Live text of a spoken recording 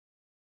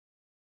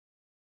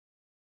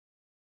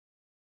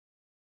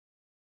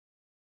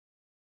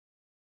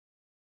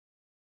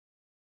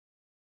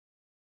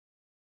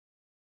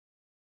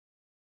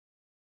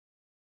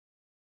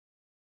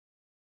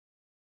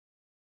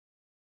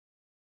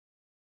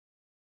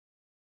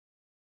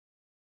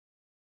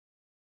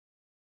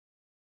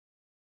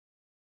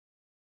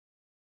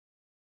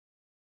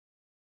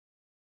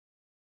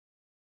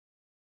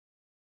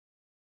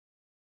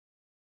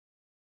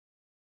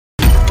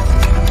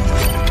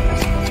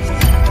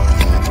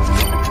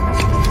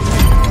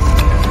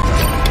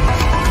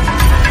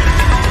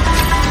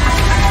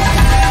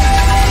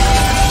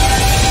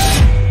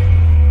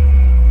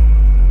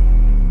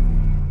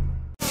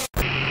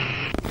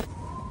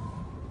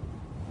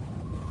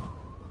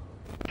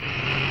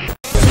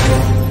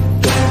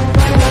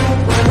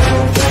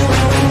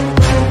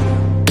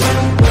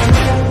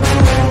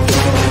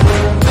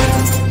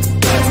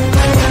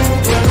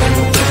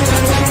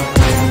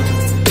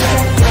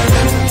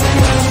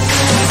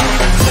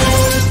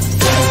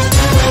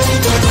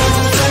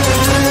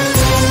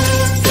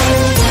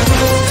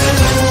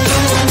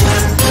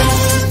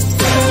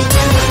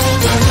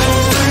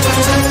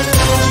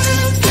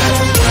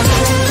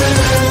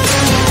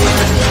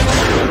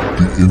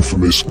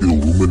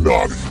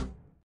Illuminati.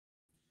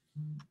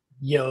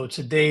 Yo,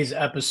 today's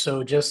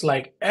episode, just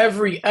like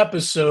every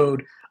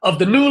episode of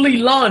the newly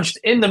launched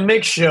In the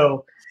Mix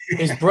show,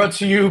 is brought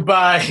to you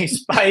by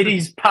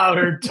Spidey's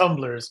Powdered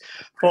Tumblers.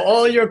 For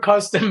all your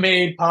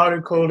custom-made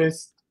powder-coated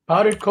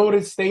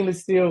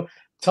stainless steel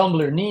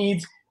tumbler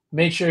needs,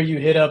 make sure you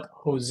hit up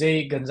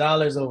Jose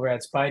Gonzalez over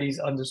at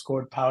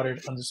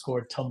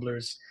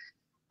Spidey's_powdered_tumblers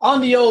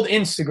on the old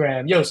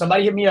Instagram. Yo,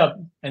 somebody hit me up,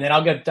 and then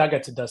I'll get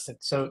to Dustin.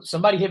 So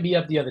somebody hit me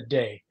up the other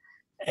day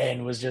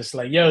and was just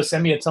like, yo,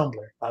 send me a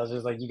tumbler. I was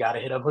just like, you got to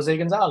hit up Jose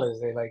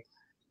Gonzalez. They're like,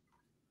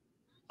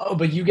 oh,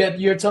 but you get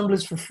your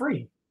tumblers for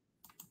free.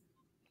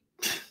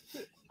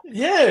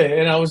 Yeah.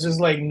 And I was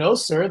just like, no,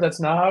 sir, that's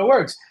not how it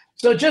works.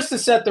 So just to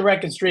set the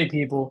record straight,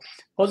 people,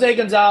 Jose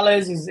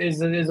Gonzalez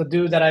is a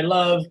dude that I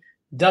love.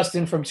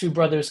 Dustin from Two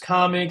Brothers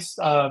Comics,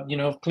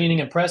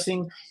 cleaning and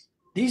pressing.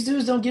 These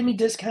dudes don't give me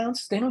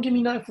discounts. They don't give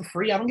me nothing for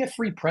free. I don't get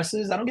free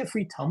presses. I don't get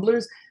free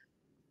tumblers.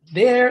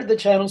 They're the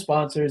channel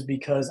sponsors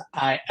because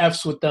I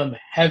F's with them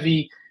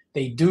heavy.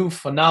 They do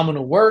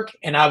phenomenal work.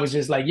 And I was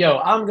just like, yo,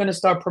 I'm going to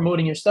start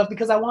promoting your stuff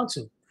because I want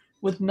to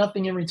with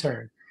nothing in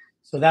return.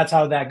 So that's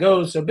how that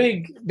goes. So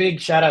big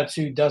shout out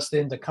to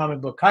Dustin, the comic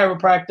book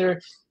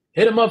chiropractor.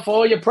 Hit him up for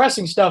all your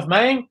pressing stuff,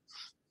 man.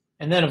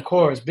 And then, of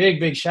course,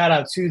 big shout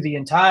out to the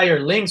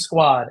entire Linx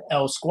squad,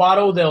 El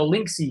Squado del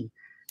Linxy,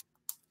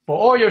 for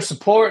all your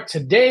support.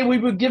 Today we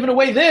were giving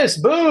away this.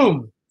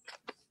 Boom.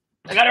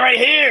 I got it right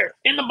here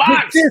in the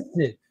box.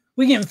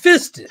 We getting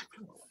fisted.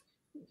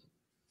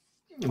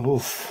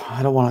 Oof,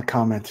 I don't want to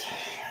comment.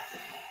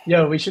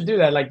 Yo, we should do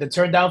that. Like the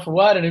turn down for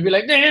what? And it'd be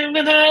like,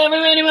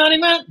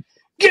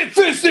 get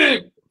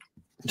fisted.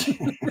 If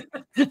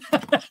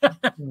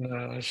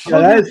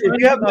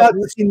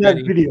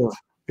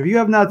you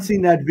have not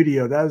seen that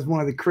video, that is one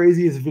of the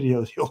craziest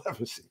videos you'll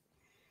ever see.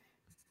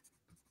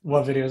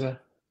 What video is that?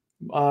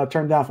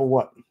 Turn down for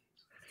what?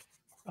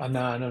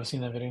 No, I've never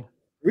seen that video.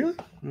 Really?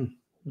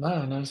 No,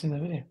 I've never seen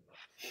that video.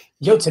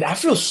 Yo, today I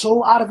feel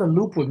so out of the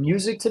loop with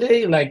music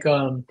today. Like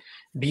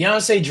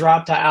Beyonce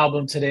dropped her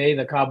album today,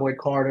 The Cowboy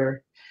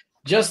Carter.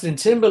 Justin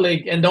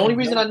Timberlake, and the only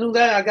reason I knew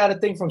that, I got a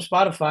thing from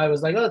Spotify. It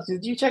was like, oh,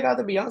 did you check out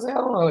the Beyonce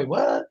album? I'm like,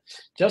 what?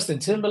 Justin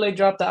Timberlake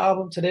dropped the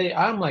album today.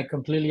 I'm like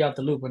completely out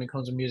the loop when it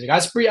comes to music.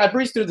 I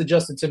breezed through the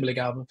Justin Timberlake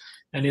album,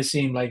 and it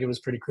seemed like it was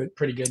pretty good.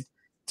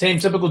 Same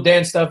typical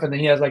dance stuff, and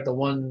then he has like the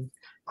one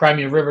Cry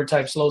Me a River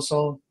type slow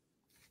song.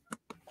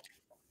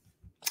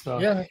 So,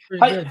 yeah, that's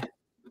pretty good.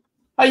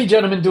 How you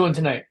gentlemen doing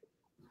tonight?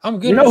 I'm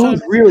good. You know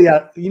who's really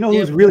out? You know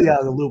who's really out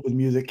of the loop with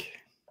music?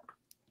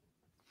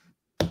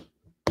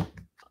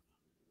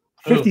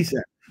 50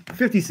 Cent.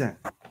 50 Cent.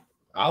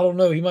 I don't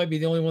know. He might be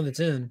the only one that's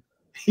in.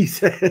 He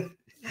said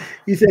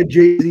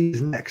Jay-Z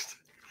is next.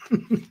 All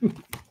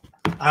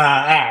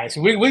right.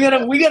 So we're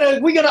gonna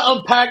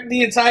unpack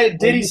the entire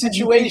Diddy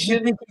situation. You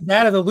think he's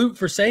out of the loop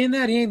for saying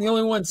that? He ain't the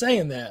only one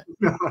saying that.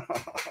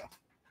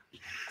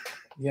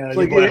 Yeah,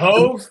 like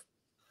Hove.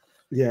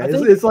 Yeah,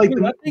 it's like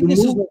I think this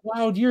is a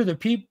wild year.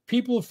 The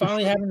people are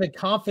finally having the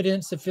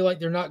confidence to feel like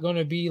they're not going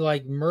to be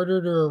like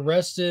murdered or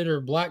arrested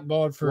or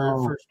blackballed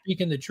for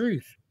speaking the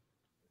truth.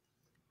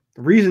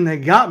 The reason they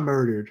got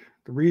murdered,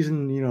 the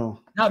reason,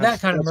 not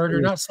that kind of murder,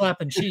 crazy. Not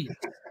slapping cheeks.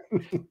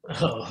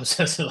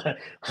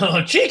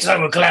 Cheeks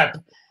I would clap.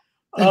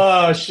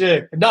 Oh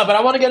shit. No, but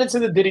I want to get into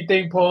the Diddy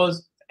thing,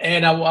 pause.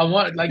 And I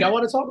want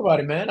to talk about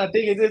it, man. I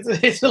think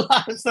it's a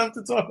lot of stuff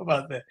to talk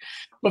about there.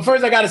 But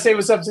first, I got to say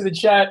what's up to the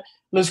chat.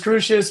 Los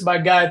Crucius, my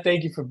guy,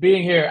 thank you for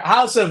being here.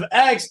 House of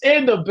X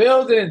in the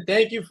building.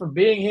 Thank you for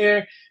being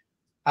here.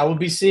 I will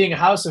be seeing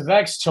House of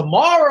X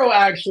tomorrow,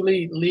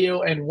 actually,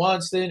 Leo and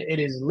Wanston. It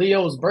is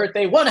Leo's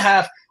birthday, one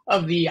half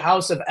of the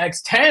House of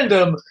X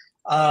tandem.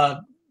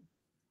 Gonna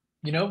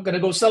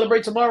go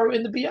celebrate tomorrow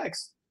in the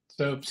BX.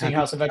 So seeing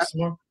House of X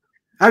tomorrow.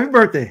 Happy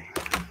birthday.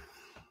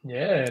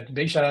 Yeah,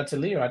 big shout out to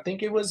Leo. I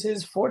think it was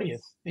his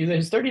 40th, either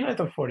his 39th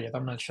or 40th.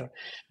 I'm not sure.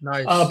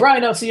 Nice.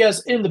 Brian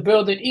LCS in the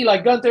building.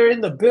 Eli Gunther in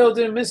the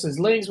building. Mrs.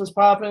 Linx was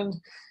popping.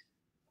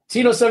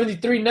 Tino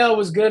 73 Nell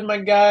was good, my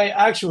guy.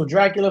 Actual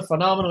Dracula,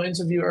 phenomenal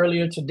interview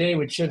earlier today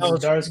with Chips and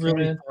Darts.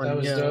 Really that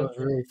was dope. That was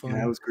really fun. Yeah,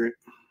 that was great.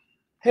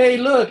 Hey,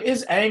 look,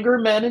 it's anger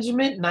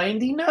management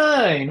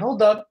 99.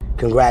 Hold up.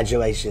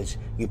 Congratulations,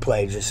 you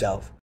played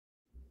yourself.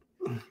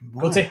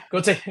 Go take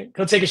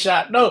a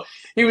shot. No,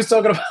 he was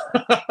talking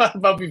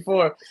about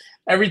before.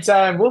 Every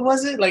time, what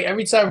was it? Like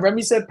every time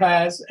Remy said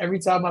pass, every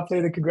time I play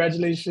the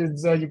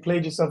congratulations, you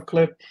played yourself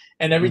clip,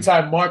 and every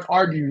time Mark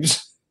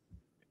argues,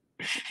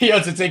 he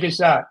has to take a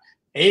shot.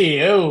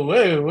 Hey,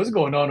 whoa, what's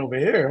going on over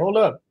here? Hold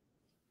up.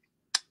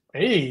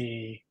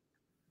 Hey.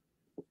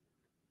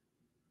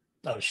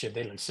 Oh shit,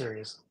 they look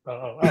serious.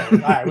 All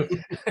right.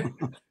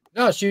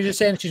 No, she was just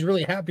saying she's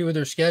really happy with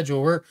her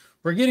schedule. We're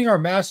getting our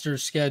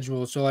master's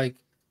schedule. So like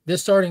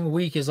this starting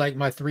week is like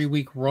my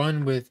 3-week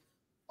run with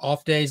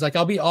off days. Like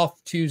I'll be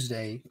off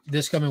Tuesday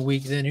this coming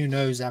week. Then who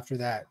knows after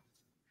that.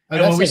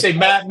 And when we say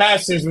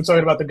masters, we're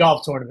talking about the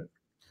golf tournament.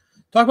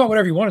 Talk about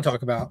whatever you want to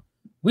talk about.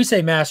 We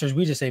say masters.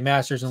 We just say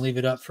masters and leave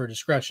it up for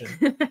discretion.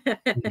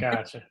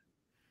 Gotcha.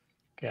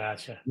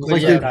 Gotcha.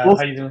 Like yeah, Kyle,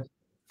 how you doing?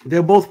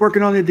 they're both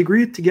working on their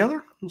degree together.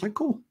 I was like,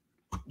 cool.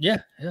 Yeah.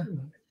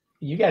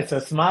 You guys are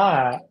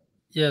smart.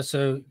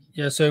 So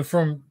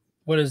from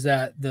what is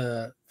that?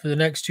 For the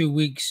next 2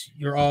 weeks,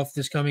 you're off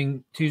this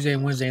coming Tuesday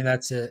and Wednesday, and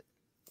that's it.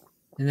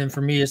 And then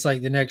for me, it's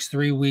like the next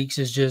 3 weeks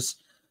is just.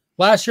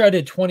 Last year I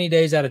did 20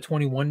 days out of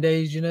 21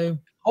 days, you know.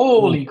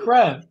 Holy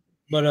crap!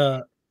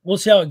 But we'll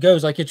see how it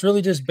goes. Like it's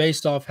really just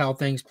based off how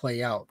things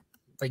play out.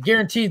 Like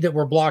guaranteed that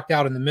we're blocked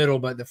out in the middle,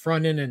 but the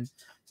front end and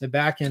the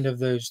back end of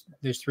those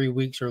 3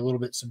 weeks are a little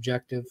bit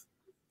subjective.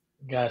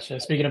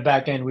 Gotcha. Speaking of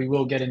back end, we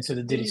will get into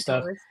the Diddy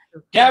stuff.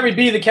 Gary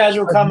B, the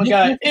casual comic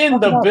guy, in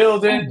the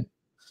building.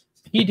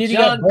 He did.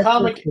 John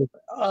Comic,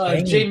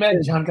 J Med,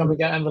 John Comic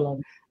guy,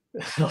 envelope.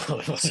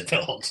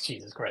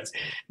 Jesus Christ.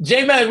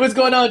 J Med, what's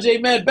going on, J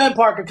Med? Ben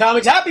Parker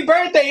Comics. Happy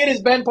birthday. It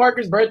is Ben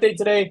Parker's birthday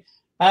today.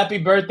 Happy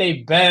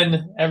birthday,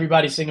 Ben.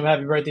 Everybody sing him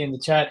happy birthday in the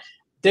chat.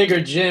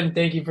 Digger Jim,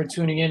 thank you for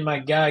tuning in, my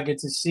guy. Good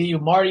to see you.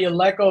 Marty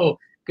Aleko,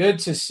 good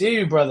to see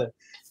you, brother.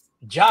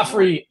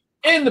 Joffrey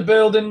in the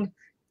building.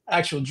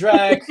 Actual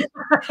drag.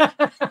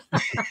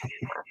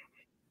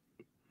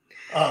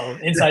 Oh,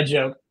 inside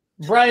joke.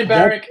 Brian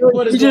Barrick,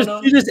 what is going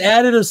on? You just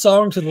added a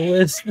song to the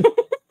list.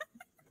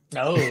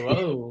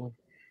 Oh.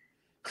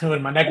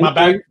 With my neck, my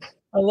back.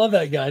 I love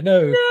that guy.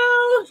 No.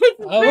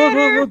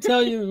 We'll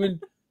tell you when.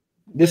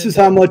 This is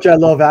how much I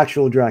love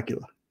actual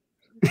Dracula.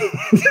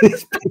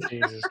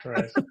 Jesus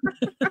Christ.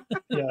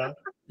 Yeah.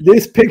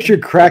 This picture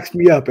cracks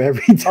me up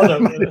every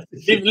time.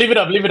 Leave it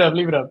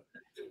up.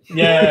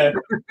 Yeah.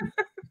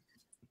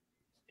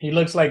 He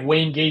looks like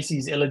Wayne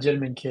Gacy's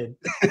illegitimate kid.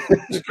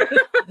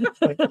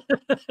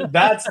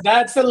 That's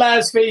the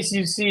last face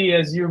you see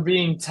as you're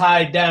being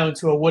tied down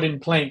to a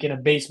wooden plank in a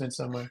basement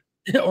somewhere.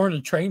 Or in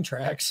the train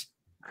tracks.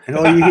 And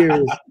all you hear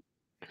is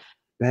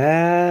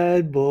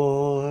bad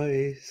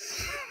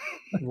boys.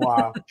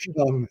 Wow.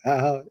 Come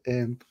out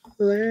and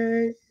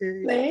play.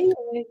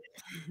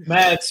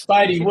 Matt,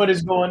 Spidey, what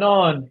is going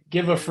on?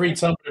 Give a free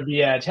Tumblr to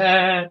be at.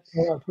 In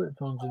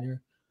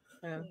here.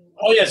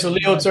 Oh, yeah, so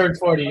Leo turned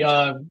 40.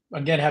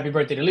 Again, happy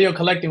birthday to Leo.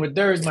 Collecting with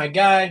Durs, my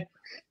guy.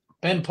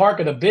 Ben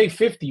Parker, the big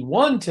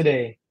 51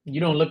 today.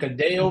 You don't look a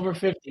day over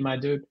 50, my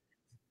dude.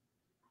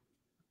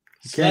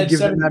 You can't give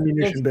them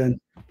ammunition, Ben.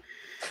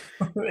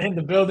 In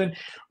the building.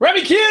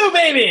 Remy Q,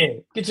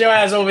 baby! Get your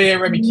ass over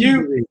here, Remy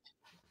Q.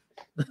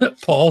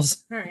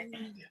 Pause. All right.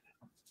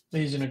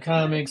 Legion of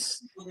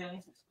Comics.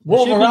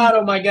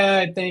 Wolverado, my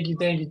guy. Thank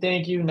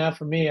you. Not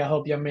for me. I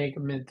hope y'all make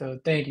them into.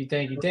 Thank you.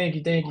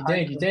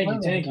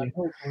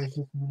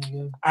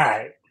 All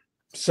right.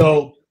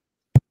 So,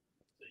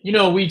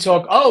 we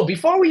talk. Oh,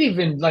 before we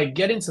even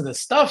get into the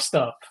stuff.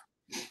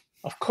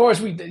 Of course,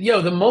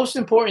 the most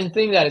important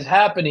thing that is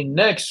happening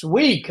next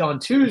week on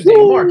Tuesday.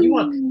 Mark, you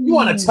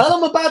want to tell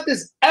them about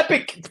this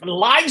epic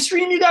live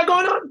stream you got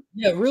going on?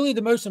 Yeah, really,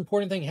 the most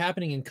important thing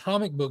happening in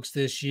comic books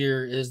this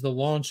year is the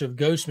launch of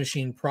Ghost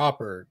Machine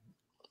proper.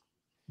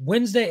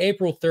 Wednesday,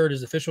 April 3rd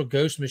is official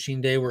Ghost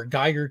Machine Day, where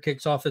Geiger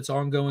kicks off its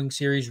ongoing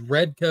series.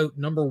 Red Coat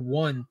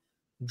 #1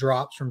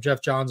 drops from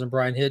Jeff Johns and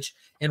Brian Hitch,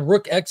 and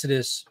Rook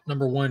Exodus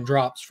 #1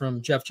 drops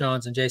from Jeff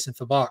Johns and Jason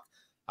Fabak.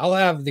 I'll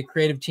have the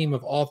creative team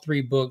of all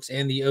 3 books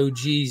and the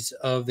OGs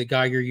of the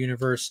Geiger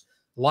universe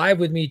live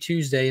with me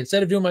Tuesday.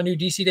 Instead of doing my new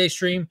DC Day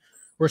stream,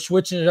 we're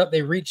switching it up.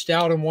 They reached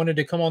out and wanted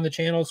to come on the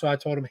channel, so I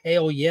told them,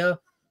 hell yeah.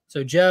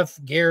 So Jeff,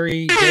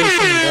 Gary,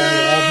 Jason, and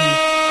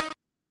Brian will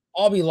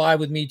all be live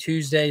with me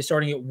Tuesday,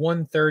 starting at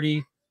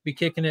 1:30. Be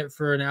kicking it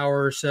for an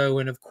hour or so,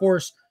 and of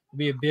course, it'll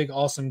be a big,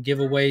 awesome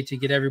giveaway to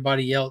get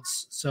everybody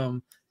else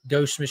some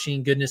Ghost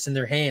Machine goodness in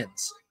their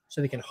hands,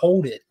 so they can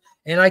hold it.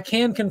 And I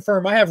can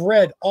confirm, I have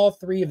read all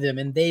 3 of them,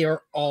 and they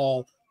are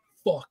all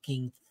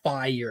fucking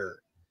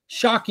fire.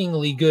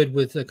 Shockingly good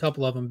with a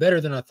couple of them,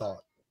 better than I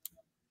thought.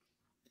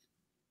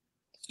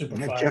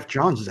 Jeff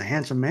Johns is a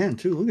handsome man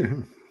too. Look at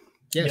him.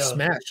 Yeah,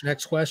 smash.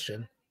 Next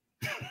question.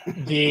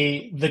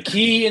 The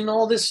key in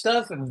all this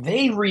stuff,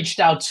 they reached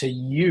out to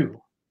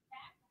you,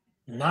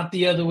 not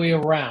the other way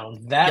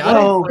around. That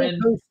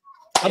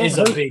is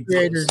a big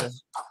creators.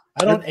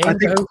 I don't aim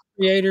to host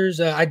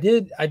creators. I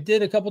did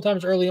a couple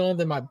times early on.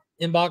 Then my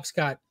inbox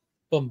got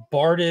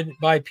bombarded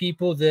by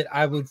people that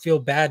I would feel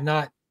bad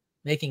not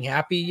making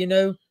happy,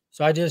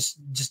 So I just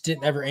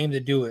didn't ever aim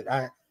to do it.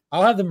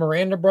 I'll have the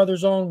Miranda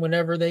brothers on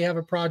whenever they have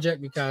a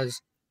project,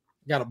 because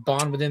I got a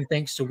bond with them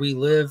thanks to We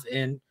Live,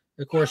 and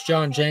of course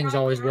John Jang's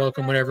always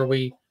welcome whenever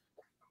we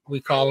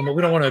call him, but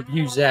we don't want to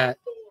abuse that.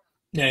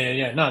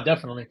 Yeah. No,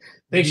 definitely.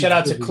 Big shout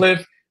out to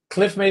Cliff.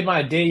 Cliff made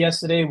my day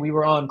yesterday. We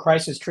were on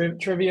Crisis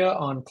Trivia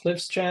on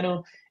Cliff's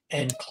channel,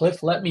 and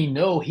Cliff let me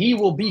know he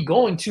will be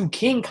going to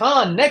King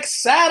Con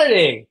next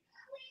Saturday,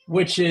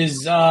 which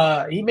is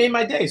he made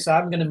my day. So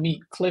I'm going to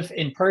meet Cliff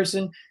in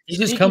person. He's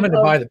just coming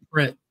to buy the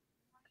print.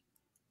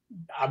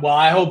 Well,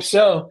 I hope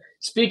so.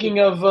 Speaking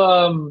of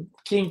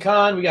King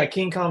Con, we got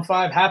King Con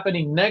 5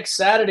 happening next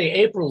Saturday,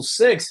 April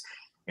 6th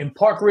in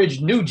Park Ridge,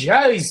 New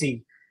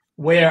Jersey,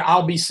 where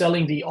I'll be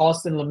selling the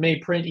Austin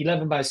LeMay print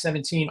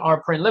 11x17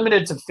 art print,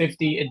 limited to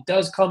 50. It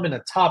does come in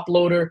a top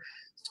loader,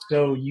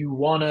 So you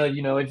want to,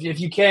 if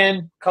you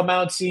can, come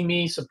out, see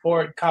me,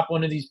 support, cop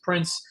one of these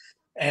prints,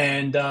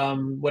 and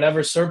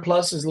whatever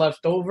surplus is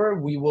left over,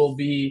 we will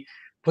be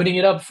putting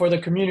it up for the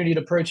community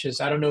to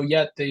purchase. I don't know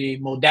yet the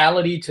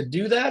modality to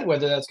do that,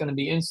 whether that's going to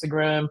be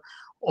Instagram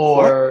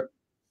or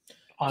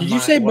Did you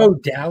say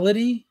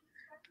modality?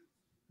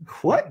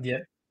 What? Yeah,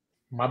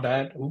 my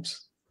bad.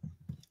 Oops.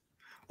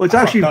 Well, it's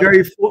actually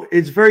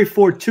very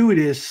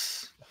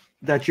fortuitous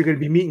that you're going to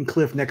be meeting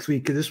Cliff next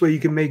week, because this way you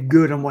can make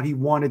good on what he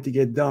wanted to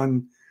get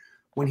done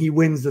when he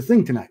wins the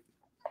thing tonight.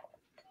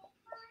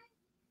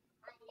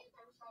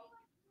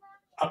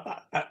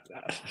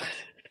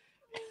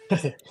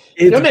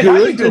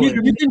 It's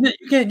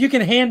good. You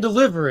can hand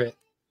deliver it.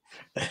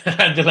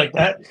 Like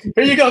that.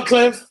 Here you go,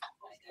 Cliff.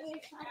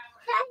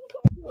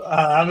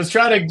 I was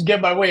trying to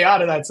get my way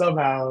out of that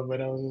somehow,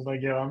 but I was just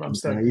like, I'm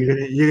stuck.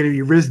 You're gonna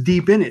be wrist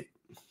deep in it.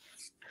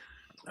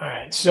 All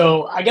right.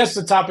 So I guess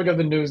the topic of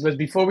the news,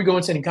 before we go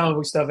into any comic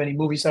book stuff, any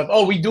movie stuff.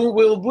 Oh,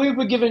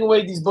 we're giving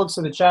away these books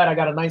to the chat. I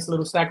got a nice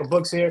little stack of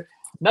books here.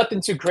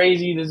 Nothing too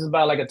crazy. This is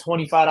about like a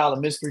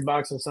 $25 mystery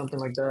box or something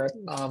like that.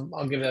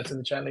 I'll give that to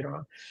the chat later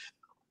on.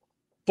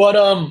 But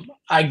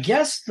I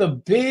guess the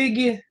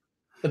big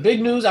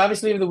news,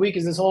 obviously, of the week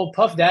is this whole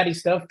Puff Daddy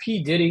stuff.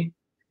 P. Diddy.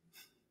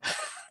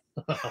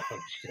 Oh,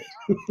 shit.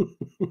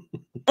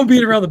 Don't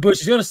beat around the bush.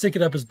 He's gonna stick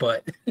it up his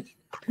butt.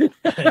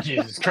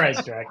 Jesus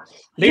Christ, Drag.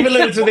 Leave it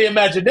little to the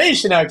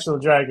imagination, actual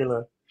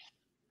Dracula.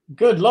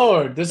 Good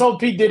Lord. This whole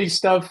P. Diddy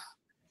stuff.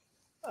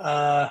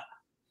 I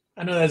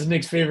know that's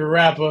Nick's favorite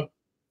rapper.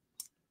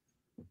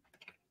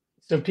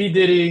 So P.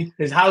 Diddy,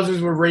 his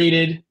houses were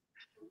raided.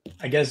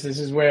 I guess this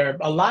is where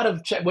a lot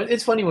of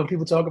it's funny when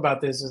people talk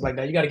about this. It's like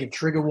that you got to give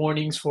trigger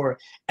warnings for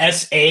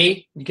SA.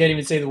 You can't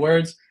even say the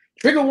words.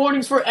 Trigger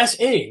warnings for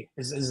SA.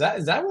 Is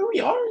that where we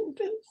are in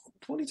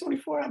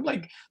 2024? I'm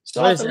like,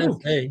 so off the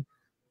loop.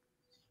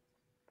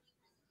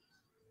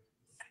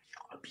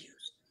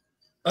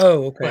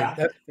 Oh, okay.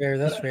 Yeah.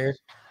 That's fair.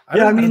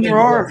 I mean, there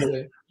are.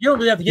 You don't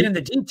really have to get into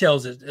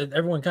details.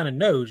 Everyone kind of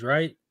knows,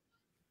 right?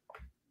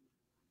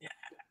 Yeah.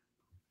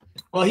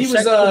 Well, he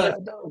was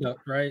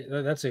right.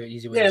 That's an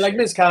easy way. Yeah, like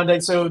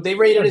misconduct. So they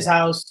raided his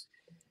house.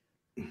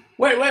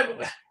 Wait.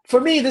 For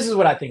me, this is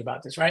what I think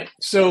about this, right?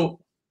 So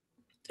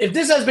if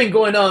this has been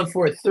going on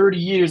for 30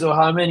 years or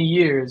how many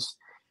years,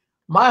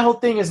 my whole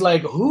thing is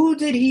like, who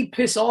did he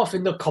piss off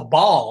in the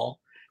cabal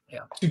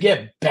to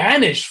get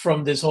banished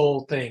from this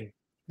whole thing?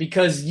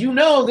 Because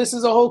this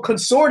is a whole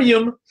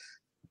consortium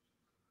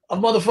of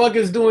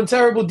motherfuckers doing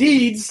terrible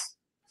deeds.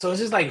 So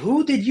it's just like,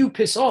 who did you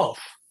piss off?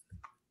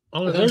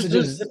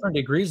 There's different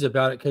degrees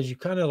about it, because you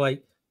kind of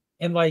like,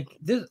 and like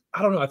this,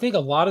 I don't know. I think a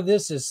lot of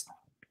this is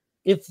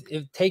if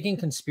taking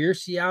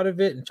conspiracy out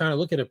of it and trying to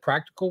look at a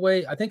practical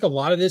way, I think a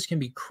lot of this can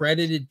be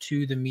credited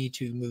to the Me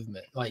Too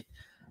movement. Like,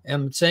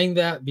 I'm saying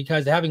that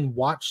because having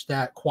watched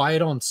that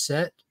Quiet on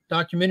Set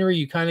documentary,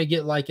 you kind of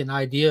get like an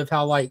idea of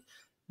how like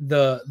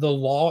the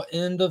law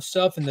end of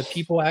stuff and the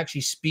people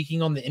actually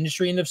speaking on the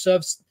industry end of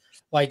stuff.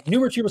 Like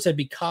numerous people said,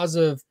 because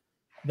of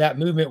that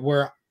movement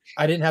where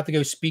I didn't have to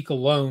go speak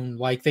alone.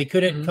 Like they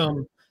couldn't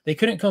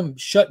come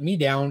shut me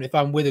down if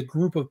I'm with a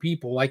group of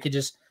people. Like it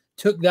just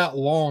took that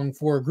long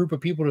for a group of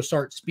people to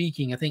start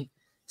speaking. I think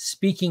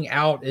speaking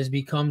out has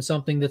become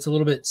something that's a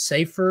little bit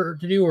safer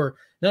to do, or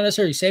not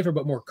necessarily safer,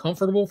 but more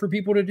comfortable for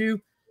people to do,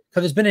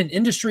 because it's been an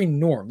industry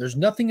norm. There's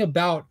nothing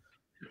about,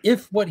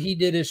 if what he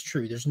did is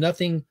true, there's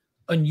nothing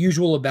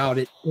unusual about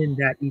it in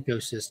that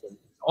ecosystem.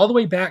 All the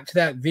way back to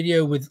that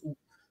video with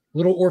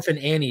Little Orphan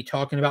Annie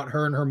talking about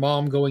her and her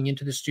mom going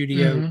into the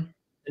studio.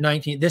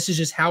 This is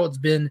just how it's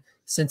been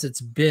since it's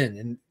been.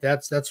 And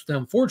that's the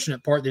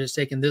unfortunate part, that it's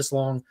taken this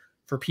long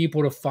for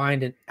people to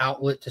find an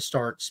outlet to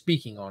start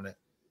speaking on it.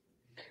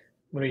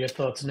 What are your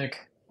thoughts,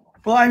 Nick?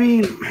 Well, I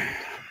mean,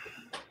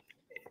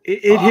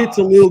 it hits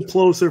a little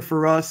closer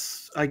for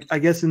us, I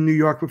guess, in New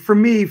York. But for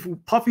me,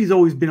 Puffy's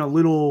always been a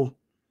little.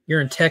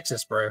 You're in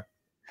Texas, bro.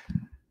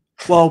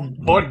 Well,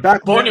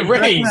 born and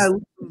raised.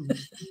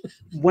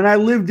 When I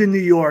lived in New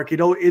York,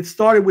 it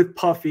started with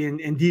Puffy,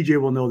 and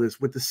DJ will know this,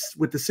 with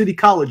the City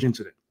College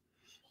incident.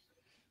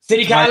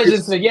 City College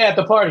incident, at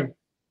the party.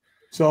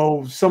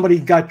 So somebody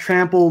got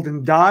trampled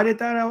and died at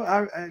that,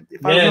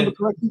 if I remember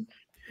correctly.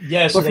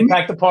 Yeah, so they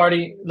packed the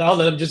party. Now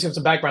let them just give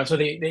some background. So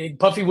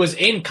Puffy was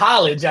in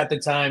college at the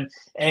time,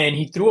 and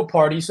he threw a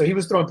party. So he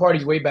was throwing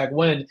parties way back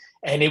when,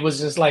 and it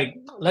was just like,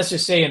 let's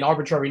just say an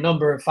arbitrary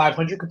number,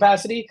 500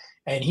 capacity,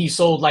 and he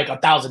sold like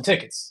 1,000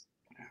 tickets.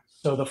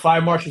 So the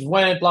fire marshals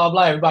went, blah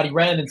blah. Everybody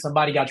ran, and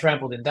somebody got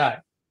trampled and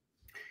died.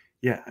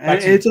 Yeah,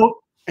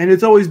 and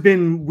it's always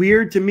been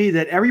weird to me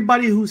that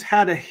everybody who's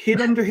had a hit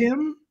under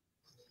him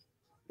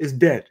is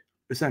dead,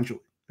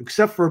 essentially,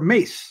 except for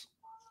Mace.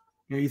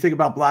 You think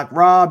about Black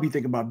Rob, you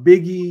think about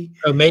Biggie.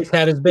 Oh, Mace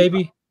had his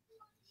baby?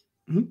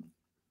 Mm-hmm. Did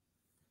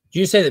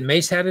you say that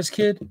Mace had his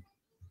kid?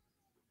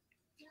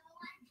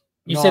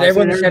 You said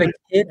everyone had a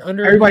kid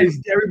under everybody's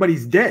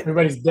dead.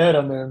 Everybody's dead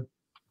on them.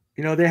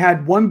 They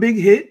had one big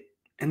hit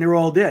and they were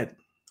all dead.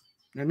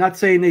 They're not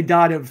saying they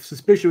died of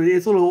suspicion.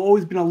 It's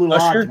always been a little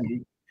odd to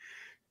me.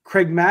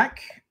 Craig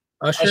Mack.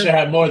 Usher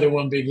had more than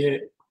one big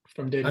hit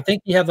from Diddy. I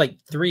think he had like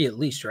 3 at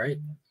least, right?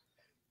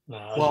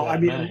 No, well, I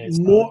mean,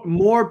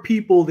 more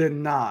people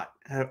than not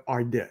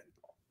are dead,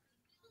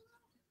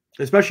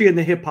 especially in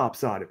the hip hop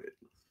side of it.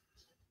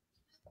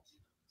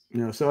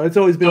 You know, so it's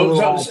always been a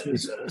little.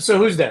 So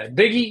who's that?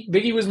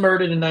 Biggie was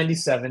murdered in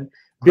 '97.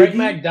 Craig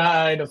Mack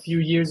died a few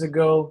years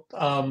ago.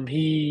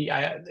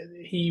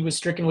 He was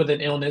stricken with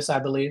an illness, I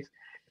believe.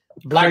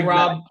 Black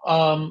Rob,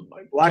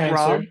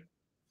 cancer.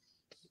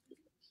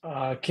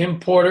 Kim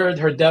Porter,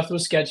 her death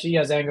was sketchy,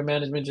 as anger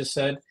management just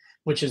said,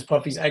 which is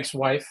Puffy's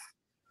ex-wife.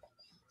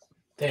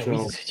 Damn,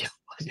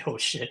 yo,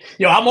 shit.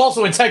 Yo, I'm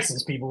also in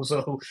Texas, people,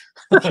 so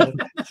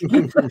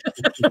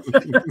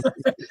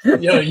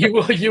yo,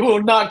 you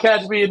will not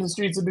catch me in the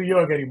streets of New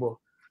York anymore.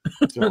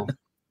 So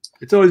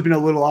it's always been a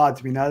little odd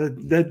to me now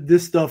that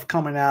this stuff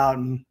coming out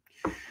and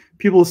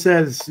people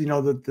says, you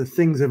know, that the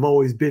things have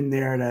always been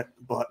there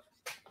but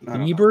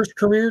Bieber's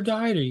career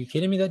died. Are you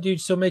kidding me? That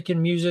dude's still making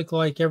music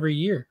like every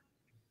year.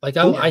 Like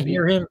I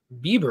hear him,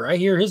 Bieber. I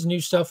hear his new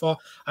stuff.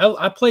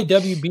 I play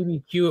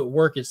WBBQ at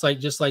work. It's like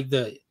just like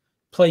the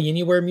Play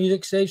Anywhere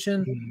music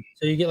station.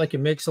 So you get like a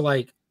mix of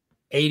like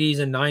 80s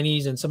and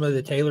 90s and some of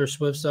the Taylor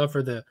Swift stuff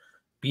or the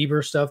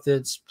Bieber stuff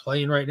that's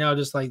playing right now.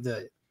 Just like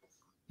the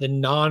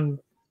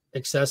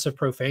non-excessive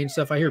profane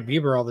stuff. I hear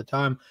Bieber all the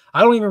time.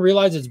 I don't even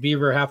realize it's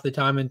Bieber half the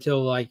time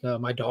until like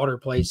my daughter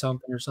plays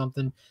something or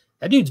something.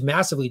 That dude's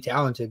massively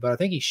talented, but I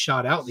think he's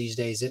shot out these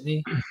days, isn't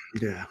he?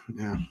 Yeah.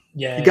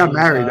 He got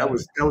married. That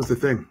was the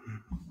thing.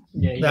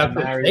 Yeah, he got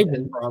married,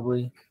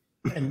 probably.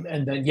 And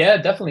then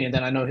definitely. And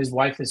then I know his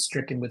wife is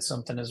stricken with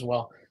something as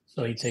well,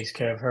 so he takes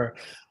care of her.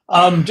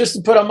 Just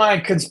to put on my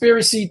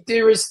conspiracy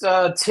theorist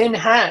tin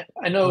hat,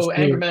 I know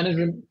anger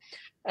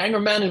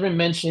management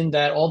mentioned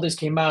that all this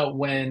came out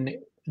when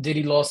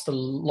Diddy lost the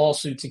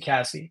lawsuit to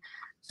Cassie.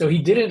 So he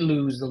didn't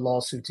lose the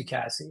lawsuit to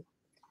Cassie.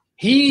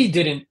 He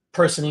didn't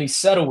personally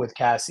settle with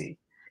Cassie.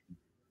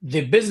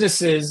 The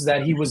businesses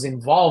that he was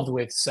involved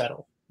with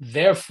settled.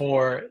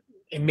 Therefore,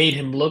 it made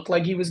him look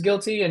like he was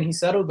guilty and he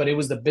settled, but it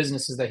was the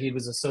businesses that he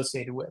was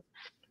associated with.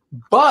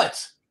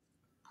 But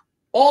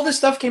all this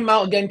stuff came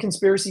out, again,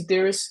 conspiracy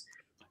theorists,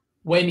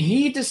 when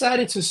he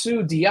decided to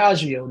sue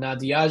Diageo. Now,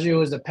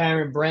 Diageo is the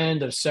parent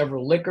brand of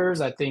several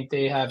liquors. I think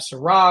they have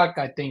Ciroc.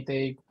 I think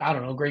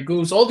Grey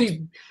Goose, all these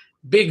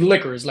big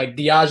liquors, like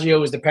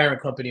Diageo is the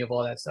parent company of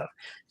all that stuff.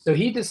 So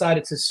he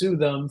decided to sue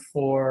them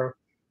for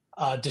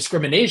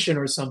discrimination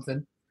or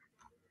something.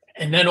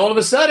 And then all of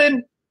a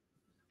sudden,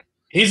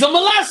 he's a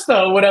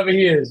molester or whatever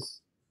he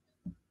is.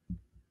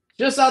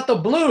 Just out the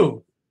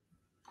blue.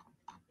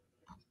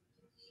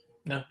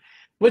 No.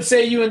 What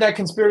say you in that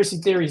conspiracy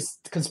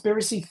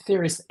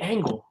theorist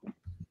angle?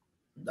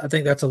 I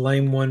think that's a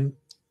lame one.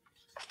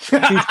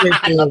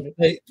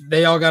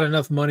 They all got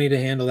enough money to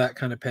handle that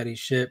kind of petty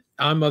shit.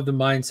 I'm of the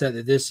mindset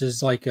that this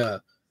is like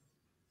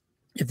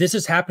if this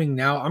is happening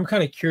now, I'm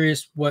kind of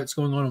curious what's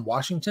going on in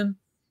Washington,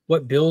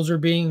 what bills are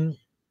being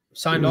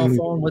signed off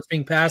on, what's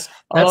being passed.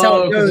 That's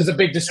how it goes. It's a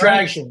big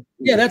distraction.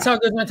 Yeah, that's how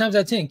it goes 9 times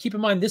out of 10. Keep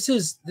in mind, this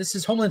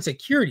is Homeland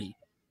Security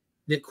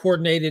that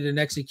coordinated and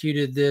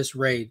executed this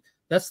raid.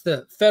 That's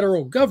the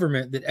federal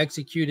government that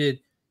executed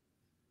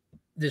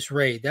this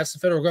raid. That's the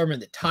federal government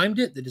that timed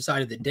it, that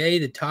decided the day,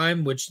 the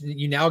time, which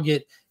you now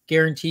get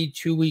guaranteed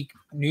 2-week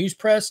news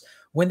press.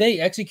 When they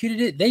executed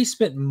it, they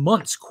spent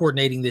months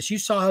coordinating this. You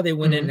saw how they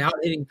went in and out,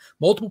 hitting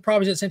multiple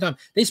properties at the same time.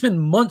 They spent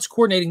months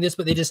coordinating this,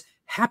 but they just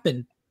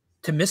happened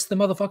to miss the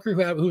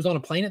motherfucker who was on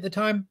a plane at the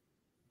time.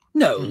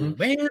 No,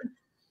 man.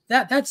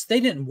 That's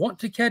they didn't want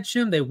to catch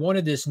him. They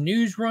wanted this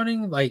news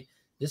running. Like,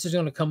 this is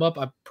going to come up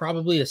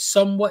probably a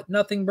somewhat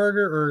nothing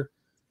burger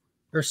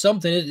or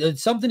something.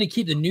 It's something to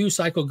keep the news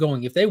cycle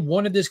going. If they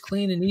wanted this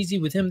clean and easy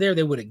with him there,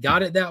 they would have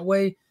got it that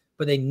way,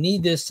 but they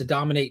need this to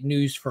dominate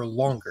news for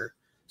longer.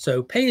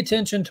 So pay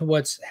attention to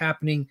what's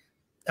happening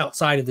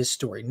outside of this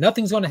story.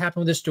 Nothing's going to happen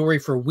with this story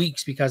for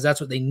weeks because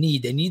that's what they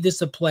need. They need this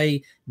to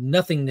play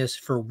nothingness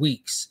for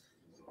weeks.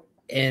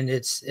 And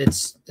it's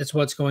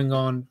what's going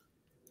on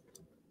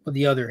with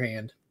the other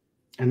hand.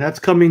 And that's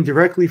coming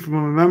directly from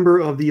a member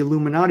of the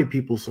Illuminati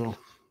people. So,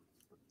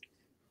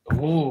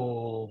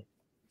 ooh,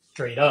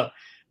 straight up.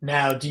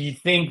 Now, do you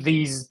think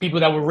these people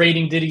that were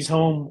raiding Diddy's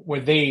home,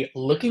 were they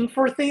looking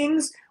for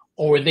things,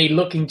 or were they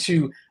looking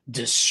to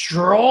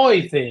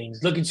destroy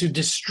things, looking to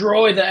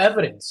destroy the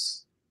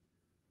evidence?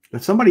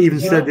 But somebody even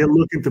said they're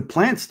looking to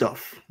plant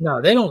stuff.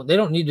 No, they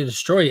don't need to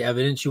destroy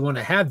evidence. You want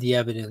to have the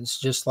evidence,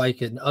 just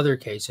like in other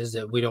cases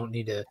that we don't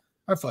need to.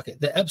 Or fuck it,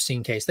 the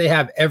Epstein case. They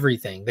have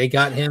everything. They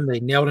got him. They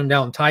nailed him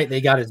down tight.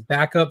 They got his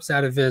backups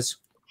out of his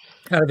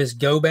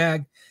go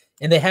bag,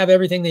 and they have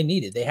everything they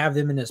needed. They have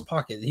them in his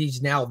pocket.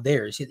 He's now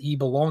theirs. He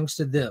belongs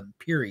to them.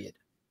 Period.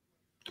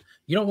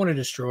 You don't want to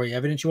destroy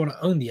evidence. You want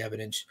to own the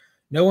evidence.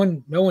 No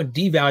one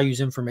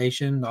devalues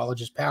information.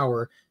 Knowledge is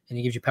power, and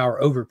he gives you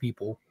power over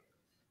people.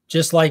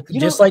 Just like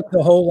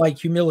the whole like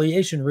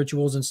humiliation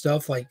rituals and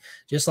stuff. Like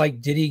just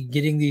like Diddy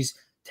getting these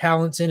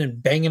talents in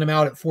and banging them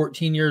out at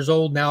 14 years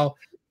old. Now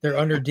they're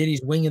under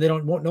Diddy's wing, and they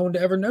don't want no one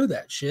to ever know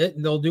that shit.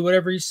 And they'll do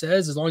whatever he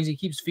says as long as he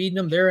keeps feeding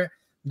them.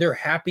 They're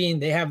happy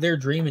and they have their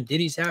dream. And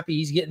Diddy's happy.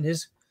 He's getting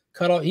his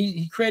cut off.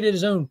 He created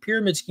his own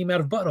pyramid scheme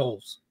out of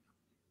buttholes.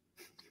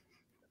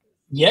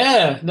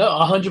 Yeah, no,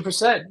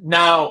 100%.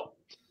 Now,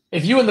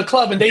 if you in the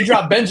club and they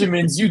drop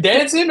Benjamins, you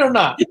dancing or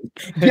not?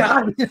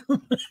 God.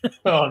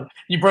 Oh,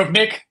 you broke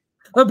Nick?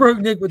 I broke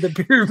Nick with the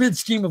pyramid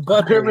scheme of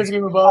buttholes. Pyramid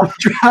scheme of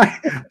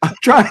buttholes. I'm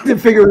trying to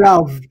figure it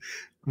out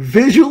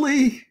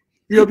visually,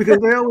 because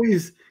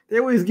they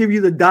always give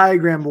you the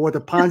diagram of what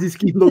the Ponzi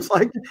scheme looks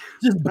like.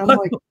 I'm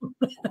like,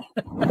 you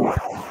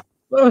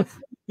know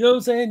what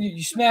I'm saying?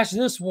 You smash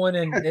this one,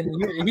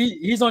 and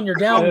he's on your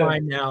down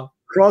line now.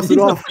 Cross it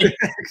off.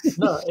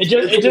 No,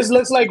 it just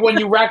looks like when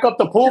you rack up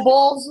the pool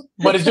balls,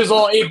 but it's just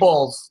all 8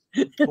 balls.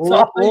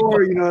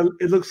 Or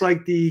it looks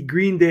like the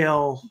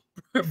Greendale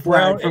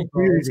brown from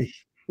Community.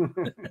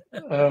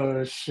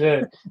 Oh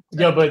shit!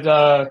 Yeah,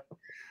 but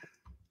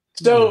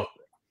so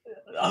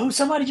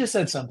somebody just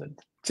said something.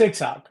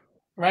 TikTok,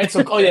 right?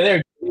 So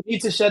they need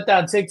to shut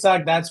down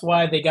TikTok. That's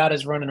why they got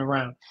us running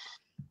around.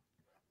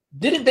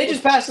 Didn't they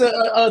just pass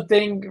a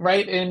thing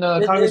right in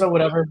Congress or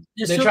whatever?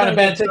 They're trying to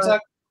ban TikTok.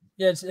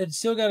 Yeah, it's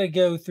still got to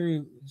go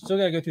through. Still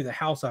got to go through the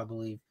House, I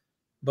believe.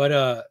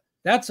 But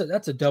that's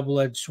a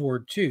double-edged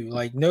sword too.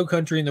 Like, no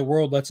country in the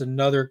world lets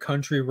another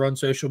country run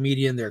social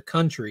media in their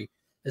country,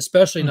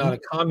 especially not a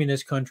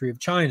communist country of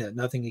China.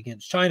 Nothing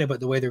against China, but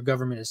the way their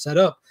government is set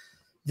up,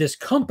 this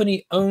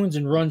company owns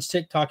and runs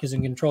TikTok, is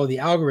in control of the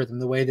algorithm.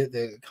 The way that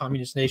the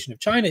communist nation of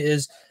China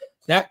is,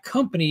 that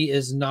company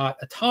is not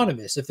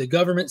autonomous. If the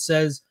government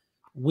says,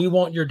 we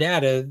want your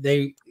data,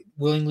 they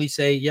willingly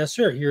say, yes,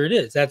 sir, here it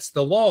is. That's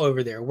the law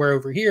over there. Where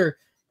over here,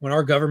 when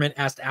our government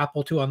asked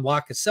Apple to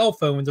unlock a cell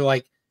phone, they're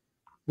like,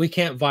 we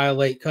can't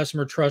violate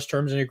customer trust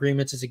terms and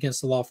agreements. It's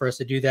against the law for us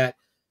to do that.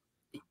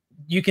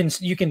 You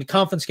can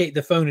confiscate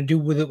the phone and do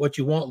with it what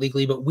you want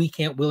legally, but we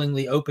can't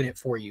willingly open it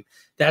for you.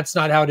 That's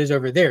not how it is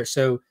over there.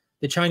 So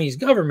the Chinese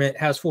government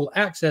has full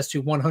access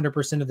to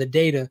 100% of the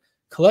data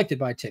collected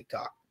by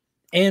TikTok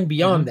and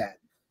beyond that.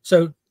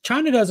 So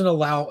China doesn't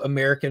allow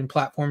American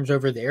platforms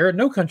over there.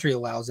 No country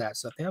allows that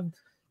stuff. They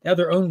have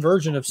their own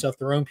version of stuff,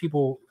 their own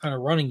people kind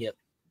of running it.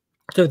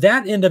 So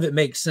that end of it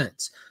makes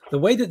sense. The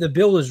way that the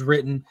bill is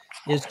written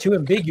is too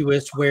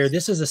ambiguous, where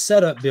this is a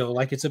setup bill.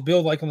 Like, it's a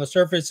bill, like on the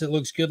surface, it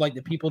looks good. Like,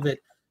 the people that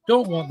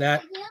don't want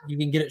that, you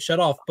can get it shut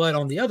off. But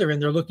on the other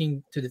end, they're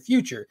looking to the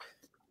future.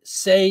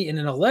 Say in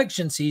an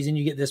election season,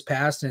 you get this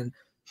passed and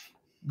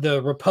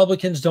the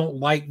Republicans don't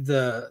like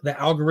the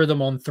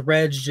algorithm on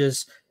Threads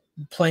just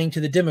playing to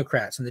the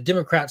Democrats, and the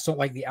Democrats don't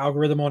like the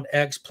algorithm on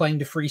X playing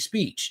to free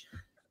speech.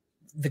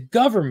 The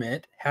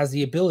government has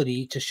the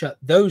ability to shut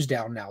those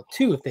down now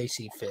too if they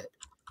see fit.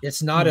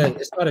 It's not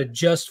a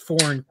just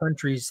foreign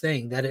countries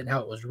thing. That isn't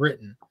how it was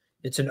written.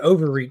 It's an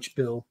overreach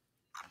bill.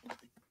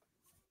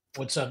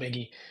 What's up,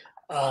 Iggy?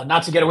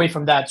 Not to get away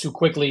from that too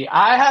quickly,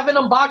 I have an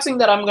unboxing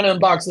that I'm going to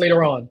unbox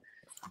later on.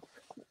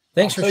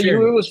 Thanks for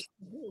sharing.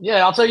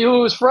 I'll tell you who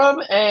it was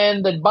from,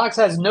 and the box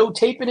has no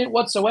tape in it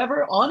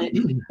whatsoever on it,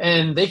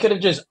 and they could have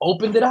just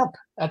opened it up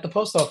at the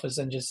post office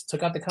and just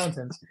took out the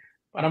contents.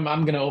 But I'm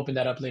going to open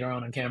that up later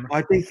on camera.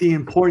 I think the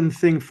important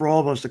thing for all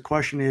of us, the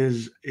question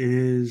is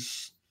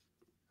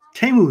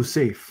Temu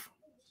safe?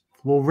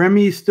 Will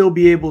Remy still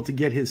be able to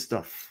get his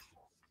stuff?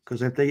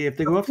 Because if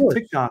they go up to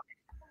TikTok,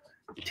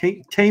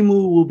 Temu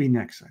will be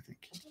next, I think.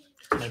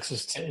 Next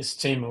is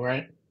Temu,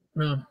 right?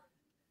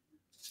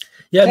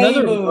 Yeah,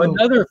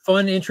 another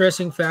fun,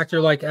 interesting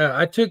factor. Like,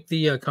 I took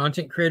the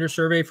content creator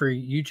survey for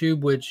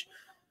YouTube, which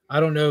I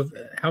don't know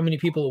how many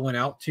people it went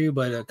out to,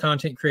 but a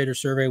content creator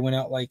survey went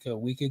out like a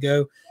week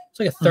ago. It's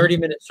like a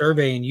 30-minute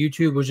survey, and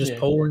YouTube was just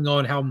polling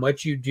on how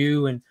much you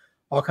do and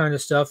all kinds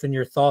of stuff, and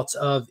your thoughts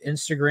of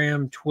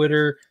Instagram,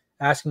 Twitter,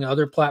 asking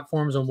other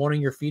platforms and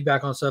wanting your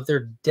feedback on stuff.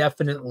 They're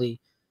definitely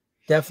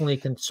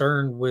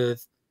concerned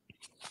with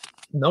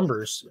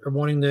numbers,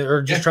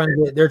 or trying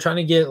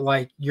to get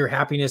like your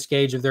happiness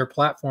gauge of their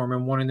platform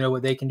and wanting to know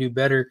what they can do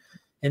better.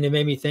 And it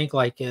made me think,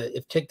 like,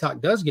 if TikTok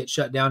does get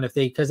shut down,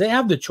 because they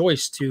have the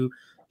choice to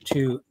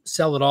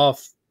sell it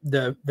off,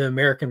 the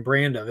American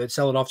brand of it,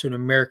 sell it off to an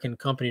American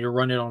company to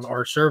run it on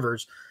our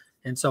servers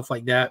and stuff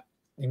like that.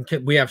 And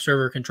we have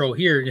server control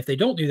here. And if they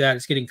don't do that,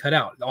 it's getting cut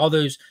out. All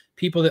those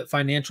people that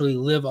financially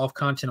live off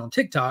content on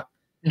TikTok,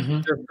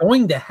 they're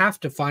going to have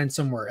to find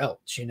somewhere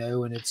else, and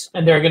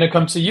they're going to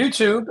come to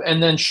YouTube,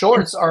 and then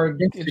shorts are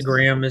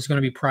Instagram is going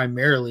to be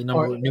primarily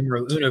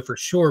numero uno for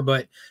sure.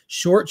 But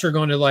shorts are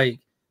going to, like,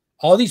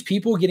 all these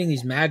people getting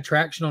these mad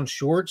traction on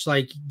shorts,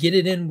 like, get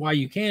it in while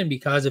you can,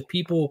 because if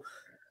people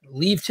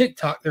leave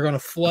TikTok, they're going to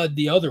flood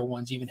the other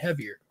ones even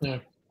heavier.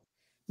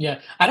 Yeah.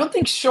 I don't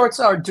think shorts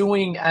are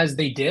doing as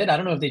they did. I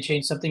don't know if they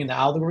changed something in the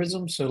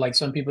algorithm. So, like,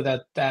 some people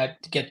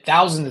that get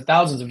thousands and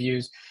thousands of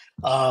views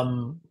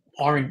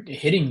aren't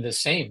hitting the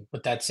same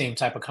with that same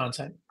type of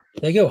content.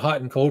 They go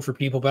hot and cold for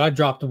people, but I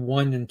dropped them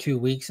 1 in 2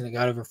 weeks and it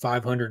got over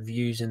 500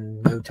 views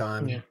in no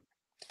time.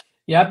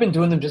 Yeah, I've been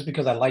doing them just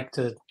because I like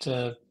to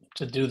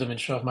to do them and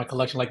show off my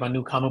collection, like my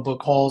new comic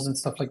book hauls and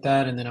stuff like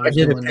that. And then I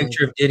did a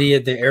picture of Diddy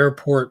at the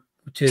airport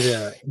to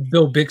the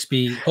Bill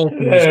Bixby Hulk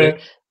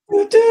music.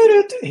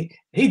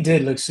 He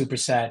did look super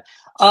sad.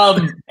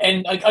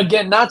 And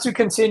again, not to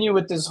continue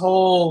with this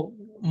whole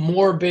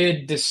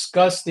morbid,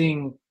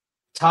 disgusting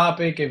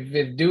topic.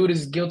 If dude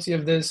is guilty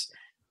of this,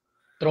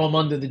 throw him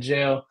under the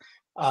jail.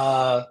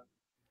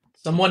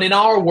 Someone in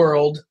our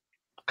world,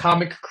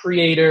 comic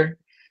creator.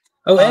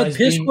 Oh, Ed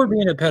Piskor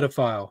being a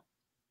pedophile.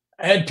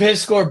 Ed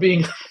Piskor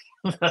being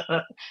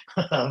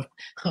a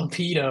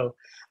pedo.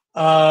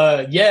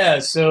 Yeah,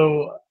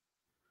 so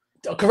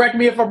correct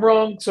me if I'm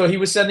wrong. So he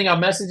was sending out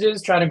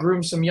messages trying to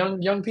groom some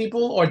young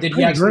people, or did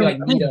he actually I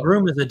think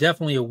groom is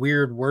definitely a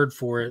weird word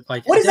for it.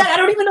 Like, what is that? I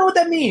don't even know what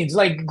that means.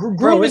 Like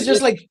groom is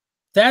just like,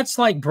 that's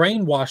like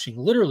brainwashing.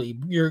 Literally,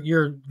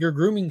 you're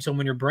grooming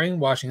someone. You're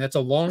brainwashing. That's a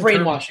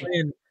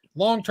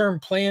long-term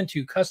plan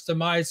to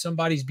customize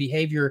somebody's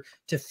behavior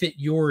to fit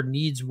your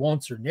needs,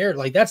 wants, or narrative.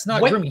 Like, that's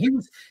not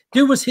grooming.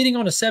 Dude was hitting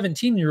on a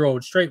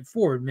 17-year-old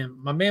straightforward. Man,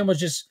 my man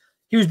was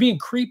he was being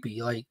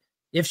creepy. Like,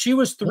 if she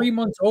was 3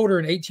 months older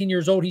and 18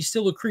 years old, he's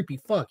still a creepy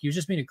fuck. He was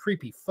just being a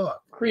creepy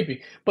fuck.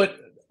 Creepy. But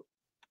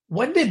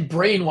when did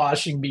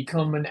brainwashing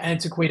become an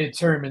antiquated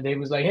term and they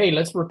was like, hey,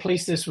 let's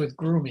replace this with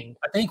grooming?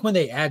 I think when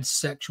they add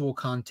sexual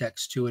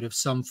context to it of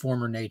some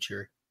form or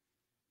nature.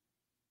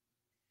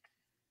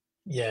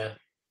 Yeah.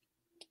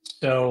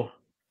 So,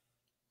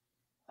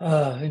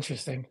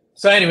 interesting.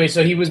 So anyway,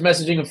 so he was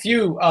messaging a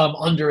few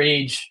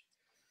underage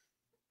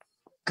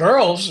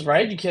girls,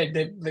 right? You can't,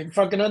 they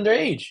fucking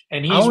underage.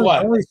 And he's I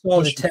what? only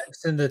saw the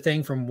text and the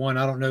thing from one.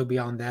 I don't know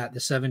beyond that. The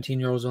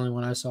 17-year-old is the only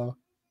one I saw.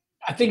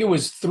 I think it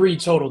was 3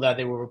 total that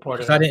they were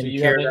reported. I didn't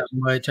care that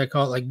much. I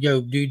called like,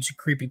 yo, dude's a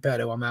creepy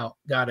pedo. I'm out.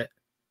 Got it.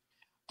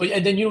 But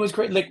and then you know what's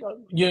great? Like,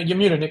 you're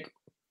muted, Nick.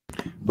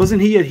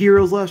 Wasn't he at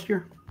Heroes last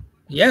year?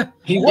 Yeah.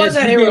 He was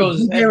at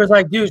Heroes. He was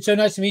like, dude, so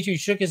nice to meet you. He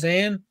shook his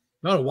hand.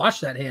 I'm going to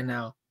watch that hand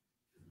now.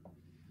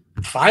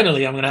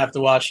 Finally, I'm going to have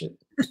to watch it.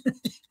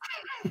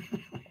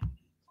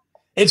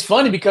 It's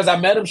funny because I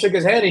met him, shook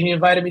his hand, and he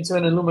invited me to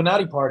an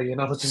Illuminati party.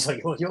 And I was just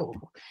like, oh, yo.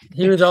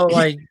 He was all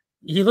like,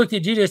 he looked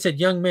at GJ and said,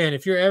 young man,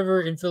 if you're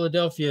ever in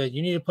Philadelphia,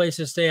 you need a place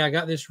to stay. I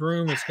got this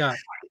room. It's got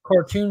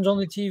cartoons on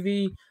the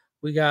TV.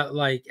 We got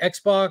like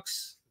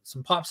Xbox,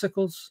 some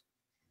popsicles.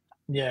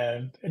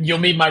 Yeah. And you'll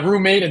meet my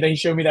roommate. And then he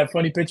showed me that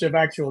funny picture of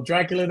actual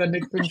Dracula that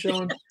Nick's been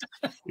showing.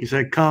 He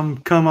said,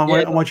 come.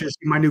 I want you to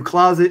see my new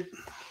closet.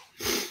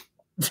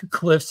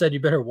 Cliff said, you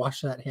better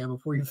wash that hand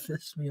before you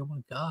fist me. Oh,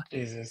 my God.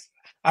 Jesus.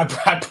 I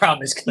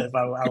promise, Cliff,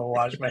 I will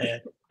wash my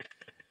hand.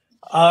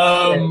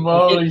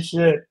 Holy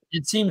shit.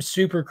 It seems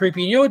super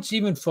creepy. You know what's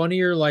even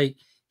funnier? Like,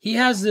 he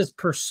has this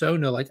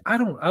persona. Like, I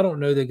don't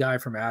know the guy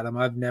from Adam.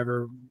 I've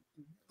never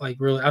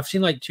I've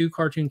seen like 2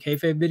 cartoon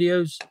kayfabe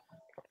videos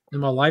in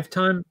my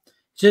lifetime.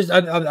 It's just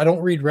I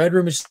don't read Red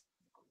Room. It's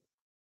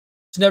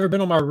never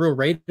been on my real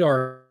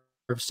radar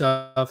of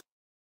stuff.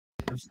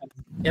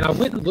 And I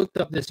went and looked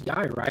up this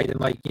guy, right? And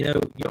like, you know,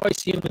 you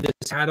always see him with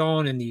this hat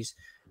on and these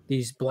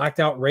blacked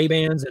out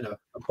Ray-Bans and a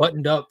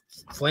buttoned up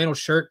flannel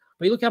shirt.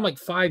 But you look at him like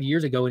 5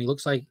 years ago and he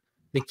looks like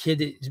the kid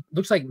that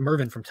looks like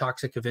Mervin from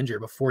Toxic Avenger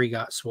before he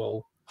got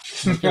swole.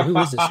 Like, yeah, who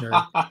is this nerd?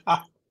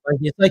 Like,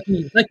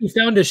 it's like he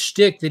found a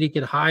shtick that he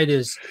could hide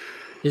his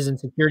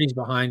insecurities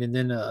behind, and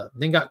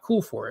then got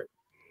cool for it.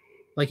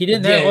 Like, he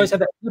didn't always have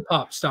that hip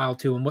hop style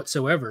to him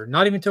whatsoever.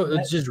 Not even till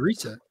it's just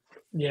recent.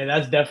 Yeah,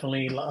 that's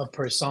definitely a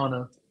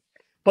persona.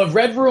 But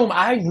Red Room,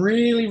 I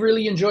really,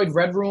 really enjoyed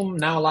Red Room.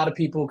 Now a lot of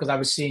people, because I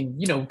was seeing,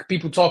 you know,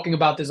 people talking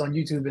about this on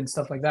YouTube and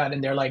stuff like that,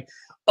 and they're like,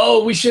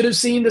 oh, we should have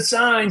seen the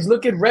signs.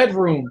 Look at Red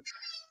Room.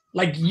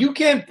 Like, you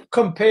can't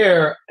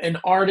compare an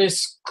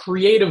artist's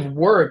creative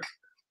work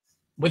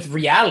with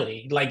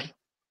reality. Like,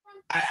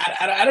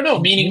 I don't know.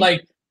 Meaning,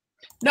 like,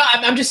 no,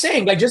 I'm just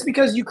saying, like, just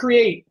because you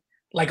create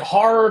like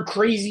horror,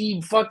 crazy,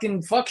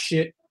 fucking fuck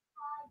shit,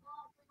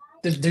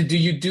 do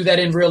you do that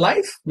in real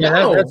life? Yeah,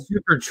 no. that's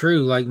super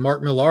true. Like,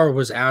 Mark Millar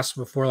was asked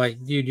before,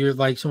 like, dude, you're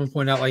like, someone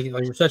pointed out, like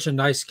you're such a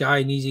nice guy,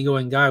 an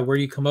easygoing guy. Where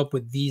do you come up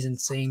with these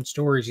insane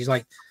stories? He's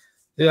like,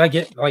 I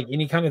get like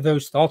any kind of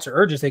those thoughts or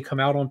urges, they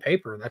come out on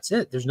paper. That's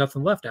it. There's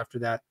nothing left after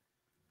that.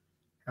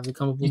 Have to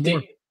come up with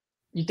more.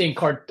 You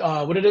think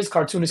what it is,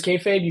 cartoonist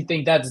kayfabe? You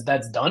think that's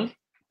done?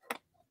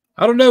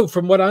 I don't know.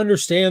 From what I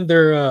understand,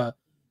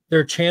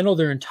 their channel,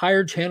 their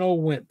entire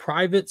channel went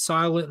private,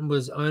 silent, and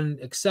was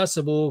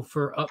unaccessible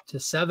for up to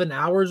 7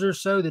 hours or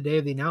so the day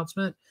of the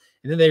announcement,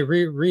 and then they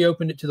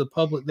reopened it to the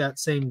public that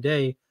same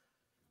day.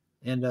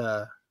 And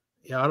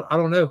yeah, I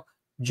don't know.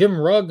 Jim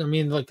Rugg. I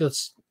mean, like,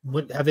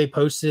 have they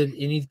posted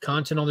any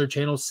content on their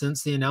channel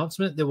since the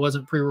announcement that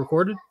wasn't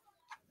pre-recorded?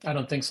 I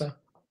don't think so.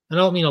 And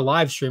I don't mean a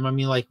live stream. I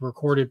mean like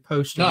recorded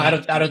post. No, I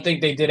don't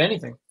think they did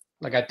anything.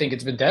 Like, I think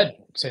it's been dead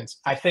since.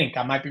 I think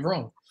I might be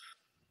wrong.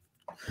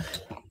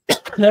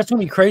 That's gonna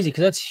be crazy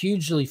because that's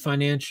hugely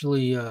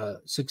financially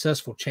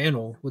successful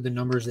channel with the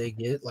numbers they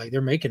get. Like,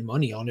 they're making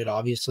money on it,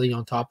 obviously,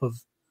 on top of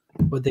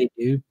what they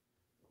do.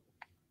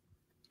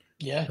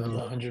 Yeah,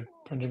 100%.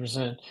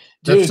 100%.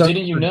 That's Dude,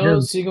 didn't you for know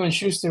him. Siegel and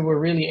Schuster were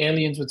really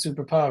aliens with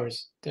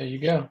superpowers? There you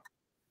go.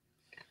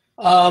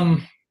 All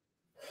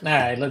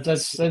right,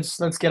 let's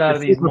get out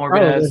of these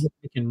morbid ass.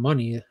 Making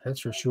money,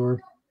 that's for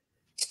sure.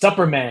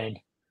 Superman.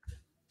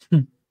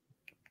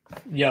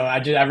 Yo,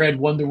 I read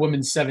Wonder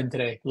Woman 7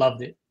 today.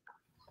 Loved it.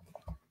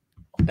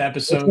 The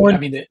episode. I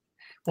mean, the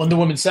Wonder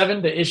Woman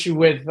 7, the issue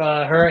with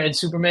her and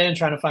Superman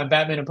trying to find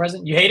Batman and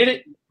President. You hated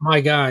it? My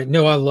God,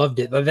 no, I loved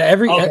it.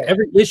 Every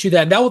issue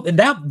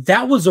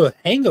that was a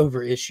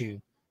hangover issue,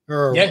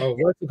 or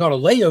what's it called,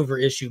 a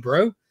layover issue,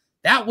 bro.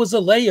 That was a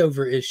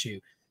layover issue.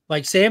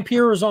 Like Sam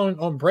Pierre was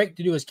on break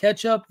to do his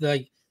catch up.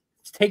 Like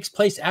it takes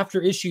place after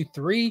issue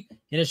 3,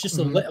 and it's just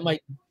I'm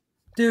like,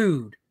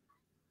 dude,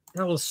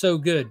 that was so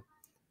good.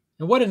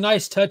 And what a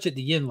nice touch at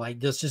the end. Like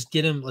let's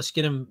get him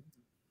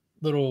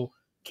little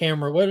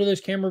camera. What are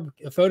those camera?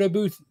 A photo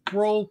booth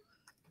roll.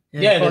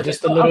 And yeah,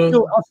 just a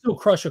little. I'll still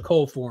crush a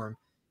coal for him.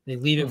 They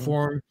leave it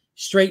for him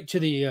straight to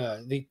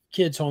the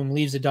kid's home.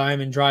 Leaves the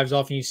diamond, drives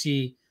off, and you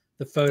see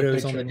the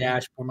photos on the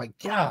dashboard. My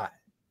God.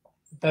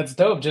 That's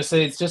dope.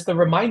 It's just a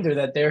reminder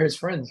that they're his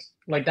friends.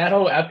 Like that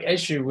whole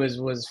issue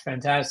was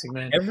fantastic,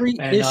 man. Every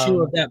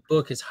issue of that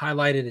book has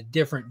highlighted a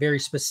different, very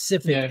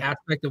specific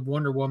aspect of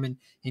Wonder Woman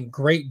in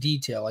great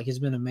detail. Like it's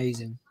been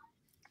amazing.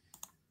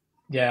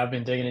 Yeah, I've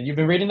been digging it. You've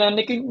been reading that,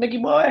 Nicky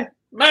boy?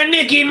 My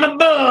Nicky, my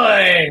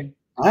boy.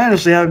 I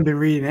honestly haven't been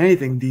reading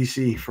anything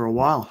DC for a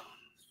while.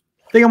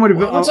 I think I'm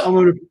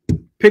gonna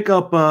pick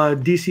up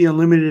DC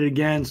Unlimited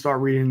again,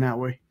 start reading that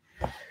way.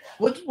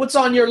 What's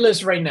on your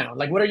list right now?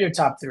 Like, what are your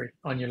top 3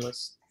 on your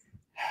list?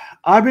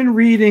 I've been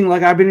reading,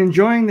 I've been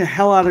enjoying the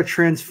hell out of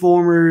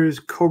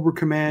Transformers, Cobra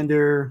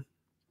Commander,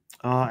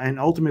 and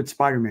Ultimate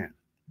Spider-Man.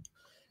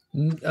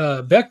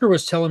 Becker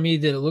was telling me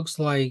that it looks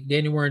like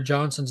Danny Warren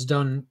Johnson's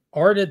done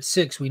art at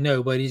 6, we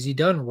know, but is he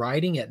done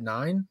writing at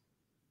 9?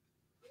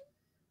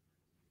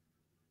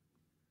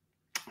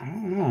 I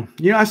don't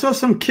know. I saw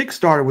some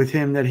Kickstarter with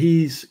him that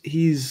he's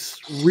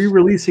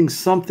re-releasing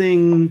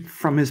something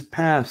from his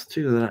past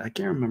too that I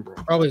can't remember.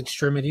 Probably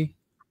Extremity.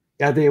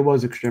 Yeah, I think it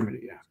was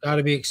Extremity. Yeah, got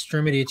to be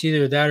Extremity. It's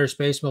either that or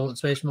Space Mullet.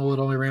 Space Mullet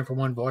only ran for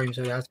 1 volume,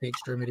 so it has to be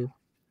Extremity.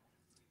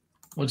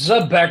 What's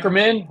up,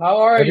 Beckerman? How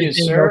are you,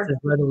 sir? Is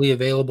readily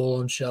available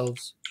on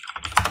shelves.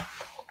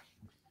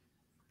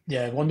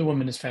 Yeah, Wonder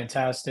Woman is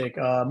fantastic.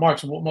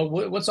 Marks,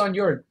 what's on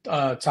your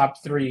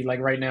top 3 like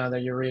right now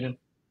that you're reading?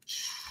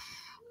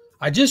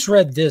 I just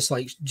read this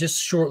just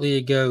shortly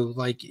ago.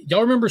 Like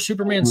y'all remember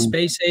Superman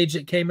Space Age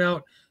that came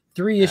out?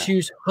 3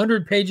 issues,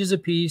 100 pages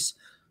apiece.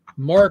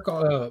 Mark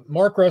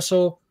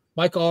Russell,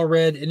 Mike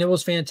Allred, and it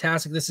was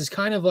fantastic. This is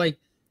kind of like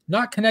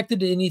not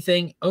connected to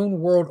anything, own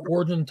world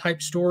origin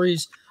type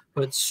stories,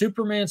 but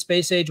Superman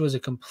Space Age was a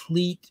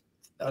complete,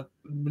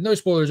 no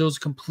spoilers, it was a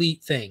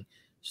complete thing.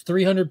 It's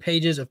 300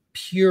 pages of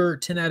pure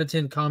 10 out of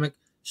 10 comic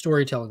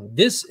storytelling.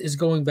 This is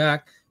going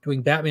back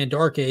doing Batman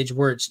Dark Age,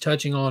 where it's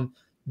touching on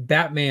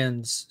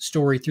Batman's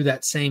story through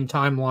that same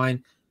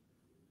timeline.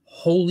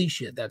 Holy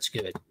shit, that's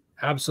good.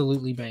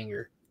 Absolutely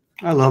banger.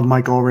 I love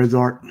Mike Allred's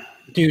art.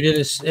 Dude, it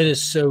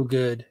is so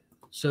good.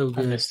 So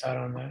good. I missed out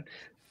on that.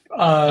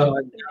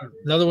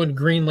 Another one,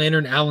 Green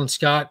Lantern, Alan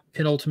Scott,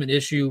 penultimate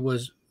issue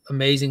was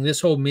amazing. This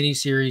whole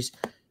miniseries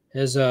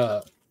has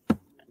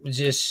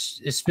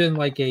it's been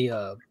like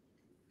a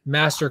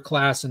master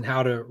class in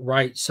how to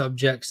write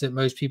subjects that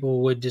most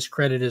people would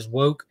discredit as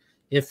woke.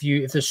 If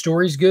the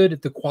story's good,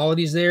 if the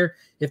quality's there,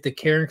 if the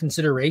care and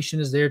consideration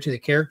is there to the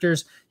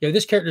characters,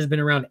 this character's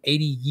been around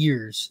 80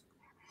 years,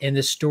 and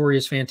this story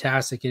is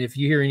fantastic. And if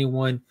you hear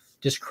anyone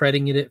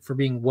discrediting it for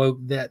being woke,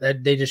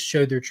 that they just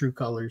showed their true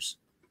colors.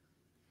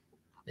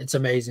 It's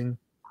amazing.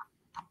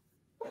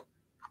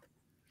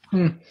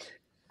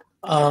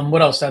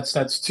 What else?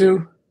 That's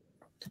 2.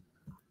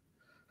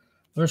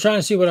 I'm trying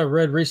to see what I've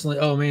read recently.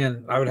 Oh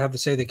man, I would have to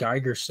say the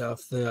Geiger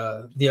stuff,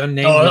 the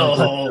unnamed.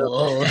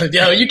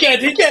 Yeah, you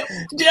can't.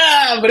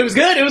 Yeah, but it was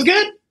good. It was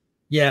good.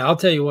 Yeah, I'll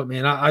tell you what,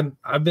 man.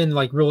 I've been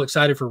like real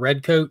excited for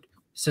Redcoat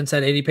since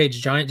that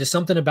 80-page giant. Just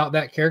something about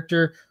that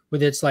character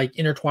with its like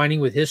intertwining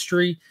with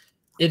history.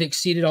 It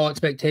exceeded all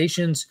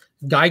expectations.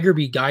 Geiger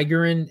be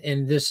Geigerin,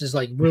 and this is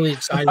like really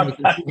exciting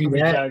to do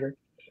that.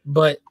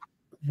 But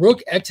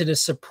Rook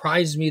Exodus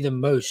surprised me the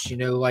most,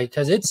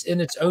 because it's in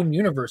its own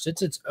universe.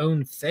 It's its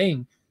own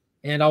thing.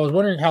 And I was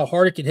wondering how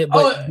hard it could hit.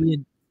 But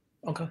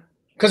okay.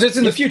 Because it's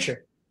in the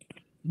future.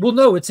 Well,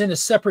 no, it's in a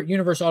separate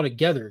universe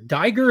altogether.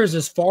 Geiger is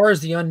as far as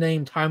the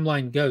unnamed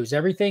timeline goes.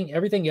 Everything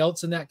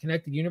else in that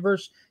connected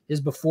universe is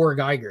before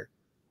Geiger.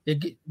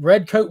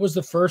 Redcoat was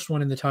the first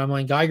one in the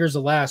timeline. Geiger's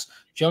the last.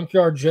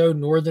 Junkyard Joe,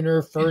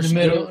 Northerner, First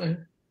Middle,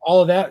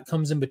 all of that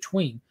comes in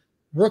between.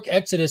 Rook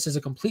Exodus is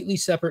a completely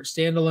separate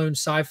standalone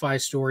sci-fi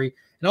story,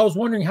 and I was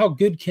wondering how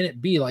good can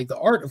it be? Like the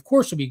art, of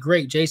course, will be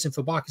great. Jason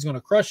Fabak is going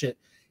to crush it.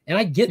 And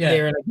I get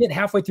there, and I get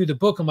halfway through the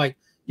book. I'm like,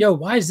 yo,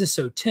 why is this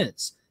so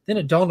tense? Then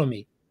it dawned on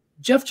me,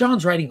 Jeff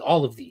John's writing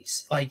all of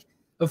these. Like,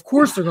 of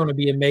course they're going to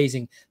be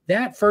amazing.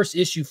 That first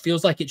issue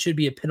feels like it should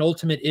be a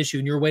penultimate issue,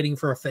 and you're waiting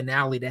for a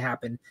finale to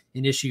happen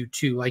in issue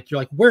 2. Like, you're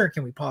like, where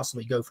can we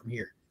possibly go from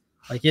here?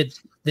 Like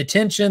it's the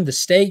tension, the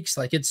stakes,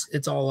 like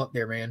it's all up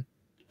there, man.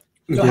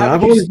 So yeah,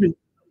 I've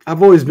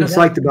always been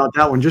psyched about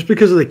that one just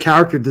because of the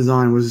character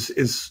design was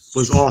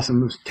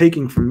awesome. It was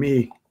taking from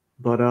me.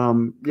 But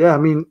yeah, I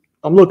mean,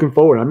 I'm looking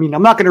forward. I mean,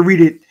 I'm not going to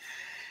read it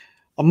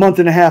a month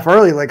and a half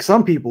early like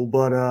some people,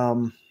 but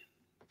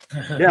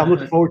yeah, I'm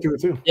looking forward to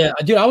it too. Yeah,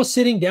 dude, I was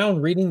sitting down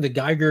reading the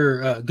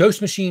Geiger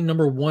Ghost Machine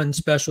 #1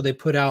 special they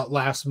put out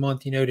last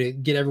month, you know, to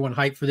get everyone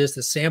hyped for this,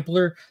 the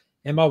sampler.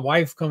 And my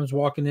wife comes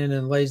walking in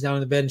and lays down in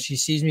the bed, and she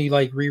sees me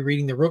like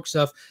rereading the Rook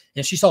stuff,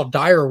 and she saw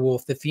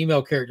Direwolf, the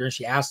female character, and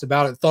she asked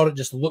about it, thought it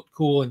just looked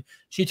cool, and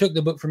she took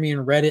the book from me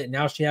and read it, and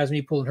now she has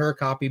me pulling her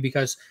copy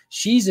because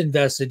she's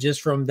invested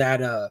just from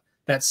that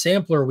that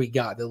sampler we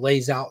got that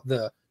lays out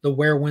the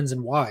where, wins,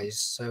 and whys.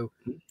 So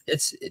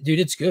it's, dude,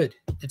 it's good.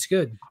 It's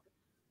good.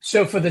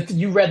 So for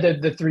you read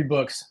the 3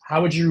 books.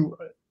 How would you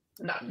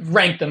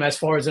rank them as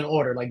far as an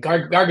order? Like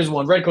Garga's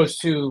 1, Redcoat's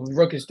 2,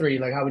 Rook is 3.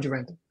 Like how would you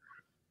rank them?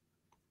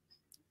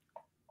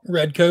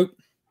 Redcoat,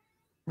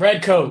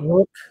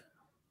 Rook,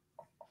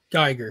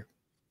 Geiger.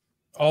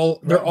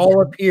 They're all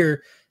up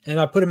here,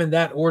 and I put them in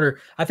that order.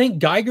 I think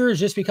Geiger is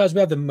just because we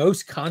have the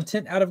most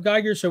content out of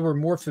Geiger, so we're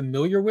more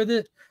familiar with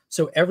it.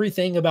 So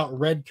everything about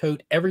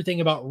Redcoat,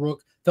 everything about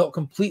Rook felt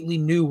completely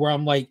new, where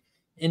I'm like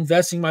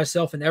investing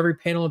myself in every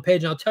panel and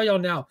page. And I'll tell y'all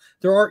now,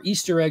 there are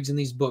Easter eggs in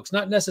these books,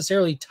 not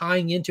necessarily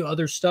tying into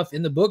other stuff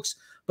in the books,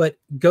 but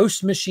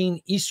Ghost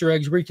Machine Easter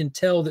eggs where you can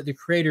tell that the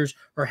creators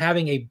are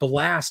having a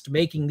blast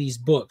making these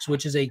books,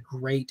 which is a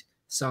great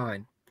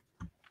sign.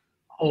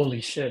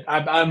 Holy shit.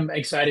 I'm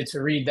excited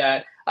to read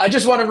that. I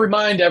just want to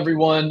remind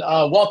everyone,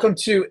 welcome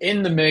to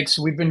In the Mix.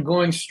 We've been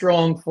going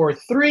strong for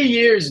 3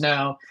 years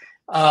now.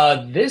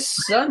 This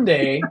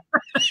Sunday,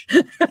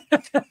 Petty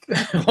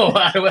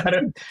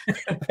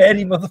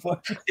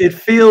motherfucker. It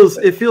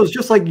feels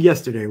just like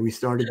yesterday we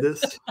started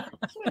this.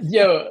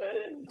 Yo,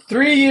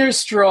 3 years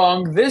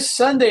strong. This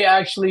Sunday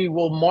actually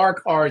will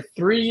mark our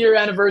 3-year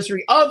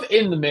anniversary of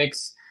In the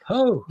Mix.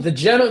 Oh, the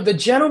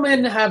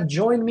gentlemen have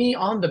joined me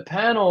on the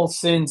panel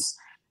since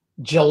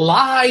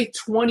July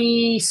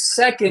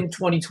 22nd,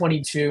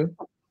 2022.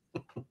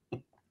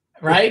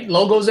 Right?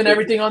 Logos and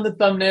everything on the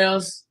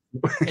thumbnails.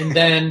 And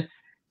then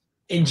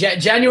in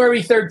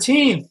January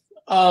 13th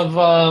of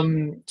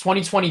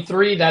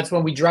 2023, that's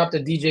when we dropped the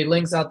DJ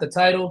Linx out the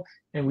title,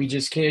 and it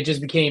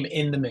just became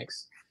In the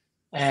Mix.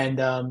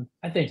 And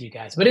I thank you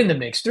guys. But In the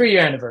Mix,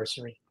 3-year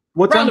anniversary.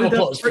 Round of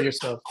applause for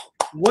yourself.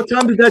 What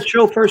time did that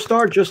show first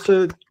start? Just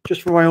for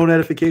my own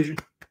edification.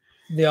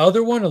 The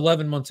other one,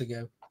 11 months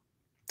ago.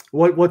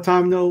 What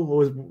time though?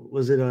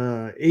 Was it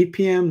 8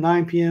 p.m.,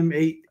 9 p.m.,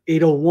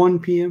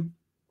 8:01 p.m.?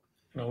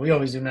 No, we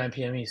always do 9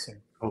 p.m.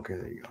 Eastern. Okay,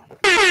 there you go.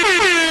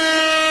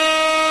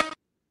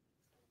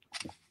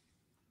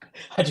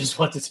 I just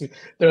wanted to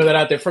throw that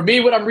out there. For me,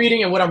 what I'm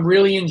reading and what I'm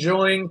really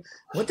enjoying.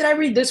 What did I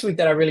read this week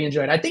that I really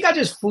enjoyed? I think I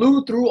just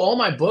flew through all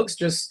my books.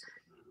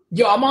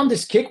 I'm on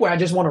this kick where I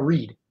just want to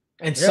read.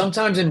 And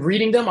sometimes in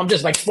reading them, I'm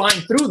just like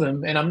flying through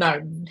them and I'm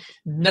not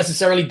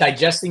necessarily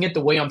digesting it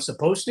the way I'm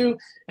supposed to.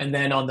 And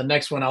then on the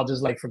next one, I'll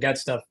just like forget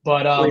stuff.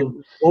 But wait,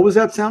 what was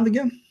that sound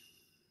again?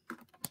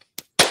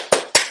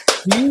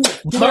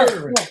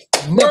 Murder.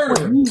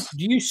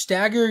 Do you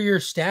stagger your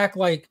stack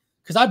like,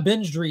 because I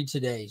binged read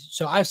today.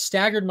 So I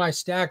staggered my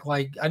stack.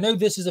 Like, I know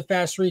this is a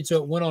fast read, so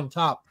it went on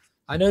top.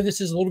 I know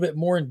this is a little bit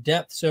more in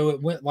depth, so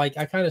it went like,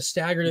 I kind of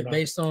staggered it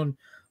based on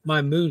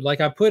my mood. Like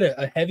I put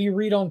a heavy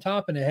read on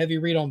top and a heavy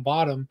read on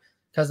bottom,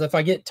 because if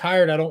I get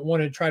tired, I don't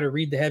want to try to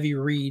read the heavy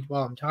read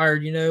while I'm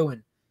tired, you know.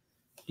 And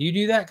do you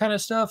do that kind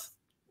of stuff?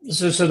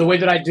 So the way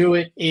that I do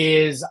it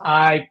is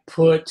I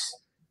put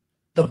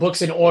the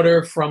books in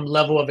order from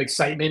level of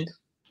excitement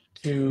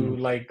to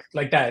like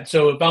that.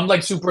 So if I'm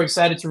like super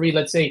excited to read,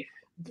 let's say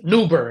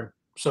New Burn.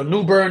 So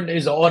New Burn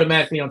is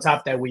automatically on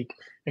top that week.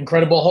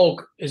 Incredible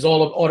Hulk is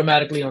all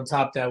automatically on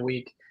top that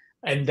week.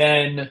 And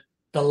then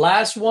the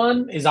last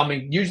one is I'm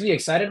usually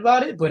excited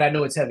about it, but I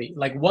know it's heavy.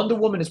 Like Wonder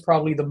Woman is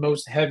probably the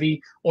most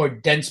heavy or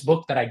dense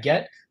book that I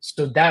get.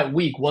 So that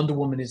week, Wonder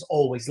Woman is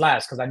always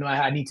last because I know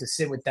I need to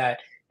sit with that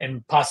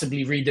and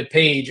possibly read the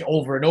page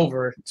over and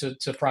over to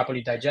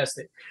properly digest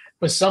it.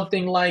 But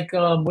something like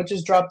what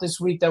just dropped this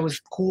week that was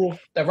cool,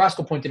 that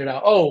Roscoe pointed it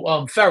out.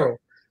 Oh, Feral.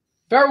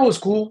 Feral was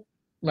cool.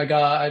 Like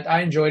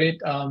I enjoyed it.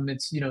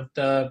 It's, you know,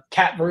 the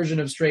cat version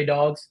of Stray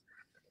Dogs.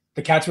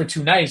 The cats were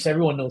too nice.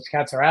 Everyone knows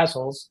cats are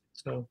assholes.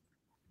 So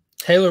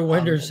Taylor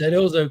Winters said it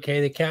was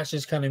okay. The cats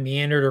just kind of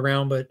meandered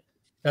around, but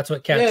that's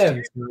what cats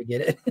do. So I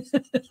get it.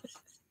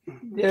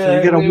 Yeah, so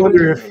you gotta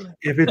wonder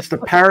if it's the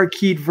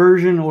parakeet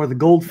version or the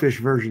goldfish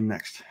version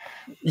next.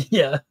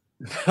 Yeah.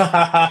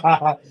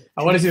 I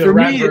want to see the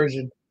rat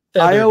version.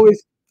 I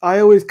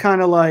always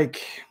kind of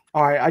like,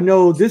 all right, I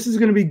know this is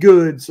gonna be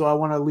good, so I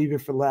want to leave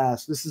it for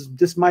last.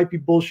 This might be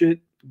bullshit,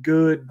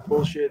 good,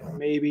 bullshit,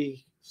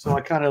 maybe. So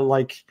I kind of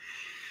like,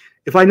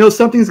 if I know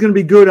something's gonna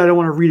be good, I don't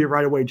want to read it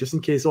right away, just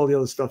in case all the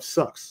other stuff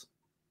sucks.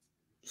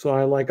 So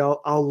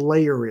I'll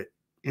layer it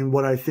in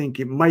what I think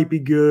it might be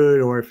good,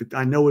 or if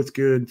I know it's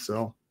good.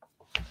 So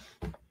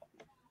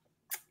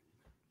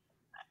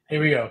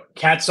Here we go.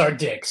 Cats are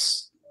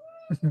dicks.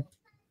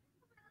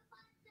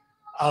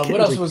 What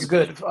else was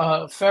good?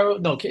 Feral.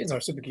 No, kittens are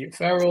super cute.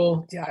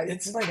 Feral. Yeah,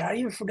 it's like I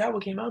even forgot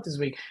what came out this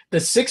week. The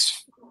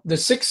six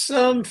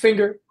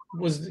finger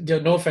was.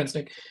 No offense,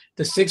 Nick.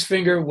 The six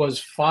finger was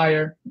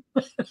fire.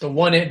 The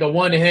one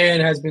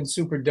hand has been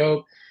super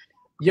dope.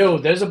 Yo,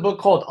 there's a book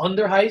called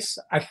Under Heist.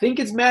 I think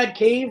it's Mad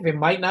Cave. It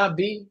might not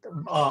be.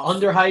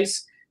 Under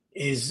Heist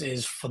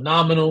is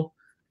phenomenal.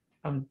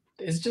 I'm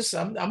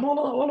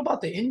all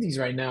about the indies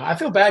right now. I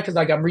feel bad because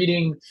like I'm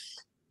reading.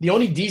 The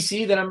only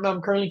DC that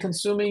I'm currently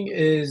consuming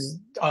is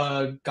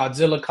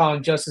Godzilla,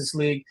 Kong, Justice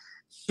League,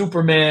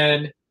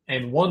 Superman,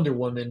 and Wonder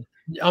Woman.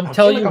 I'm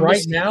telling you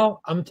right now,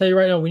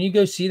 when you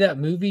go see that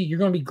movie, you're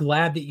going to be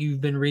glad that you've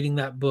been reading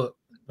that book.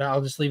 But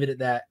I'll just leave it at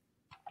that.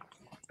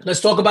 Let's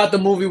talk about the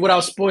movie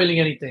without spoiling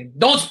anything.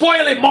 Don't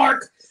spoil it,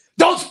 Mark!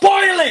 Don't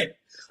spoil it!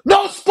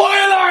 No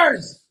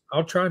spoilers!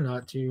 I'll try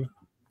not to.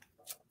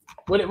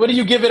 What do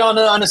you give it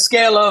on a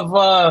scale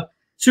of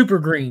super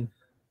green?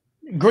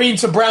 Green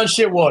to brown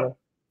shit water.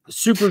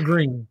 Super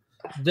green.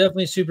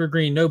 Definitely super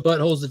green. No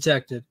buttholes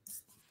detected.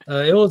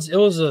 It was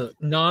a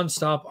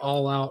nonstop,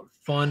 all out,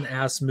 fun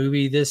ass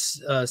movie.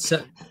 This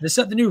set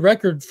the new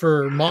record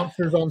for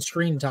monsters on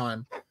screen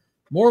time.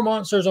 More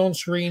monsters on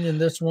screen in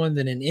this one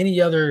than in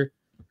any other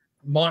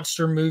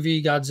monster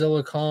movie,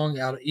 Godzilla, Kong,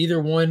 out of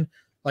either one.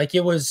 Like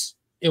it was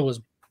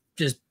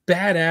just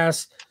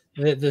badass.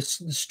 The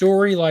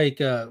story, like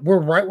we're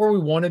right where we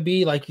want to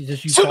be. Like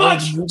just too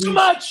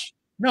much.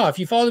 No, if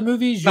you follow the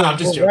movies,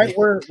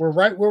 we're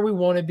right where we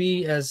want to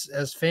be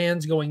as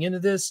fans going into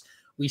this.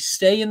 We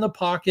stay in the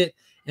pocket,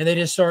 and they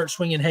just start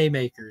swinging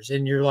haymakers,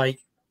 and you're like,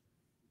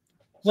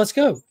 "Let's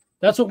go."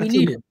 That's what we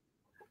needed.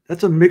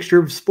 That's a mixture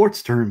of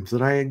sports terms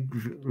that I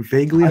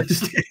vaguely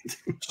understand.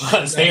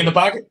 Stay in the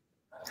pocket.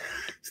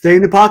 Stay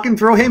in the pocket and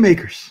throw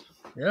haymakers.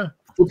 Yeah,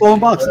 football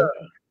and boxing.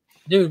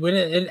 Dude, when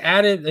it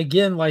added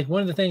again, like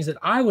one of the things that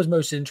I was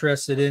most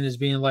interested in is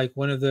being like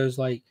one of those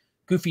like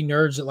goofy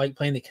nerds that like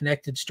playing the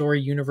connected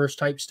story universe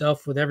type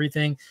stuff with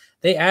everything.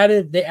 They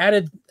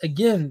added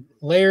again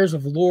layers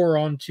of lore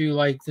onto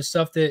like the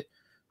stuff that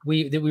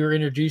we were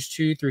introduced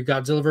to through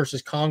Godzilla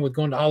versus Kong with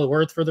going to Hollow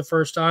Earth for the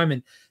first time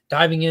and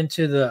diving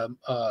into the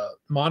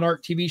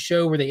Monarch TV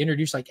show where they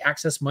introduced like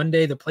Access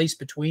Monday, the place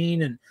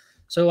between, and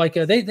so like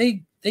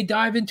they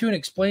dive into and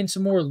explain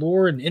some more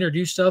lore and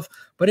introduce stuff,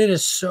 but it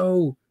is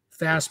so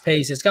fast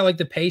paced. It's got like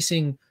the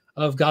pacing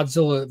of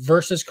Godzilla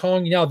versus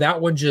Kong. You know,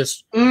 that one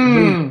just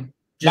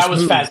that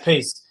was fast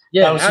paced.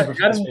 Yeah, that was super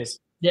fast paced.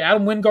 Yeah,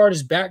 Adam Wingard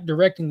is back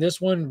directing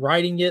this one,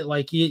 writing it.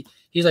 Like he's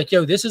like,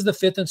 yo, this is the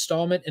 5th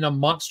installment in a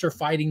monster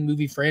fighting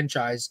movie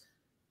franchise.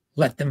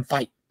 Let them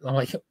fight. I'm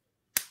like,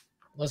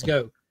 let's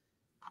go.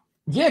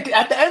 Yeah,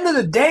 at the end of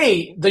the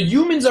day, the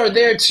humans are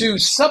there to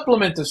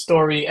supplement the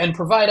story and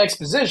provide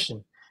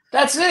exposition.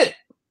 That's it.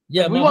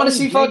 Yeah, we want to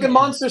see fucking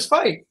monsters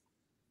fight.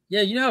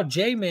 Yeah, you know how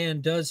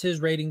J-Man does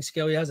his rating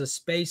scale. He has a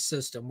space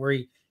system where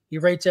he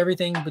rates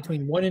everything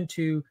between 1 and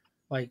 2,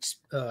 like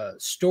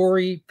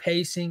story,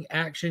 pacing,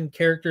 action,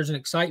 characters, and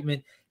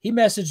excitement. He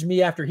messaged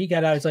me after he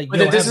got out. He's like,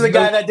 this is the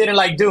guy that didn't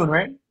like Dune,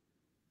 right?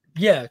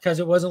 Yeah, because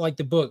it wasn't like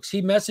the books.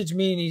 He messaged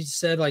me and he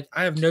said, like,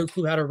 I have no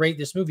clue how to rate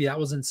this movie. That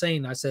was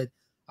insane. I said,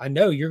 I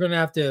know you're going to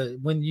have to,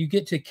 when you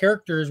get to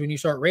characters, when you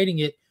start rating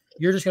it,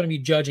 you're just going to be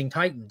judging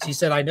Titans. He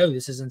said, I know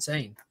this is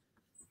insane.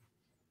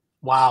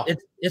 Wow.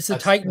 It's the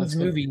Titans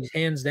movie,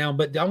 hands down.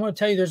 But I'm going to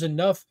tell you, there's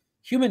enough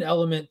human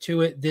element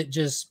to it that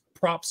just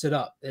props it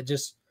up. It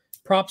just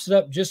props it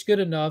up just good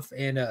enough.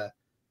 And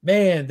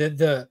man,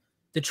 the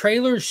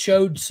trailers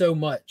showed so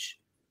much,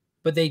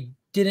 but they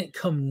didn't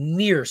come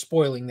near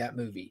spoiling that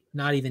movie.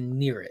 Not even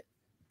near it.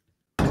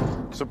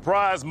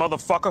 Surprise,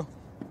 motherfucker.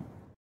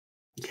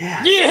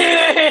 Yeah.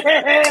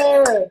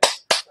 Yeah.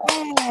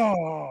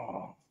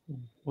 Oh.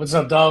 What's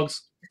up,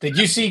 dogs? Did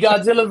you see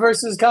Godzilla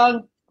versus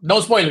Kong?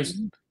 No spoilers.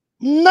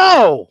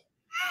 No.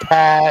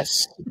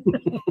 Pass.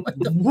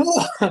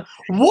 What?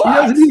 He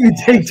doesn't even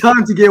take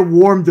time to get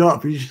warmed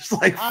up. He's just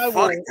like,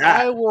 fuck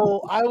that. I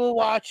will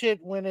watch it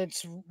when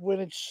it's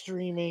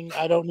streaming.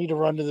 I don't need to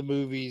run to the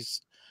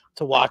movies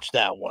to watch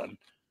that one.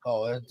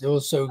 Oh, it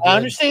was so good. I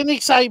understand the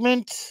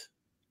excitement.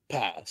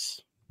 Pass.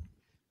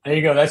 There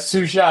you go. That's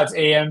 2 shots,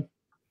 AM.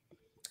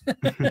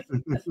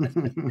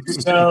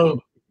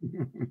 So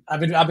I've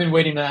been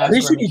waiting to ask.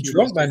 They should be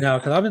drunk by now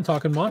because I've been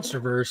talking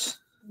Monsterverse.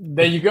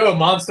 There you go,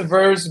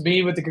 Monsterverse.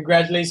 Me with the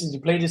congratulations,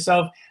 you played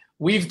yourself.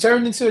 We've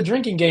turned into a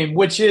drinking game,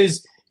 which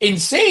is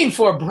insane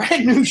for a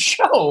brand new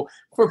show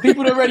for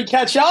people to already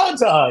catch on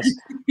to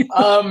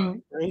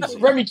us.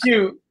 Remy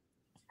Q,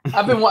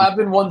 I've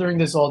been wondering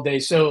this all day.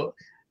 So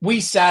we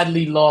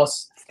sadly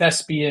lost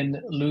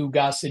thespian Lou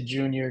Gossett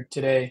Jr.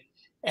 today,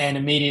 and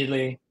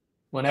immediately,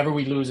 whenever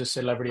we lose a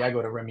celebrity, I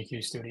go to Remy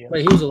Q studio.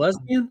 Wait, he was a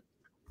lesbian?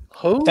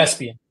 Who?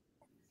 Thespian.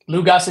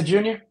 Lou Gossett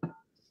Jr.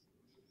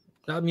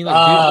 I mean, like,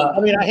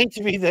 I hate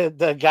to be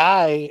the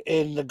guy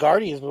in the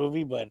Guardians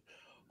movie, but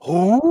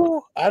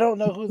who? I don't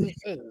know who this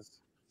is.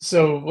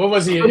 So what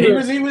was he?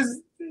 He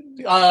was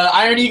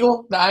Iron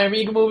Eagle, the Iron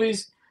Eagle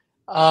movies.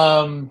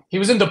 He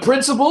was in The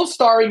Principal,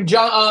 starring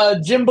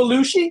Jim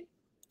Belushi.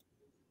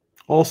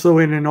 Also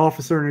in An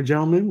Officer and a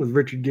Gentleman with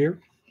Richard Gere.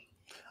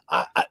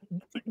 I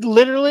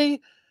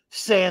literally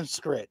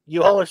Sanskrit.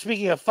 You all are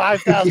speaking of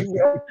 5,000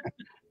 years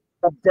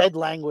of dead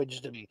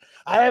language to me.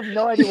 I have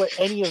no idea what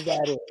any of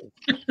that is.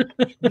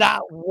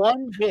 Not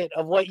one bit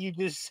of what you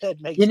just said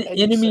makes any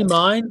Enemy sense.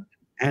 Mine.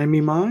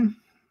 Enemy Mine.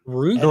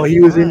 Ruth. So he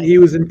was in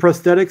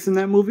prosthetics in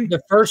that movie.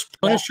 The first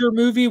Punisher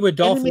movie with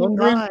Dolph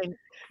Lundgren.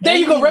 There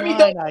you go, Remy.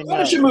 The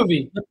Punisher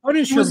movie. The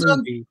Punisher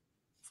movie.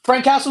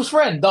 Frank Castle's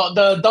friend,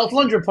 the Dolph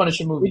Lundgren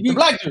Punisher movie. The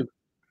black dude.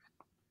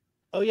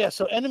 Oh yeah,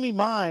 so Enemy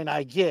Mine,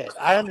 I get.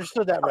 I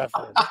understood that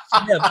reference.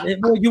 Yeah,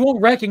 well, you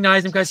won't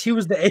recognize him because he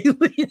was the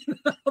alien.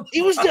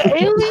 He was the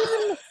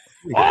alien?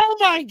 Oh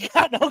my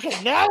god.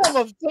 Okay, now I'm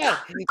upset. God,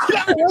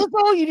 that's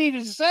all you need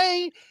to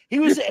say. He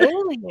was the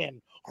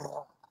alien.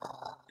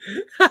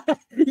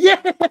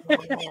 Yeah.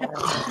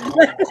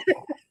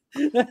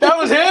 That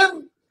was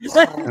him?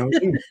 Gosh,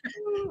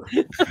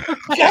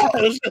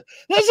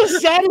 that's the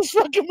saddest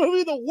fucking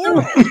movie in the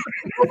world.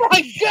 Oh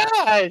my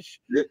gosh.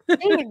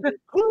 Dude,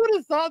 who would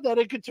have thought that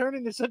it could turn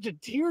into such a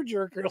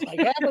tearjerker like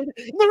that? And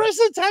the rest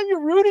of the time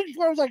you're rooting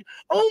for it, I was like,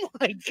 oh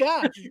my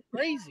gosh, you're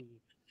crazy.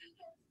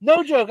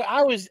 No joke.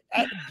 I was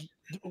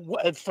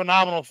a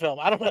phenomenal film.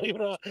 I don't even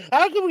know.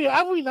 Have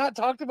we not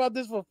talked about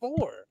this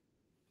before?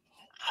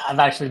 I've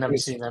actually never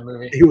seen that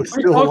movie. We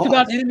talked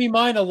about Enemy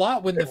Mine a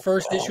lot when the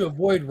first issue of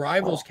Void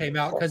Rivals came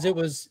out because it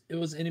was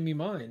Enemy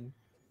Mine.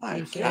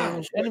 My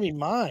gosh, Enemy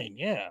Mine,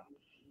 yeah.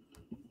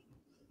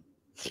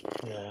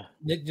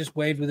 Nick just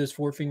waved with his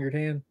 4-fingered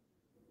hand.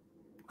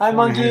 Hi,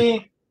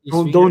 monkey.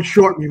 Don't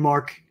short me,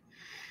 Mark.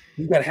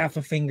 You got half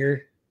a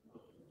finger.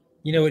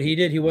 You know what he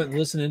did? He wasn't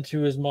listening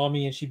to his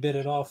mommy and she bit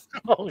it off.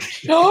 Oh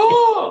shit.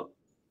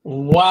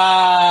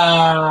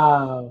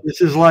 Wow.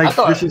 This is like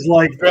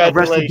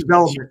Arrested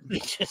Development.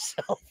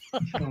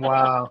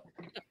 Wow.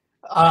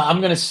 I'm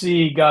gonna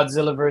see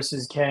Godzilla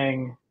versus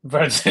Kang.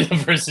 Godzilla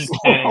versus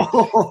Kang.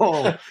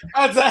 Oh,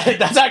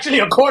 that's actually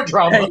a court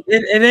drama.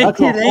 that's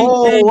a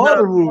whole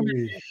other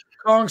movie.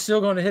 Kong's still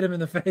going to hit him in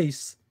the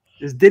face.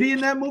 Is Diddy in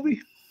that movie?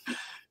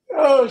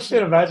 Oh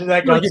shit! Imagine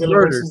that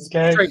Godzilla versus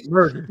Kang. Straight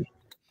murder.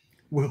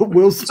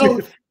 Will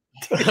Smith.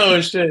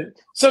 Oh shit!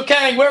 So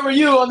Kang, where were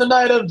you on the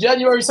night of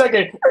January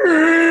 2nd?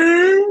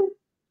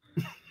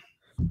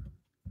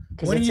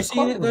 When are you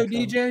seeing it though,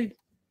 DJ?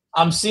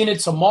 I'm seeing it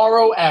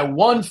tomorrow at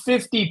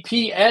 1:50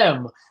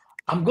 p.m.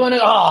 I'm gonna.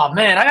 Oh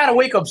man, I gotta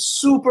wake up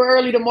super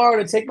early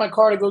tomorrow to take my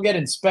car to go get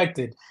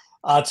inspected.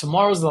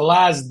 Tomorrow's the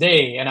last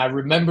day, and I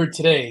remembered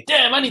today.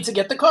 Damn, I need to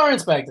get the car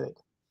inspected.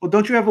 Well,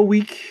 don't you have a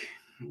week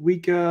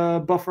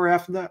buffer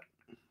after that?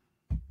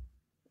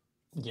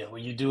 Yeah,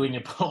 what you do in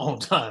your own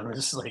time.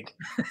 It's like,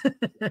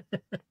 I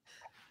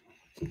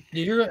think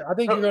you're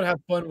gonna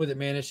have fun with it,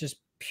 man. It's just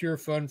pure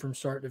fun from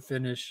start to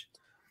finish.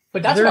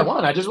 But that's what I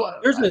want. I just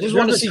want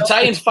to see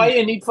Titans fight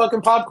and eat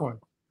fucking popcorn.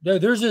 No,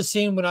 there's a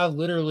scene when I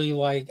literally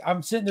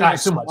I'm sitting there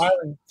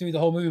smiling through the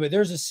whole movie, but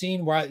there's a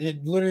scene where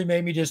it literally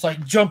made me just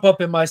jump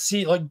up in my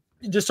seat,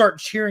 just start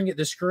cheering at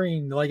the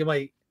screen.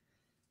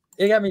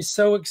 It got me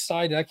so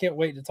excited. I can't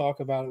wait to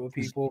talk about it with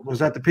people. Was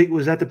that the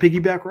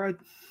piggyback ride?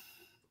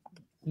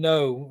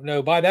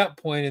 No. By that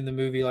point in the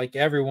movie,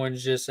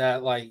 everyone's just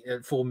at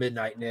full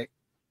midnight, Nick.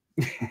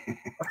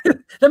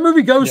 That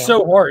movie goes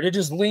so hard. It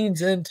just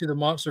leans into the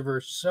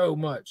MonsterVerse so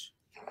much.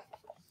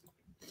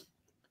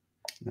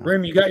 No.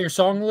 Rim, you got your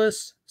song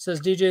list? Says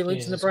DJ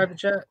Linx in the private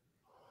chat.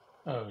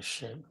 Oh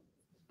shit.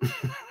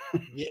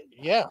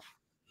 Yeah.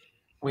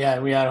 We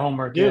had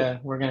homework. Yeah,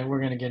 we're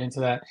gonna get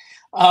into that.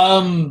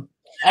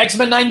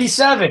 X-Men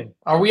 97.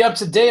 Are we up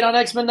to date on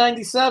X-Men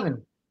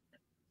 97?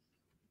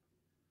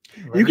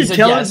 You can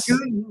tell us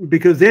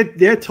because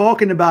they're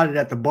talking about it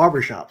at the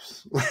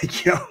barbershops.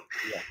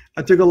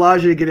 I took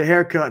Elijah to get a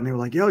haircut, and they were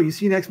like, "Yo, you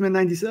seen X-Men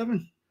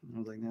 97?" I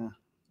was like, "Nah."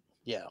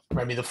 Yeah,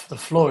 Remy, the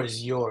floor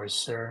is yours,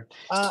 sir.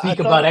 Speak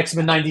about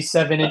X-Men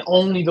 97 in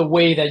only the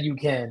way that you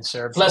can,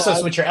 sir. Bless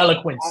us with your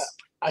eloquence.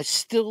 I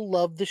still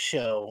love the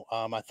show.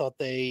 I thought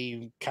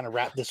they kind of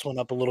wrapped this one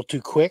up a little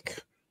too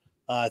quick.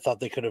 I thought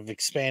they could have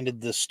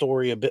expanded the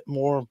story a bit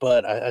more,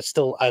 but I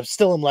still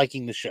am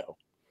liking the show.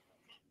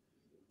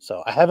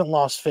 So I haven't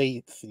lost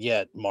faith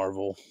yet,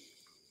 Marvel.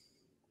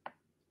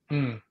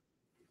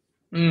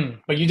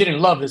 But you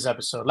didn't love this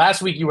episode.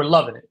 Last week you were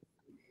loving it.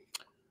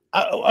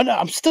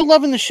 I'm still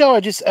loving the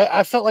show.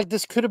 I felt like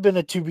this could have been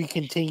a to be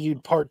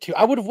continued part 2.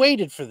 I would have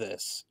waited for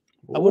this.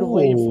 I would have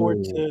waited for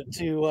it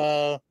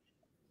to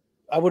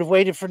I would have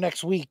waited for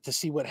next week to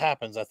see what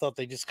happens. I thought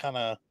they just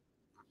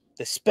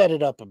they sped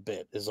it up a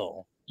bit is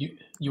all.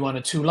 You want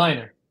a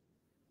 2-liner?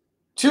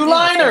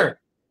 2-liner!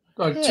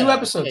 Or 2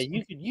 episodes.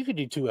 Yeah, you could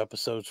do 2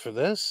 episodes for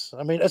this.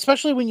 I mean,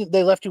 especially when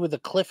they left you with a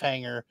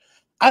cliffhanger.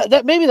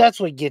 Maybe that's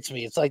what gets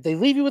me. It's like they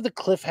leave you with a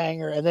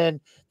cliffhanger and then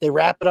they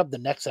wrap it up the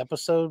next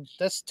episode.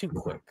 That's too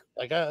quick.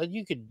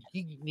 You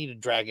need to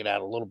drag it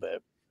out a little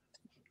bit.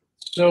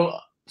 So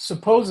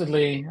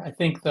supposedly, I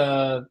think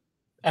the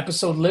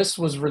episode list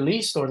was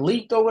released or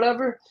leaked or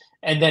whatever.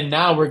 And then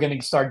now we're going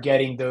to start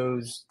getting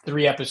those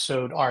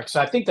 3-episode arcs.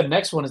 So I think the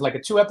next one is like a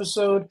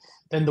 2-episode.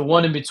 Then the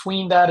one in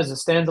between that is a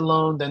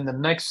standalone. Then the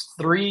next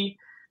 3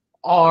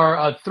 are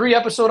a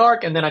 3-episode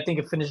arc. And then I think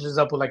it finishes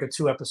up with like a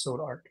 2-episode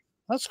arc.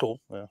 That's cool.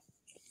 Yeah.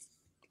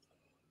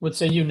 What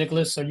say you,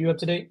 Nicholas? Are you up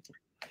to date?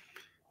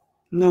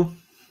 No.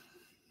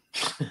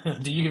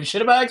 Do you give a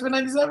shit about X-Men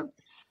 97?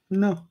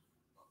 No.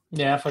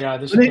 Yeah, I forgot.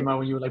 This shit came out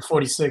when you were like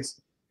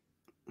 46.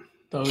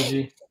 The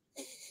OG.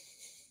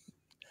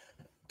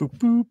 Boo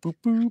boo boo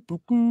boo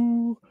boo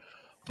boo.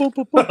 Boo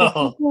boo boo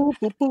boo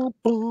boo boo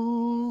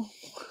boo.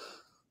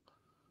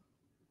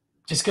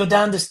 Just go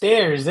down the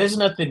stairs. There's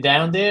nothing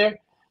down there.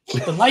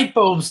 The light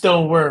bulbs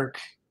don't work.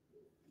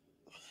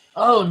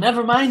 Oh,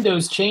 never mind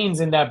those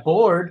chains in that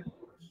board.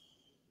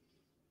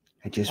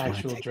 I just want to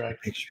Actual take drag.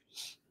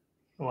 pictures.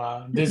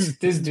 Wow, this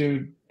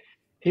dude,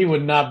 he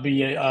would not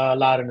be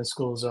allowed in the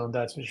school zone.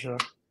 That's for sure.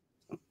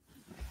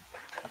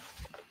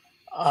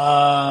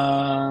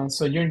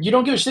 So you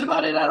don't give a shit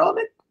about it at all,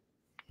 Nick?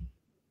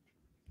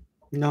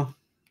 No.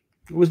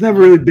 I was never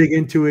really big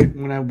into it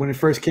when it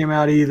first came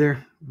out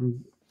either,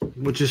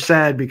 which is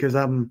sad because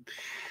I'm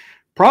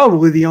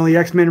probably the only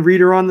X-Men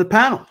reader on the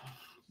panel.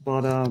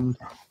 But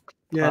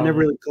yeah, it never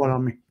really caught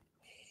on me.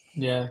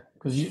 Yeah,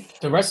 because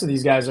the rest of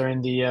these guys are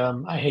in the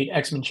I Hate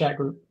X-Men chat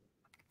group.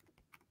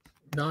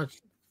 No,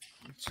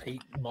 it's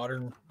hate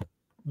modern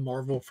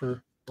Marvel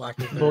for lack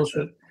of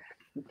Bullshit.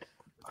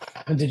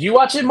 Did you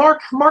watch it,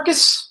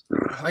 Marcus?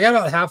 I got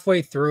about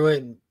halfway through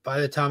it, and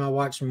by the time I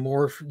watched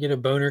Morph get a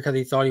boner because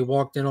he thought he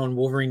walked in on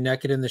Wolverine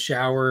naked in the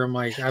shower, I'm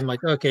like,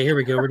 okay, here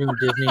we go. We're doing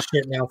Disney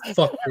shit now.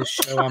 Fuck this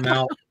show. I'm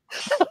out.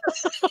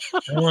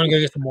 I want to go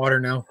get some water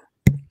now.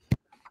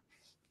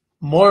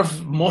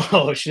 Morph.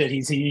 Oh shit!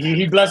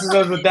 He blesses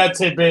us with that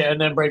tidbit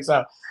and then breaks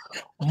out.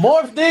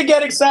 Morph did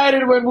get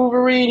excited when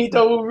Wolverine. He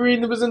thought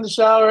Wolverine was in the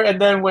shower, and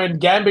then when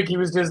Gambit, he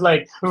was just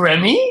like,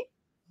 Remy.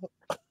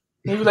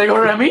 He was like, "Oh,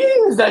 Remy,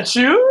 is that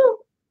you?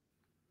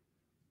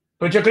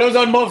 Put your clothes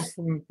on,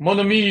 Morph, mon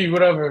ami,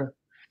 whatever."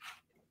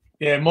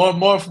 Yeah,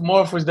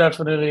 Morph was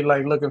definitely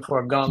like looking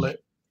for a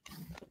gauntlet.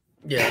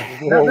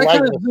 Yeah,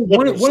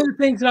 one of the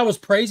things that I was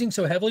praising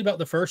so heavily about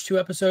the first 2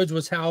 episodes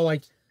was how,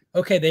 like,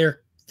 okay,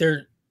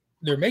 they're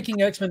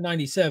making X-Men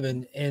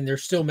 97 and they're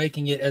still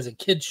making it as a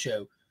kids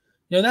show.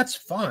 You know, that's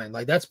fine.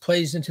 Like, that's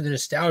plays into the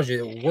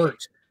nostalgia. It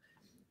works.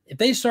 If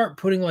they start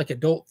putting like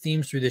adult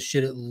themes through this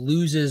shit, it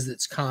loses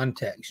its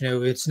context. You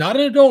know, it's not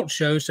an adult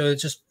show, so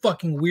it's just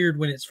fucking weird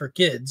when it's for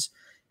kids.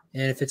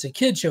 And if it's a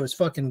kid show, it's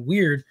fucking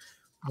weird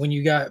when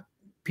you got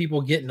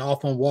people getting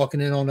off on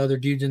walking in on other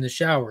dudes in the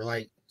shower.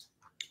 Like,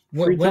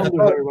 when I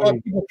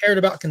thought people cared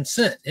about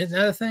consent, isn't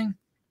that a thing?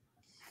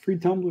 Free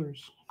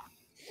tumblers.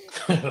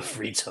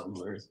 Free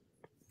tumblers.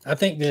 I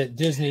think that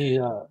Disney,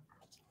 I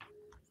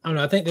don't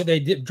know. I think that they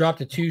dropped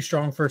the 2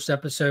 strong first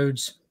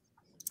episodes.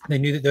 They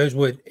knew that those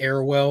would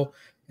air well,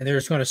 and they're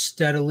just going to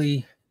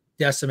steadily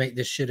decimate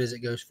this shit as it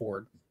goes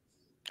forward.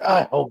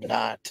 I hope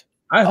not.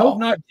 I hope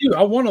not too.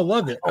 I want to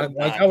love it.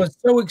 I was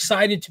so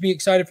excited to be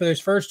excited for those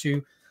first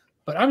 2,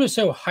 but I'm just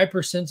so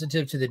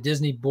hypersensitive to the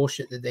Disney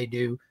bullshit that they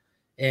do.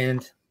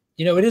 And,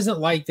 you know, it isn't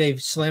like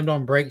they've slammed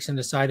on brakes and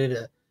decided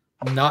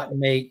to not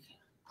make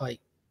like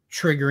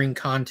triggering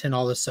content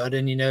all of a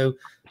sudden. You know,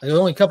 like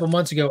only a couple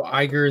months ago,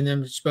 Iger and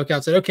them spoke out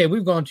and said, okay,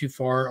 we've gone too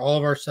far. All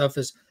of our stuff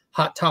is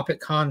hot topic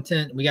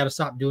content. We got to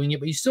stop doing it.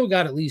 But you still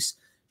got at least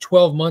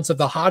 12 months of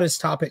the hottest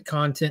topic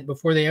content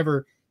before they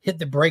ever hit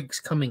the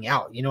brakes coming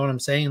out. You know what I'm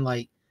saying?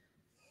 Like,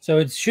 so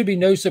it should be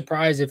no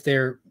surprise if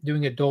they're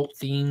doing adult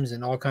themes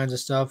and all kinds of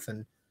stuff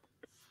and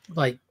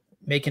like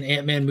making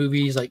Ant-Man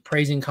movies, like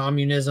praising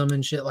communism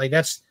and shit. Like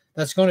that's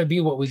going to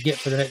be what we get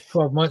for the next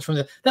 12 months from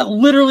that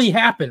literally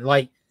happened.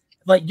 Like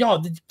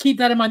y'all keep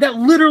that in mind. That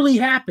literally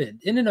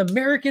happened in an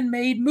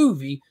American-made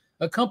movie,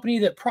 a company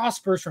that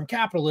prospers from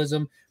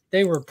capitalism.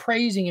 They were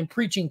praising and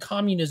preaching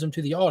communism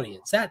to the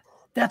audience.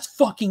 That's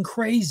fucking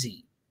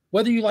crazy.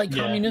 Whether you like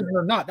communism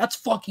or not, that's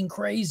fucking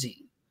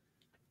crazy.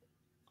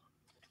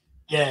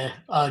 Yeah.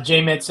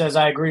 J-Med says,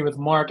 I agree with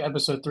Mark.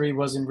 Episode 3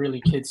 wasn't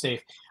really kid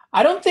safe.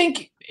 I don't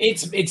think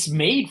it's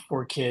made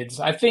for kids.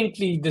 I think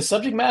the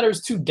subject matter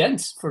is too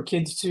dense for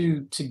kids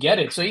to get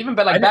it. So even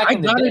back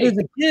in the day. I got it as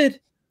a kid.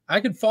 I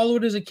could follow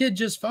it as a kid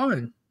just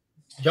fine.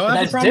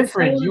 That's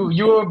different.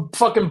 You were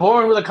fucking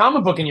born with a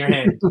comic book in your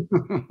hand.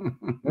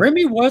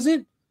 Remy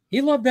wasn't.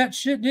 He loved that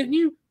shit, didn't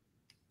you?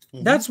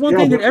 That's one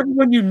thing that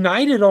everyone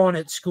united on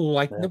at school.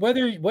 Like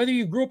whether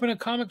you grew up in a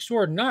comic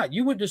store or not,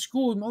 you went to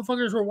school.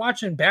 Motherfuckers were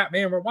watching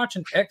Batman, we're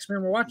watching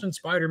X-Men, we're watching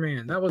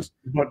Spider-Man. That was.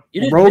 But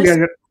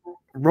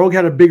Rogue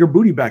had a bigger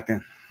booty back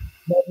then.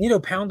 Magneto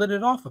pounded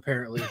it off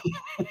apparently.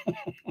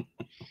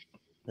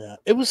 Yeah,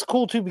 it was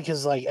cool too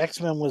because like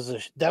X-Men was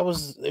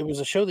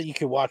a show that you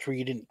could watch where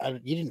you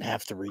didn't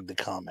have to read the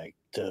comic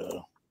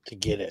to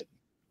get it.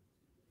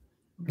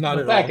 Not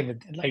at back all. In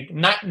the like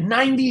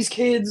 90s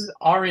kids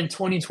are in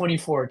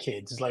 2024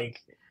 kids.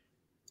 Like,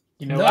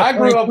 you know, I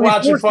grew up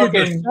watching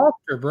fucking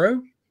softer,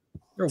 bro.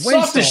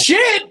 Soft as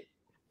shit.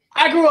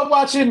 I grew up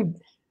watching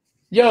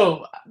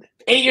Yo,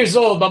 8 years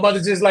old, my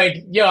mother's just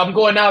like, yo, I'm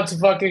going out to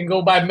fucking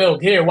go buy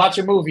milk. Here, watch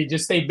a movie.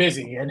 Just stay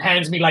busy. And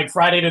hands me like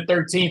Friday the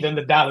 13th and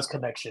the Dallas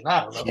Connection.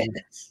 I don't know.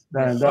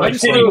 That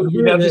was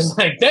funny. I'm just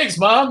like, thanks,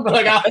 Mom.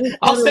 Like,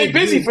 I'll stay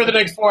busy for the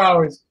next 4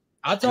 hours.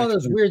 I thought it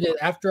was weird that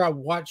after I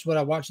watched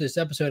this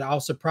episode, I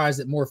was surprised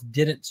that Morph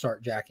didn't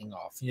start jacking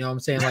off. You know what I'm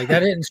saying? Like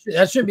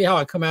that shouldn't be how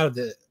I come out of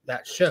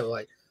that show.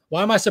 Like,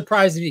 why am I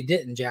surprised that he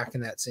didn't jack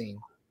in that scene?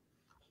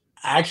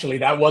 Actually,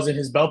 that wasn't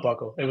his belt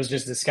buckle. It was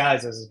just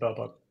disguised as his belt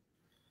buckle.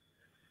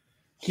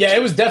 Yeah,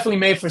 it was definitely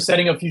made for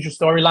setting up future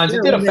storylines.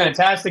 It did a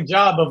fantastic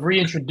job of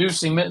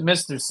reintroducing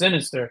Mr.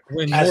 Sinister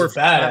as a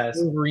badass.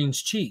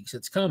 Wolverine's cheeks.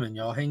 It's coming,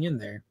 y'all. Hang in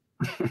there.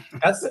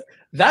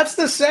 That's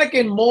the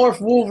second Morph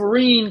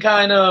Wolverine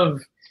kind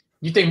of.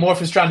 You think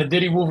Morph is trying to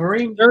Diddy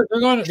Wolverine? They're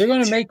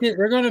gonna make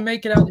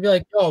it out to be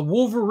like, oh,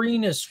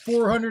 Wolverine is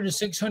 400 to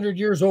 600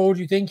 years old.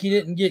 You think he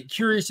didn't get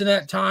curious in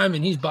that time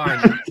and he's buying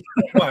it?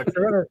 Watch,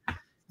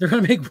 they're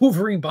gonna make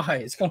Wolverine buy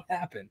it. It's gonna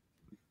happen.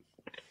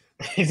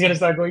 He's gonna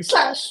start going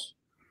slash.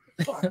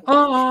 He's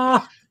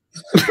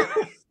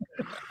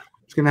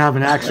gonna have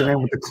an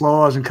accident with the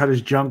claws and cut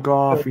his junk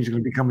off. He's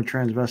gonna become a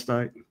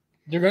transvestite.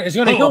 It's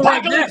gonna heal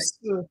right back.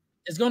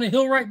 It's gonna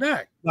heal right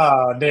back.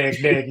 Oh,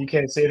 Nick, you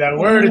can't say that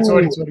word in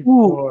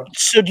 2024.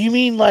 So do you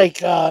mean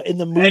like in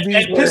the movie?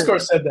 And Piscor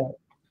said that.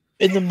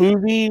 In the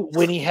movie,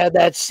 when he had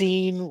that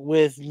scene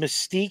with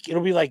Mystique,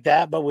 it'll be like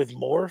that, but with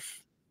Morph,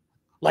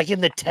 like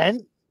in the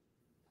tent.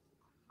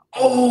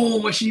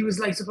 Oh, she was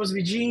like supposed to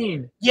be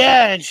Jean.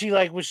 Yeah, and she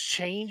like was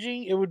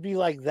changing. It would be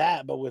like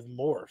that, but with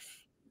Morph.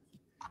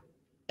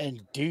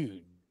 And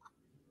dude,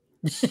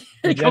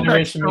 the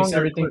generation makes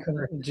everything.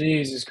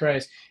 Jesus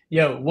Christ,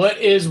 yo, what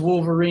is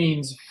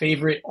Wolverine's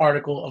favorite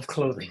article of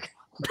clothing?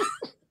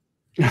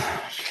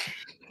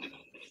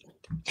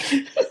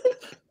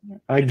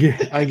 I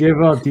give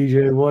up,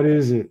 DJ. What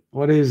is it?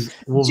 What is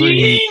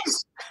Wolverine?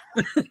 Jeans!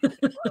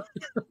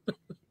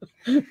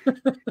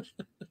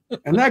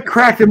 And that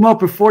cracked him up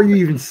before you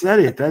even said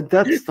it.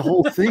 That's the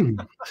whole thing.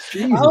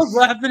 Jesus. I was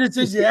laughing at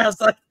his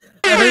ass.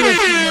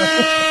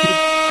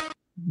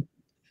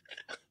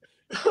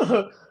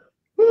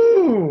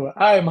 Ooh,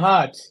 I am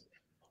hot.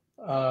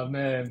 Oh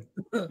man.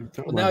 Well,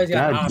 now he's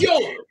got Yo,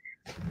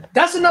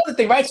 that's another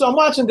thing, right? So I'm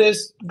watching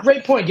this.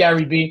 Great point,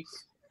 Gary B.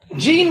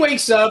 Jean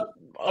wakes up,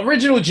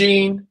 original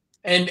Jean,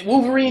 and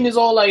Wolverine is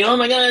all like, "Oh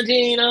my God,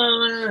 Jean!"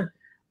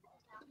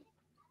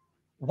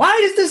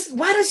 Why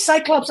does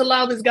Cyclops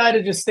allow this guy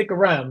to just stick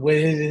around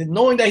with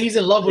knowing that he's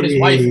in love with his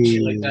wife and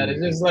shit like that? It's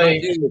just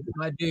like,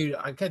 my dude,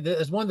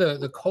 it's one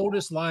of the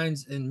coldest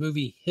lines in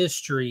movie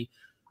history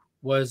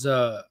was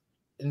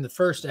in the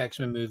first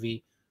X-Men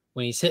movie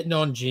when he's hitting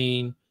on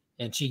Jean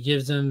and she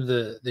gives him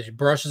she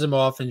brushes him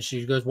off and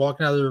she goes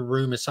walking out of the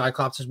room as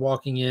Cyclops is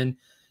walking in.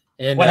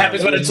 And what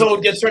happens when a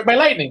toad gets struck by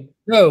lightning?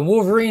 No,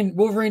 Wolverine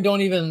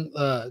don't even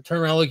turn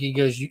around and look. He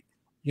goes, you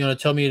want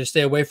to tell me to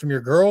stay away from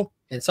your girl?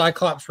 And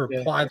Cyclops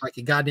replied like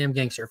a goddamn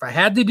gangster. If I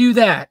had to do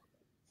that,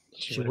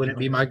 she wouldn't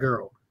be my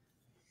girl.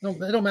 No,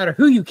 it don't matter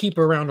who you keep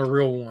around a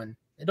real one.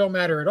 It don't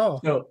matter at all.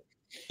 No.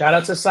 Shout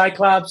out to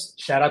Cyclops.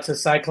 Shout out to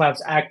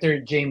Cyclops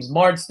actor James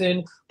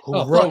Marsden,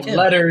 who wrote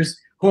letters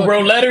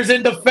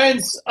in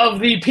defense of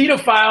the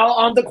pedophile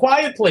on The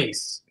Quiet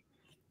Place.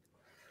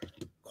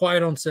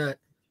 Quiet on set.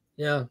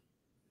 Yeah.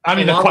 I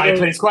mean, The Quiet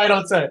Place, quiet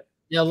on set.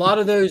 Yeah, a lot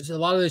of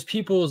those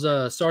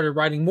people started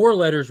writing more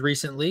letters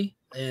recently.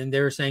 And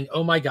they were saying,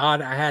 "Oh my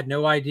God, I had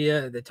no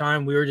idea at the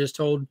time. We were just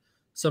told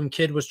some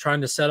kid was trying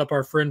to set up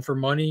our friend for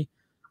money.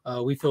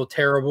 We feel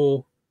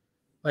terrible."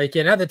 Like,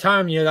 and at the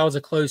time, that was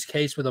a closed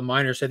case with a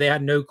minor, so they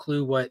had no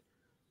clue what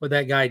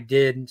that guy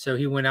did. And so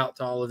he went out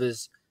to all of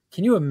his.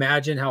 Can you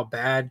imagine how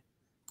bad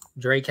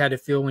Drake had to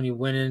feel when he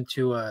went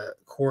into a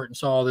court and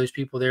saw all those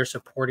people there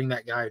supporting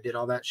that guy who did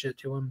all that shit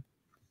to him?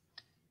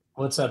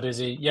 What's up,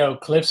 Izzy? Yo,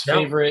 Cliff's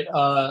favorite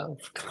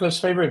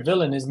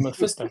villain is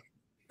Mephisto.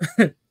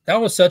 That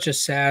was such a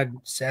sad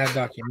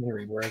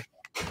documentary, bro.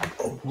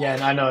 Yeah,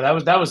 I know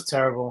that was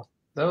terrible.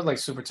 That was like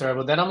super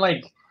terrible. Then I'm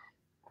like,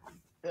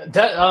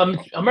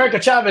 America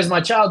Chavez, my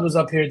child, was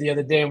up here the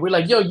other day, and we're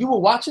like, "Yo, you were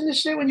watching this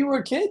shit when you were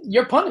a kid?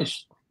 You're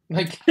punished.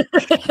 Like,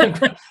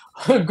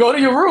 go to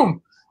your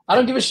room. I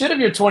don't give a shit if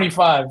you're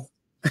 25."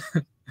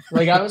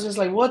 Like, I was just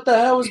like, "What the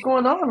hell is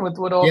going on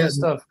with all this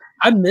stuff?"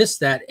 I missed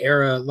that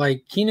era.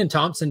 Like, Kenan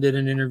Thompson did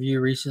an interview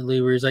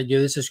recently where he's like, "Yo,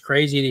 this is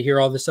crazy to hear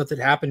all this stuff that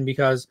happened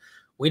because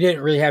we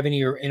didn't really have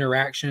any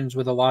interactions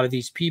with a lot of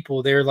these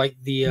people. They're like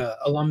the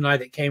alumni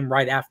that came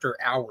right after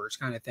ours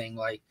kind of thing."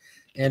 Like,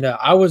 and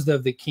I was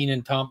the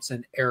Kenan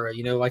Thompson era,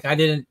 like I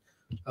didn't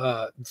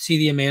see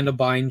the Amanda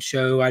Bynes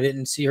show. I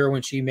didn't see her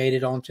when she made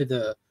it onto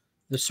the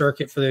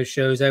circuit for those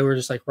shows. They were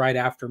just like right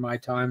after my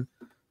time.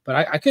 But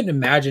I couldn't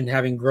imagine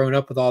having grown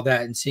up with all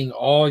that and seeing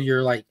all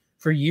your, like,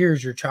 for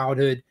years, your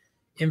childhood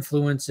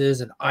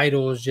influences and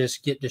idols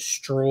just get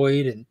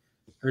destroyed and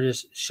are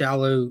just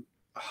shallow,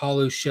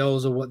 hollow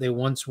shells of what they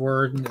once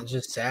were. And it's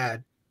just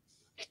sad.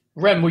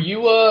 Rem, were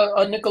you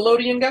a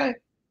Nickelodeon guy?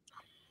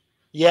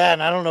 Yeah,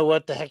 and I don't know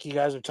what the heck you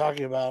guys are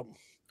talking about.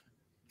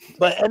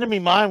 But Enemy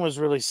Mine was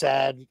really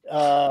sad.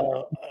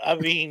 I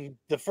mean,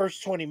 the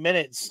first 20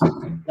 minutes,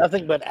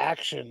 nothing but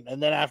action,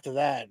 and then after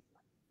that,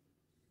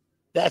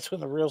 that's when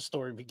the real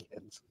story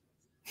begins.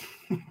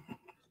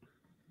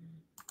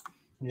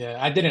 Yeah,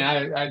 I didn't.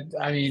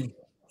 I mean,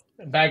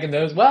 back in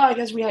those. Well, I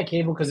guess we had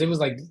cable because it was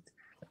like.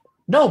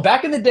 No,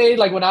 back in the day,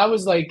 like when I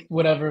was like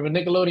whatever, when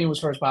Nickelodeon was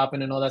first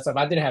popping and all that stuff,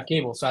 I didn't have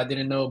cable, so I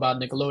didn't know about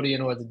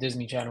Nickelodeon or the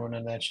Disney Channel or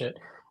none of that shit.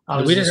 I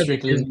No, was we just didn't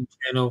have the strictly. Disney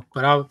Channel,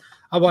 but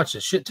I watched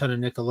a shit ton of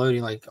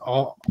Nickelodeon, like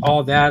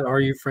all that. Are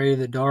You Afraid of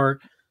the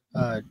Dark?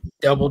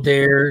 Double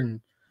Dare,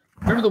 and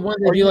remember the one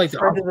they Are do You like the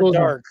Afraid of the obstacles?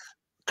 Dark?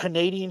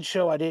 Canadian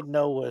show I didn't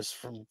know was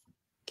from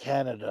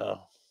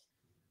Canada.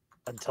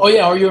 Oh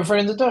yeah, Are You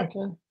Afraid of the Dark?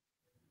 Yeah.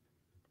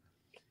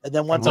 And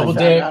then once I Double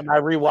found Dare. out and I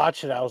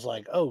rewatched it, I was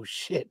like, oh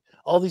shit,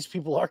 all these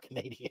people are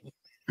Canadian.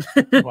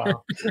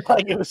 Wow.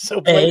 Like it was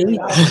so blatantly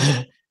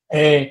obvious.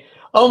 Hey.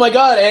 Oh my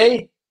God,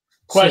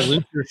 Question.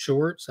 Salute Your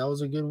Shorts. That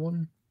was a good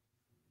one.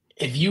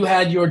 If you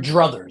had your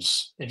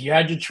druthers, if you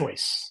had your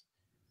choice,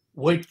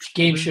 which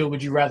game show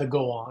would you rather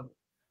go on?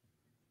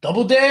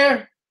 Double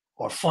Dare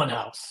or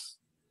Funhouse?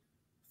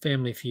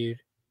 Family Feud.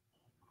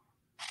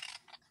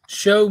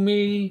 Show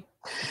me.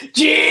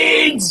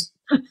 Jeans!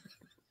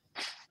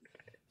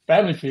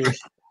 Family Feud.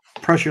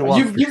 Pressure walk.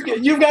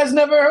 You guys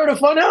never heard of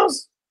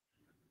Funhouse?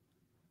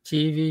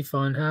 TV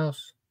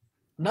Funhouse.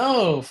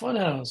 No,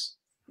 Funhouse.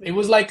 It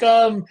was like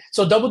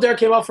so Double Dare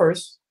came out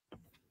first.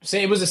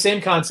 It was the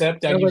same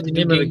concept. That was the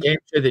name of a game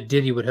show that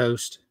Diddy would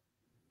host.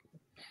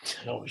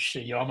 Oh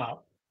shit, yo, I'm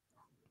out.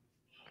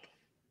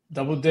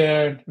 Double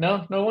Dare.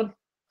 No one?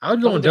 I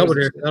would go on Double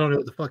Dare because I don't know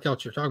what the fuck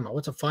else you're talking about.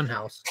 What's a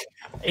Funhouse?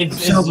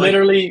 It's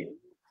literally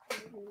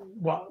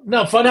well,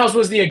 no, Funhouse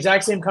was the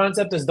exact same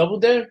concept as Double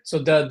Dare. So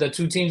the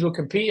two teams will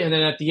compete, and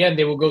then at the end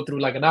they will go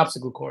through like an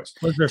obstacle course.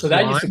 Was there So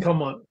slime? that used to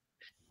come on.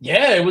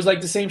 Yeah, it was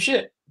like the same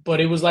shit, but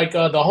it was like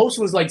the host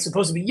was like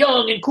supposed to be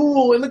young and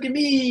cool, and look at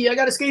me, I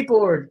got a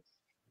skateboard.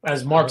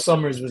 As Mark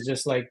Summers was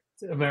just like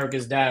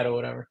America's dad or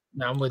whatever.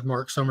 Now I'm with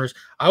Mark Summers.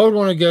 I would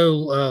want to go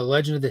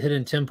Legend of the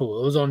Hidden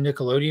Temple. It was on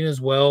Nickelodeon as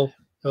well.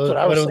 It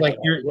was like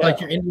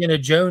your Indiana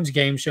Jones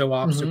game show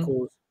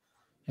obstacles,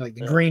 like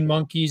the green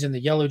monkeys and the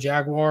yellow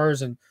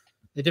jaguars and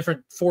the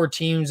different 4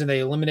 teams, and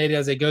they eliminated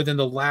as they go. Then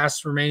the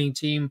last remaining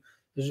team,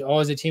 there's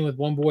always a team with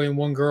one boy and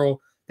one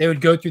girl. They would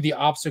go through the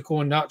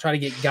obstacle and not try to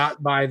get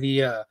got by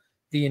the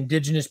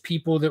indigenous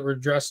people that were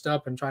dressed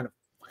up and trying to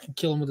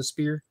kill them with a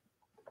spear.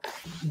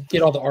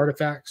 Get all the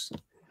artifacts.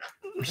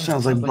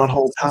 Sounds like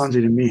Butthole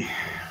Poundy to me.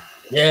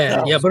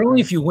 Yeah, but only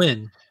if you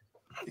win.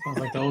 Sounds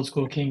like the old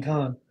school King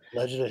Kong.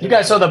 Legend you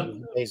guys saw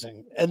the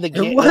amazing, and the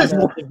game,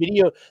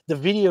 the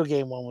video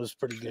game one was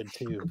pretty good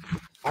too.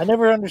 I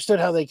never understood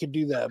how they could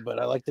do that, but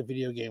I like the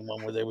video game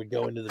one where they would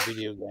go into the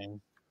video game.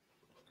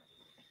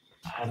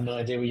 I have no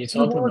idea what you're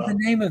talking about. What was the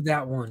name of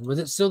that one? Was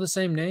it still the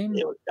same name?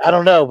 I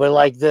don't know, but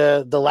like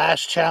the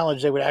last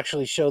challenge, they would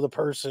actually show the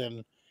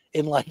person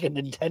in like a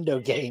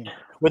Nintendo game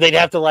where they'd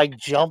have to like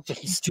jump and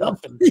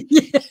stuff and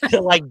to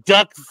like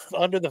duck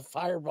under the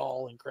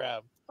fireball and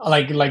crap.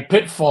 Like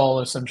Pitfall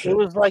or some shit. It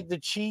was like the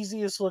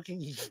cheesiest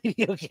looking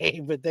video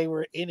game, but they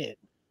were in it.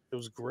 It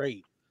was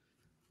great.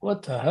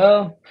 What the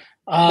hell?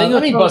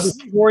 Let me bust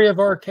the story of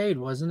Arcade,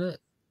 wasn't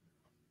it?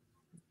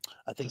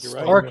 I think you're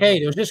right.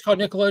 Arcade. It was just called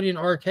Nickelodeon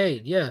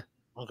Arcade. Yeah.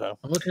 Okay.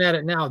 I'm looking at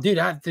it now, dude.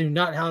 I do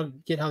not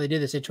get how they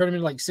did this. They turned them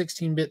into like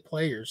 16-bit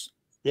players.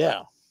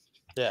 Yeah.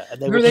 Yeah,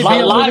 and they would be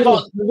live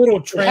on the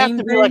little train. It have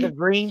to be like a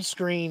green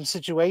screen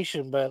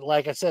situation, but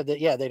like I said,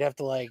 they'd have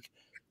to like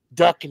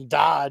duck and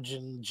dodge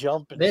and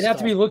jump. And they'd have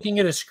to be looking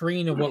at a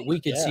screen of what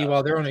we could see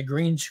while they're on a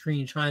green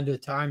screen trying to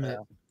time it.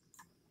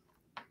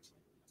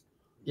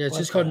 Yeah, it's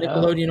just called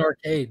Nickelodeon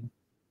Arcade.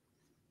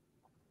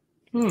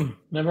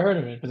 Never heard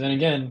of it. But then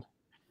again,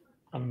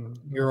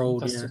 you're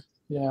old.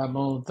 Yeah, I'm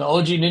old. The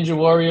OG Ninja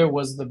Warrior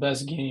was the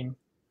best game.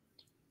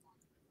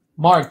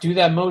 Mark, do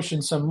that motion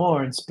some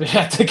more and spit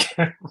at the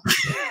camera.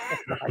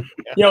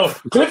 Yo,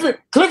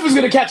 Cliff is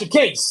gonna catch a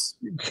case.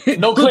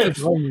 No Cliff.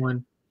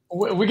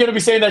 We're gonna be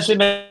saying that shit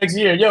next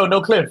year. Yo, no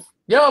Cliff.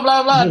 Yo,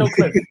 blah blah, no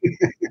Cliff.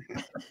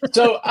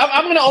 So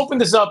I'm gonna open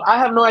this up. I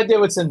have no idea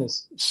what's in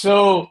this.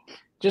 So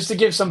just to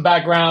give some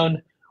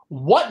background,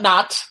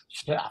 Whatnot.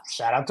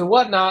 Shout out to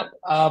Whatnot.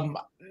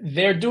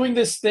 They're doing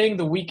this thing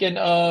the weekend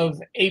of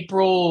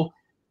April,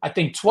 I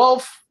think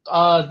 12th.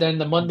 Then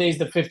the Monday's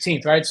the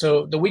 15th, right?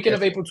 So the weekend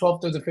of April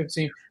 12th to the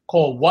 15th,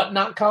 called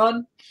Whatnot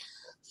Con.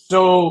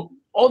 So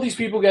all these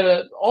people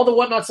all the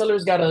Whatnot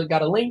sellers got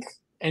a link,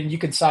 and you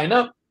can sign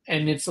up,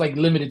 and it's like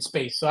limited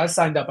space. So I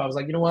signed up. I was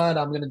like, you know what?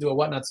 I'm gonna do a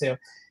Whatnot sale,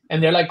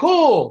 and they're like,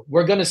 cool.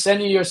 We're gonna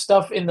send you your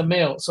stuff in the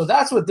mail. So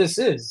that's what this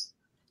is.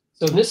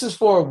 So this is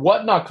for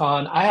Whatnot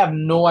Con. I have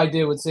no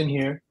idea what's in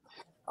here.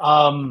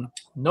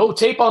 No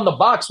tape on the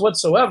box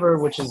whatsoever,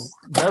 which is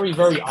very,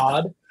 very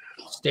odd.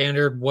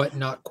 Standard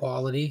Whatnot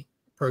quality.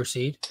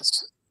 Proceed.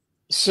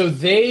 So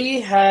they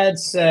had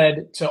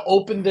said to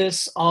open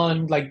this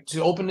on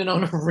open it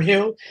on a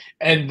reel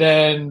and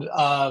then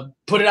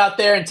put it out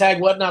there and tag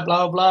Whatnot,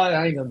 blah, blah, blah.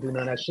 I ain't gonna do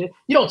none of that shit.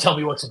 You don't tell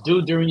me what to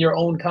do during your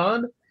own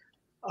con.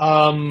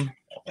 All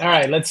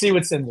right, let's see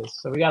what's in this.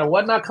 So we got a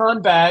Whatnot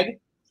Con bag.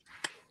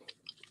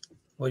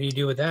 What do you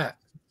do with that?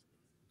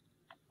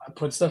 I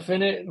put stuff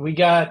in it. We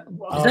got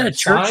Is that a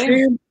church sign?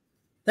 fan?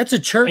 That's a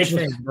church It's a-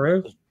 fan,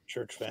 bro.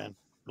 Church fan.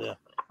 Yeah.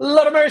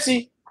 Lord of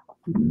mercy.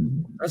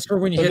 That's for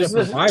when you So hit this up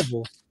a is-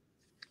 Bible.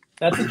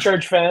 That's a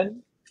church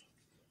fan.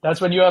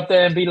 That's when you up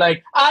there and be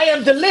like, I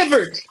am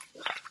delivered.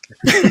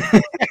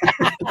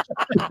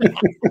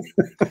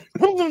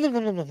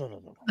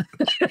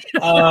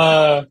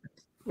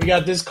 We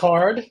got this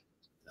card.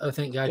 Oh,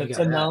 thank God you Got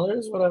got that.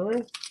 $10,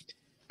 whatever.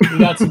 We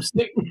got some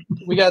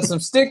we got some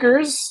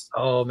stickers.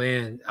 Oh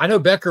man, I know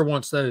Becker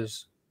wants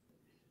those.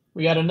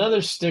 We got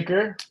another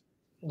sticker.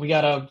 We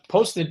got a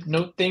post-it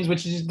note things,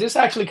 which is this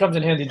actually comes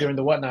in handy during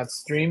the Whatnot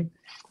stream.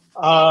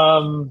 We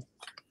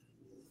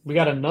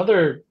got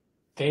another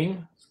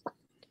thing.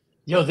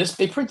 Yo,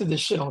 they printed this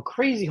shit on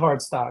crazy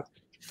hard stock.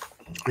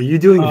 Are you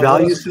doing what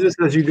values else? to this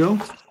as you go?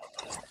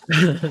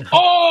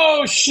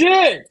 Oh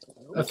shit!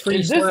 A free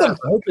Is this slab.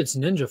 I hope it's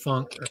Ninja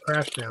Funk or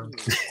Crashdown.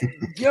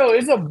 Yo,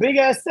 it's a big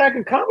ass stack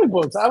of comic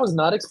books. I was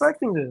not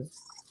expecting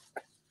this.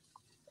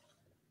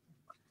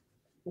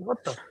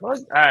 What the fuck? All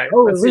right.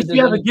 Oh, at let's see least if we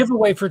have a there's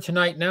giveaway for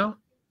tonight now.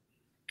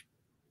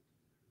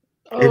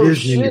 any- It Oh is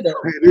shit! Ninja.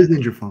 It is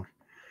Ninja Funk.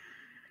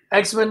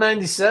 X-Men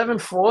 '97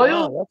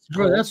 foil. Wow, that's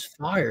Bro, cool. that's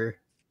fire.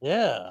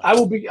 Yeah. I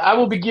will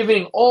be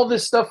giving all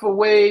this stuff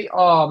away.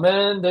 Oh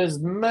man, there's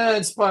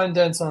mad spine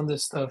dents on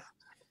this stuff.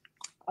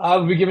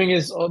 I'll be giving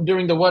this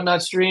during the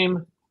Whatnot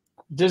stream.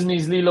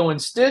 Disney's Lilo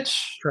and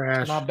Stitch,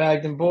 Trash. not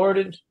bagged and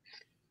boarded.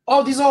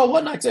 Oh, these are all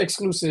Whatnot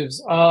exclusives.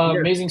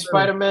 Amazing sure.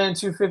 Spider-Man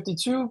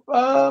 252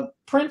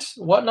 print,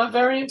 Whatnot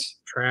variant.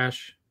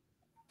 Trash.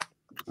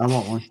 I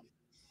want one.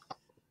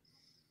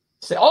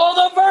 Say,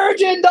 oh, the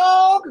Virgin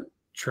dog,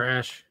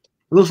 Trash.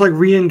 It looks like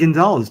Rian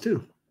Gonzalez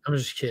too. I'm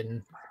just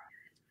kidding.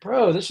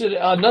 bro. This should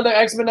another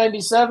X-Men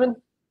 '97.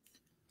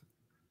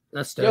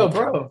 That's Yo, dope.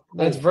 bro,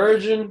 that's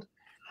Virgin.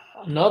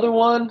 Another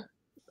one.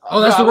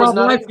 Oh, that's I the was Rob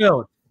not-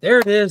 Liefeld. There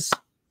it is.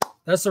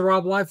 That's the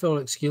Rob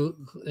Liefeld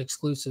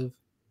exclusive.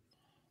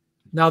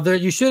 Now there,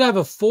 you should have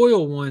a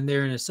foil one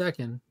there in a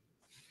second.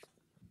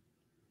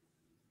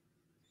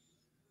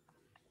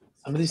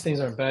 Some of these things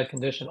are in bad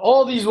condition.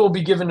 All these will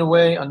be given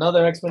away.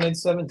 Another X-Men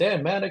 '97.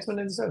 Damn, man, X-Men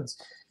 '97s.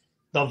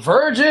 The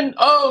Virgin.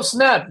 Oh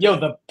snap! Yo,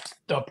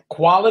 the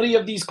quality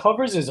of these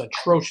covers is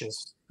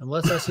atrocious.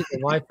 Unless I see the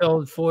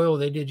Liefeld foil,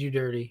 they did you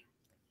dirty.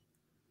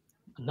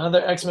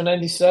 Another X-Men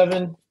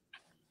 '97.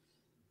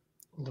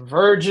 The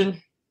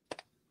Virgin.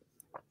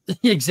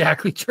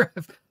 Exactly, Trev.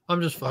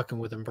 I'm just fucking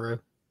with him, bro.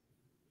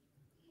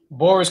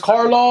 Boris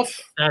Karloff.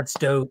 That's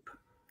dope.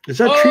 Is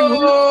that Treat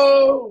Williams?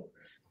 Oh,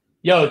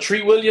 yo,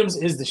 Treat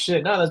Williams is the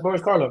shit. No, that's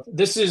Boris Karloff.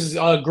 This is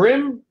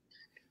Grimm.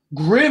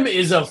 Grimm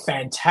is a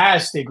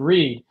fantastic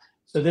read.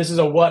 So this is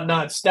a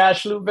Whatnot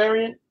Stash Loop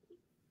variant.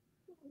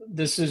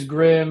 This is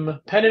Grimm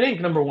Pen and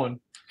Ink #1.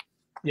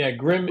 Yeah,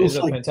 Grimm is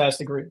a Looks like-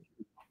 fantastic read.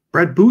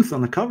 Brett Booth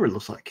on the cover, it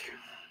looks like.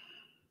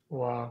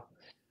 Wow.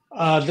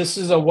 This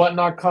is a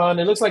Whatnot Con.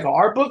 It looks like an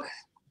art book.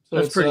 So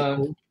That's it's pretty a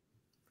cool.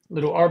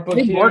 little art book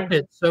They here. marked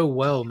it so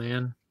well,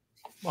 man.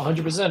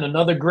 100%.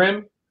 Another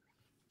Grimm.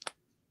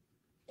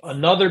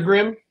 Another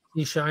Grimm.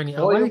 He's shiny.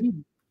 Foil? Oh, why do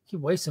you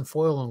keep wasting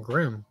foil on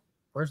Grimm?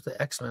 Where's the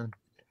X-Men?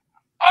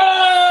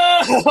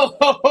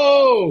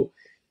 Oh!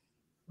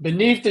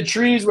 Beneath the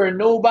Trees Where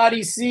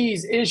Nobody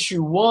Sees,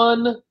 issue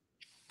 1,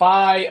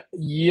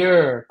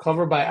 Fire.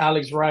 Cover by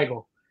Alex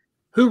Riegel.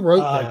 Who wrote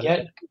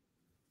that?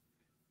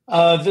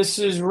 This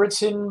is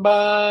written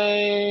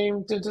by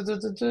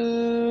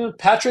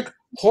Patrick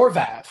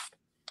Horvath,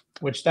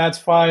 which that's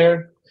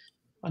fire.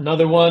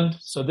 Another one.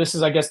 So this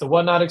is, I guess, the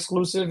Whatnot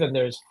exclusive, and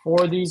there's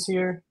 4 of these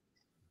here.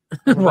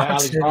 Cover by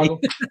Alex Rocksteady.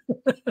 Riegel.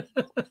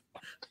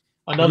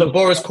 Another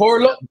Boris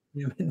Karloff.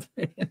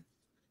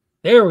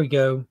 There we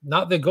go.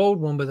 Not the gold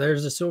one, but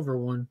there's the silver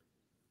one.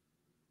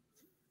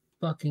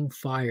 Fucking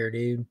fire,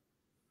 dude.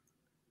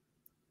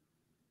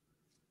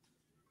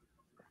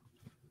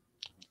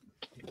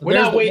 We're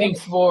There's not the waiting one.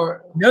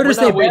 for. Notice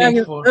we're not waiting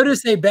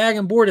notice they bag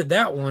and boarded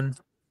that one.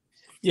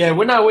 Yeah,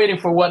 we're not waiting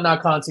for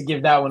Whatnot Con to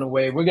give that one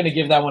away. We're gonna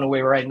give that one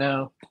away right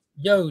now.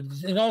 Yo,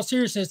 in all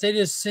seriousness, they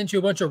just sent you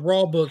a bunch of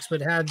raw books,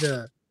 but had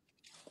the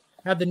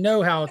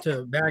know-how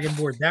to bag and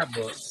board that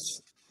book.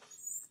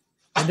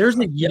 And there's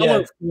a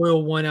yellow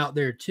foil one out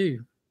there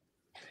too.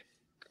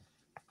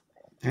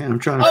 Damn, I'm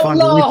trying to Oh find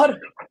Lord!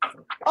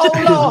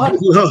 Oh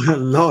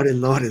Lord!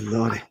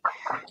 Lordy.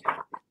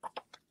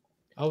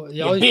 Oh,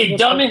 You big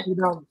dummy!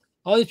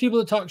 All these people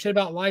that talk shit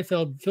about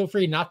Liefeld, feel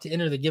free not to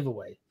enter the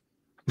giveaway.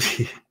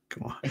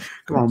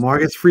 Come on,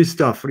 Mark. It's free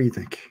stuff. What do you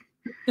think?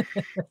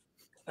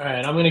 All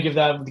right, I'm gonna give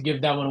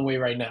that one away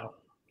right now.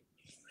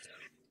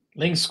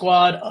 Linx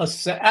Squad.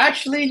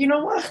 Actually, you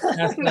know what?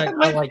 That's like,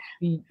 I like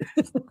feet.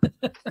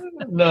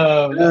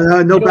 No. No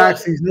You know what?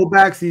 backsies. No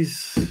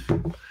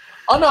backsies.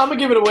 Oh no, I'm gonna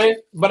give it away.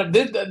 But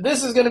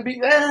this is gonna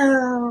be.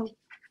 I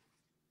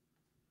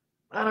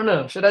don't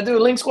know. Should I do a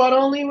Linx Squad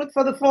only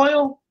for the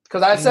foil?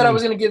 Because I said I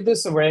was gonna give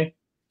this away.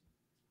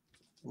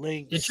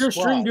 Linx. It's your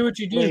stream. Do what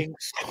you do.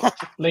 Linx.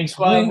 Link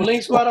squad.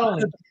 Link squad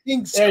only.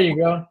 Linx. There you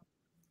go.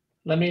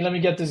 Let me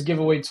get this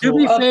giveaway tool.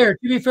 To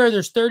be fair,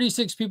 there's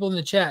 36 people in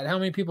the chat. How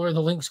many people are in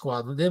the Link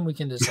squad? Then we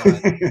can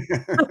decide.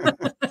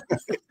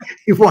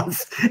 he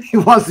wants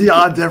the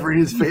odds ever in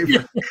his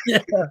favor. Yeah.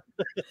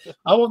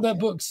 I want that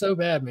book so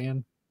bad,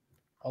 man.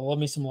 I love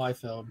me some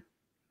Liefeld.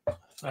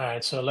 All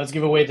right, so let's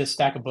give away this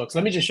stack of books.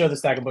 Let me just show the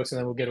stack of books and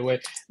then we'll get away.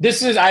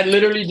 I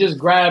literally just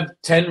grabbed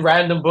 10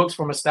 random books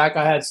from a stack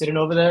I had sitting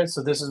over there.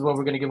 So this is what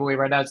we're going to give away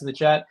right now to the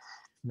chat.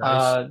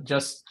 Nice.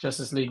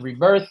 Justice League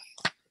Rebirth,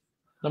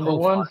 number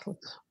 1.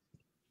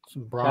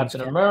 Some bronze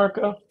Captain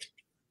America.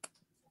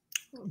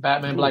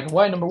 Batman Black and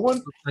White, number 1.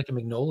 Looks like a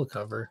Magnolia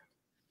cover.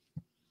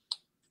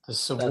 The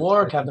Civil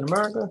War, Captain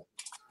America.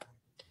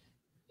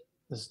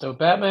 This is Dope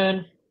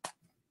Batman.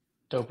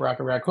 Dope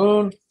Rocket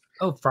Raccoon.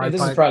 Oh, Hey,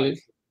 this is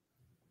probably...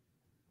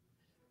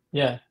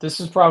 Yeah, this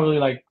is probably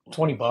like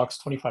 $20,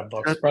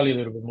 $25, probably a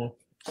little bit more.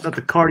 Is that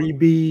the Cardi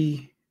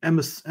B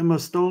Emma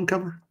Stone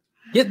cover?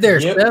 Get there,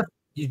 Yep. Steph.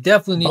 You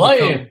definitely need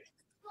to come.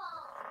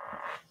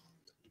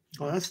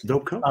 Oh, that's a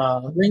dope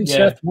cover. Ring yeah,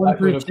 Seth 1 Black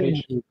through Widow 10.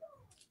 page.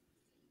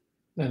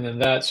 And then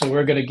that, so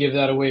we're gonna give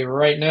that away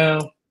right now.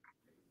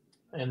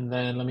 And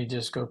then let me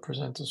just go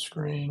present the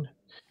screen.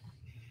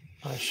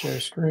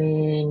 Share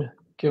screen.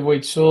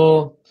 Giveaway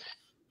tool.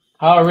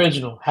 How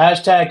original.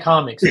 Hashtag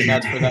comics, and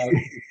that's for that.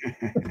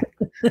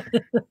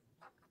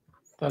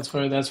 that's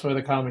for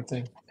the comic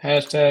thing.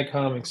 Hashtag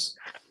comics.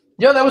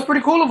 Yo, that was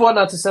pretty cool of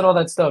Whatnot to set all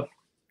that stuff.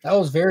 That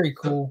was very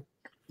cool.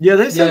 Yeah,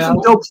 they send some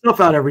dope stuff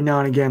out every now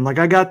and again. Like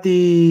I got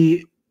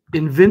the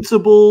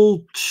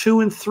Invincible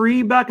 2 and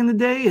 3 back in the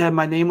day. Had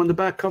my name on the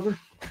back cover.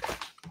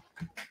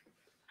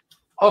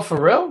 Oh,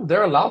 for real?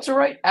 They're allowed to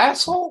write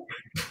asshole?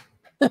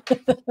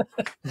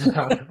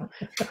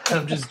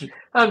 I'm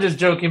just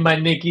joking, my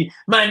Nikki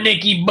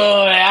boy.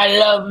 I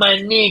love my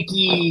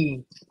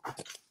Nikki.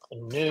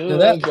 No,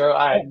 that girl.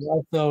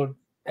 Liefeld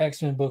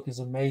X-Men book is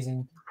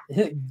amazing.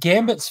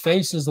 Gambit's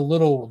face is a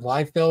little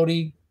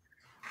Liefeldy.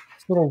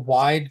 It's a little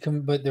wide,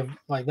 but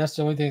that's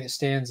the only thing that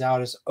stands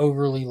out is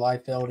overly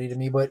Liefeldy to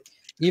me. But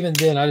even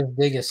then, I just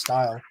dig his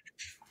style.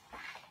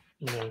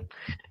 Yeah.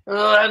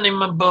 Oh, I need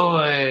my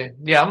boy.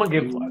 Yeah, I'm gonna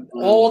give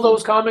all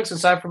those comics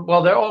aside from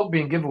they're all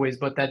being giveaways,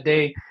 but that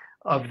day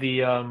of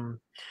the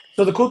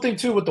so the cool thing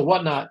too with the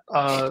Whatnot,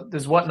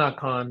 this Whatnot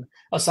Con,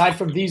 aside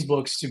from these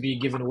books to be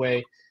given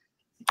away,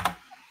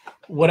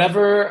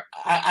 whatever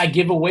I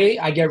give away,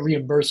 I get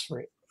reimbursed for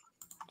it.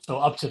 So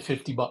up to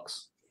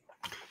 $50.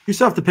 You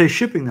still have to pay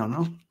shipping though,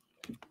 no?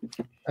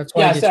 That's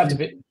why I still have to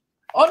pay.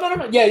 Oh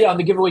no. Yeah, on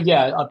the giveaway,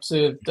 up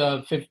to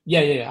the 50.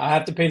 Yeah. I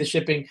have to pay the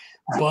shipping,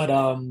 but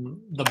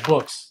the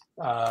books,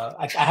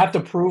 I have to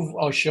prove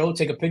or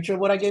take a picture of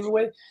what I gave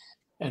away,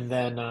 and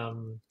then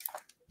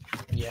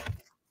yeah.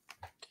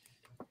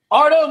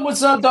 Artem,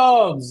 what's up,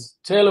 dogs?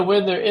 Taylor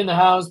Winther in the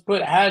house.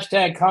 Put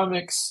hashtag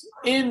comics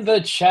in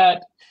the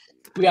chat.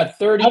 We got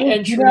 30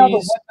 entries. You know how the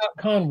Whatnot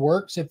Con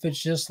works? If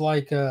it's just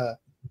like a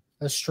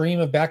stream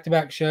of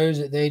back-to-back shows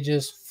that they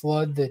just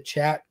flood the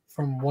chat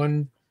from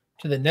one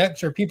to the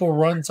next, or people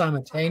run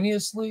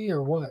simultaneously,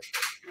 or what?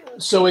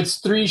 So it's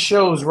 3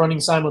 shows running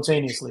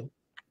simultaneously.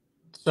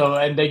 So,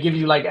 and they give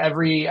you like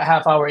every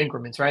half-hour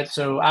increments, right?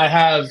 So I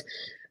have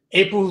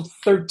April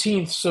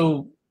 13th.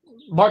 So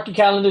mark your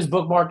calendars,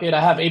 bookmark it. I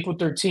have April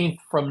 13th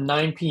from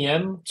 9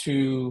 p.m.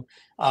 to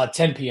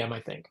 10 p.m., I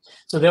think.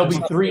 So there'll be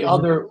 3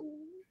 other...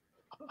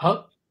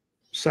 Huh?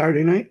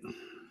 Saturday night?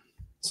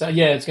 So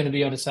yeah, it's going to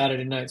be on a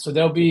Saturday night. So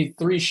there'll be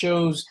 3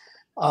 shows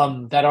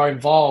that are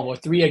involved, or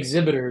 3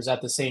 exhibitors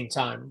at the same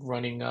time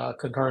running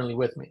concurrently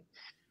with me.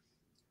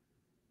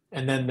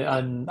 And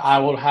then I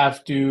will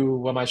have to,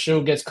 when my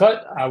show gets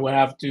cut, I will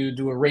have to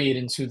do a raid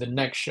into the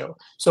next show.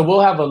 So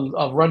we'll have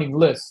a running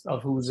list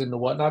of who's in the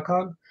Whatnot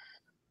Con.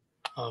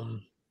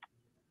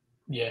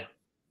 Yeah.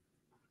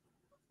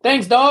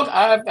 Thanks, dog.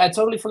 I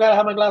totally forgot I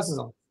had my glasses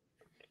on.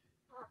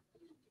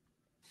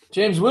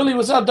 James Willie,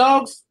 what's up,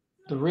 dogs?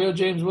 The real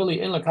James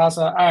Willie in La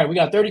Casa. All right, we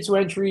got 32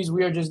 entries.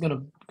 We are just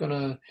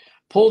gonna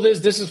pull this.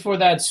 This is for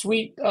that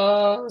sweet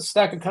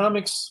stack of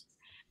comics.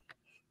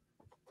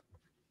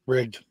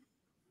 Rigged.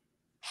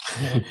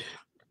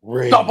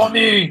 Stop on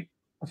me.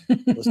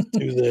 Let's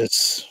do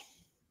this.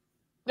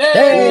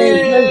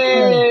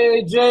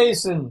 Hey,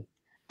 Jason.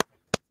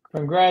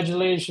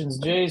 Congratulations,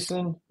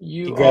 Jason.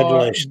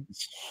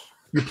 Congratulations.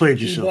 You played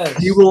yourself.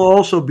 Yes. You will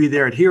also be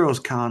there at Heroes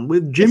Con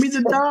with Jimmy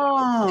the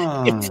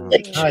Don.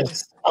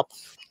 Nice.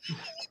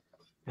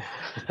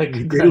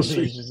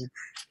 Congratulations.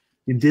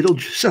 You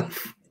diddled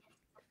yourself.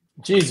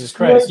 Jesus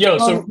Christ. Yo,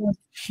 so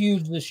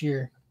huge this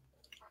year.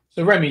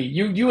 So Remy,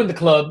 you in the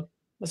club.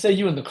 Let's say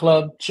you in the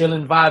club,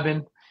 chilling,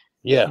 vibing.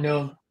 Yeah. You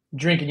know,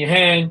 drinking your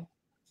hand.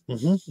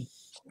 Mm-hmm.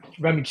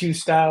 Remy Q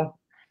style.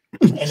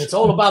 And it's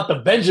all about the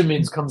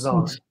Benjamins comes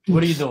on.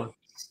 What are you doing?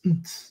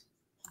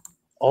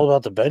 All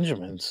about the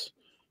Benjamins.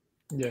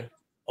 Yeah.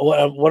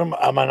 What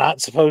am I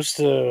not supposed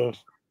to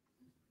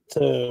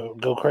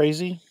go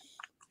crazy?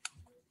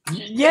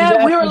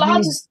 Yeah, we're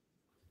allowed to.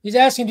 He's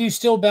asking, do you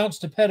still bounce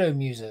to pedo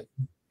music?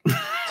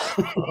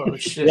 Oh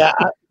shit! Yeah.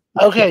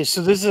 Okay,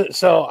 so this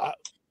is I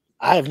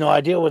have no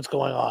idea what's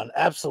going on.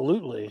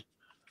 Absolutely.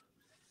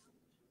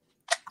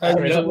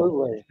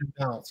 Absolutely.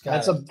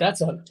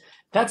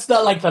 That's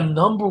the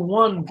number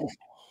one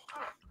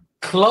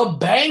club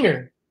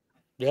banger.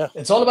 Yeah.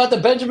 It's all about the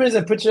Benjamins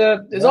and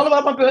it's all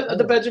about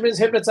the Benjamins.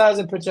 Hypnotize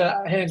and put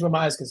your hands where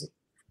my eyes can see.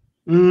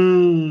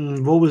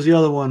 What was the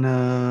other one?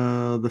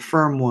 The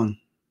firm one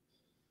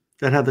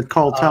that had the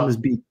Carl Thomas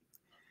beat.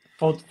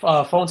 Phone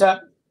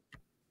tap.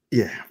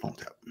 Yeah, phone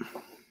tap.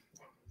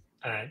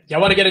 All right, y'all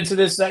want to get into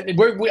this?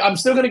 I'm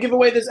still gonna give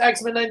away this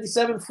X-Men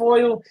 '97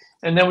 foil,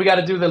 and then we got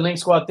to do the Link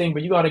Squad thing.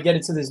 But you got to get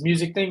into this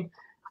music thing.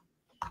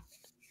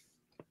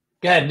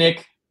 Go ahead,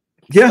 Nick.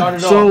 Yeah.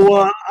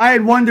 So I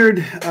had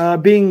wondered,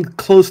 being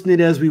close knit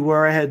as we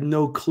were, I had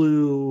no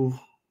clue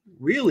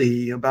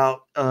really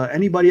about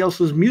anybody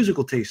else's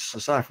musical tastes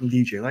aside from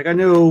DJ. Like I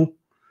know,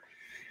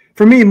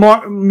 for me,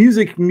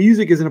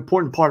 music is an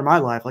important part of my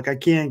life. Like I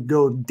can't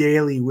go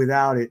daily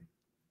without it,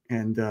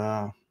 and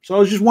so I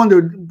was just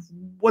wondering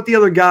what the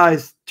other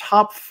guys'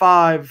 top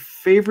 5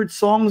 favorite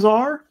songs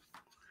are,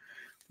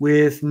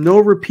 with no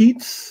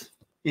repeats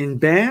in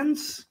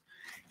bands,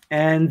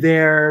 and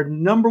their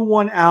number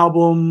 1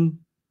 album,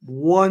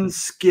 1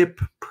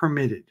 skip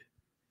permitted.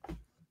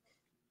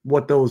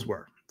 What those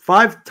were.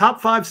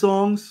 Top 5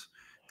 songs,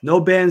 no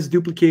bands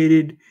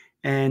duplicated,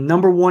 and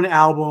number 1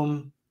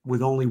 album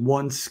with only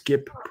 1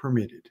 skip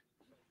permitted.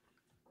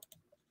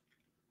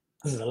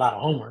 This is a lot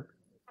of homework.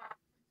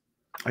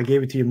 I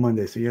gave it to you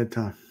Monday, so you had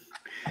time.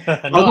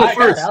 I'll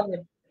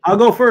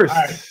go first.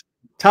 Right.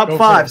 Top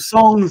 5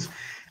 songs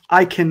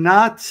I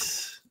cannot.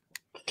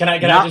 Can I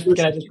just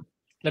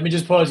let me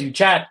just pause you.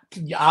 Chat,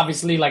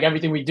 obviously, like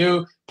everything we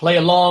do, play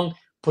along.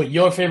 Put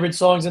your favorite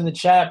songs in the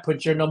chat.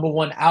 Put your number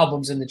 1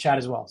 albums in the chat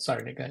as well.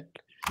 Sorry, Nick. Go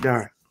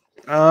ahead.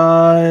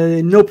 All right.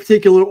 In no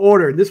particular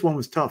order. This one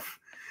was tough.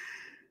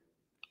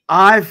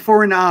 Eye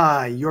for an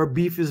Eye, Your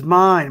Beef Is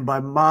Mine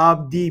by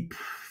Mobb Deep,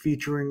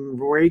 featuring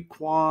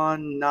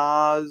Raekwon,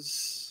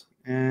 Nas,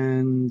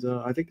 and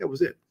I think that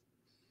was it.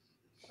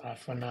 Eye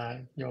for an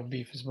Eye, Your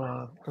Beef Is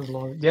Mine.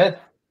 Yeah.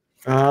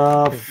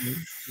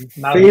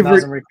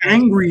 Favorite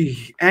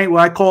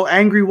what I call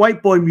angry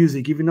white boy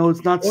music, even though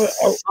it's not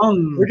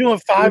sung. We're doing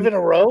 5 in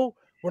a row.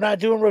 We're not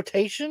doing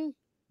rotation.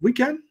 We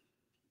can.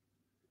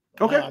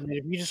 Okay. I mean,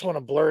 if you just want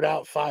to blurt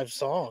out 5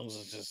 songs,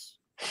 it's just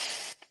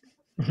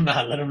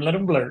let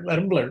him blurt. Let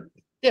him blurt.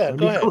 Yeah,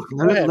 go ahead.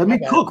 Let me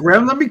cook,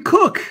 Rem. Let me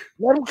cook.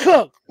 Let him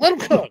cook. Let him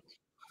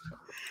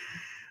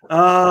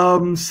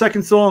cook.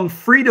 Second song,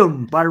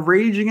 Freedom by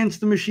Rage Against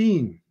the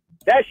Machine.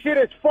 That shit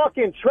is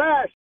fucking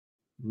trash.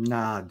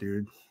 Nah,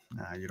 dude.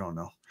 Nah, you don't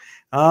know.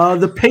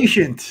 The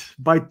Patient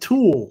by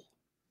Tool.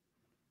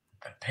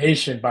 The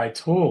Patient by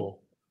Tool.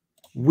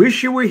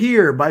 Wish You Were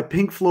Here by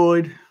Pink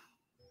Floyd.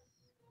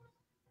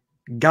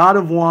 God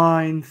of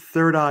Wine,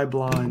 Third Eye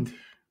Blind.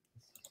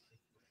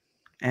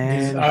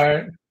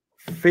 And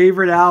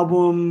favorite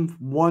album,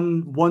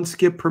 one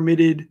skip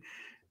permitted,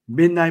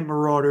 Midnight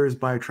Marauders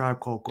by A Tribe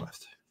Called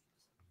Quest.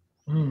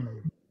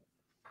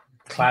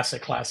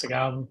 Classic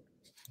album.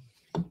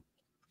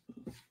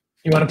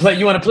 You want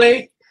to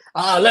play?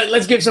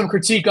 Let's give some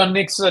critique on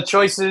Nick's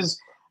choices.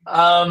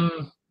 I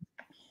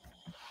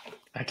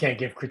can't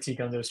give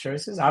critique on those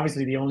choices.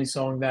 Obviously, the only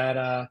song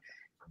that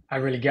I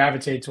really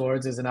gravitate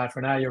towards is An Eye for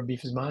an Eye, Your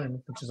Beef Is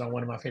Mine, which is on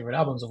one of my favorite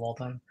albums of all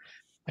time,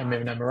 and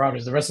maybe not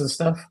Marauders. The rest of the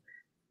stuff,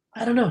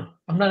 I don't know.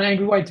 I'm not an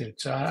angry white dude,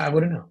 so I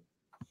wouldn't know.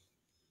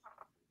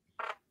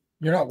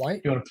 You're not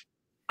white?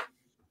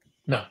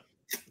 No.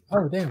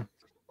 Oh, damn.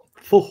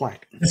 Full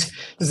white. This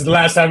is the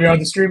last time you're on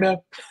the stream, man?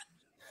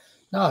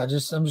 No, I'm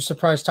just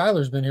surprised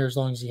Tyler's been here as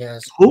long as he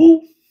has.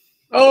 Who?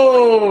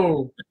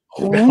 Oh!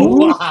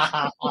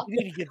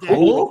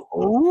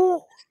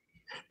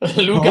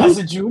 Lucas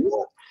Jr.?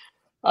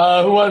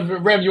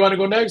 Rem, you want to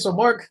go next or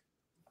Mark?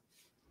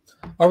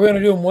 Are we going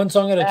to do them one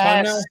song at a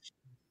time now?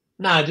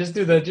 Nah, just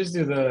do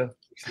the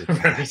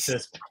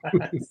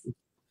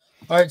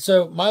All right,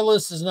 so my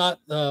list is not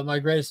my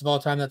greatest of all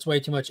time. That's way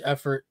too much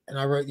effort, and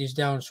I wrote these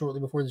down shortly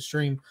before the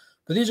stream.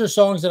 But these are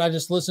songs that I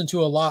just listened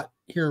to a lot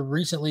here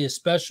recently,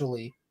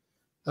 especially.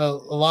 A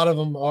lot of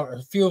them are,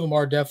 a few of them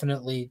are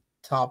definitely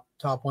top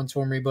ones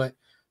for me. But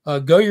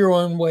 "Go Your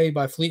Own Way"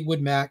 by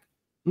Fleetwood Mac,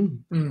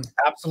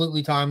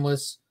 absolutely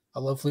timeless. I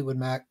love Fleetwood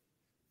Mac,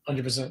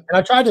 100%. And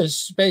I tried to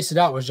space it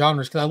out with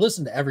genres because I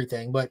listen to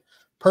everything. But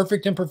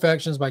 "Perfect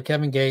Imperfections" by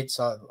Kevin Gates.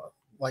 I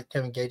like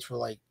Kevin Gates for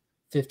like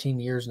 15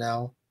 years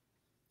now.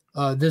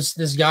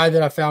 This guy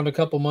that I found a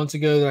couple months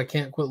ago that I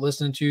can't quit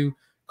listening to,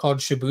 called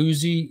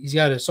Shabuzi. He's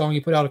got a song he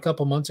put out a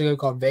couple months ago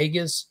called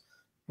Vegas,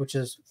 which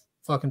is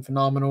fucking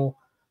phenomenal.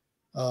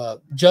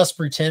 Just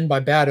Pretend by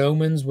Bad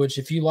Omens, which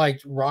if you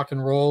liked rock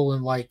and roll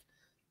in like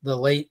the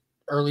late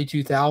early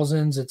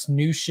 2000s, it's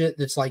new shit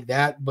that's like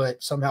that,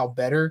 but somehow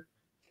better.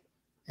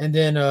 And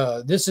then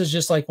this is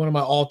just like one of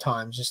my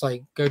all-times, just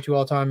like go-to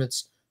all-time.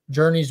 It's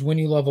Journey's When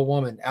You Love a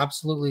Woman.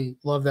 Absolutely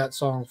love that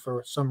song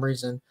for some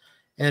reason.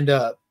 And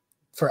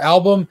for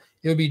album,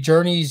 It would be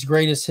Journey's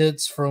greatest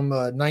hits from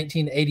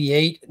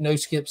 1988. No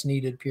skips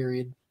needed.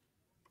 Period.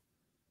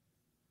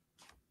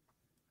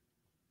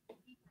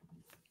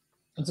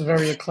 That's a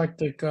very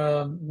eclectic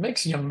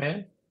mix, young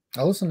man.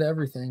 I listen to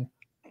everything.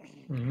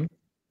 Mm-hmm.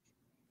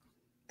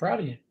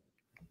 Proud of you.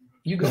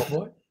 You go,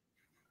 boy.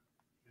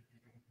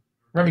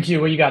 Remy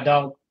Q, what you got,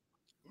 dog?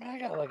 Man, I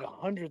got like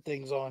 100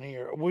 things on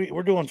here.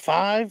 We're doing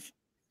 5.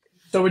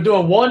 So we're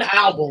doing one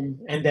album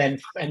and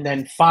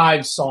then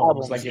 5 songs.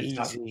 Album's Like if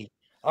easy.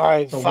 All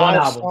right, So 5 one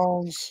album.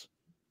 songs.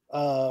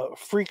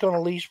 "Freak on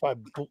a Leash" by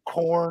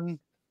Korn.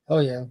 Oh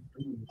yeah.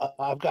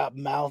 I've got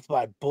 "Mouth"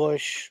 by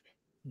Bush.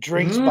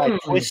 "Drinks" by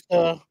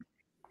Twista.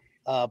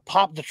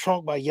 "Pop the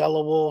Trunk" by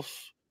Yellow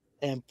Wolf,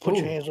 and "Put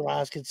Your Hands Where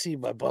Eyes Can See"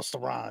 by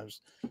Busta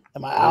Rhymes.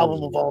 And my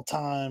album of all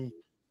time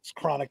is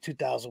 "Chronic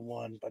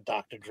 2001" by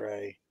Dr.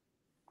 Dre.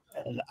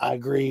 And I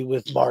agree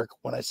with Mark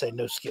when I say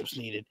no skips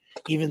needed,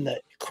 even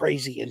the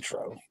crazy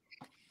intro.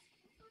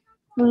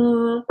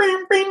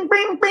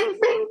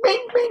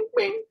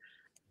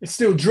 It's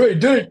still Dre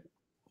Dick.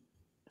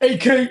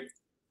 AK.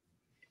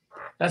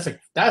 That's a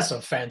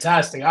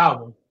fantastic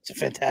album. It's a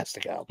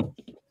fantastic album.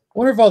 I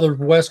wonder if all the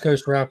West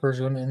Coast rappers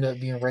are going to end up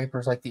being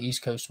rappers like the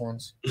East Coast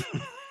ones.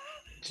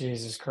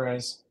 Jesus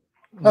Christ.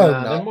 Oh,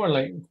 Nah, no. they're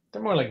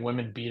more like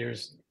women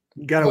beaters.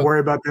 You got to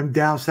worry about them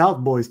down south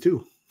boys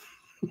too.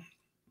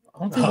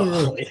 I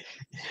don't think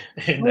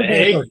In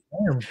the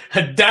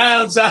A,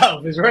 down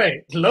south is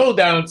right. Low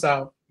down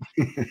south.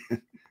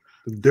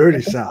 The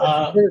dirty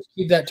south.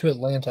 Keep that to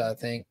Atlanta, I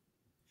think.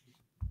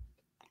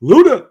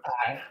 Luda.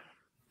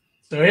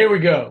 So here we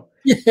go.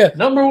 Yeah.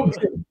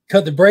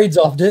 Cut the braids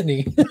off, didn't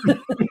he?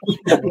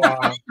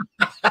 Wow.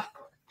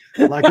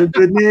 Like a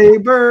good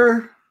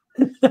neighbor.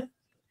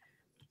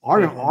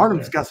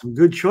 Artem's got some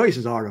good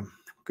choices, Artem.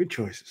 Good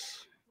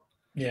choices.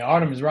 Yeah,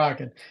 Artem is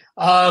rocking.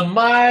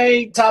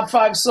 My top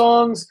 5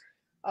 songs.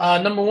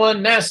 Number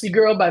 1, "Nasty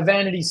Girl" by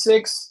Vanity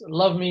 6.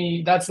 Love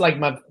Me. That's like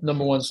my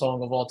number 1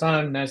 song of all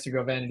time. "Nasty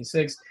Girl," Vanity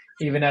 6.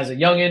 Even as a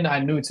youngin', I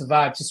knew to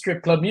vibe to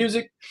strip club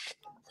music.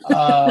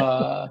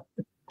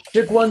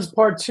 Shook Ones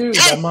Part 2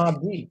 by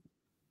Mobb Deep.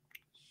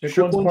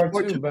 Shook Ones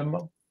Part 2 by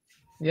Mobb.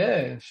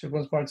 Yeah, Shook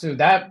Ones Part 2.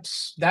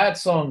 That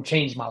song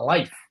changed my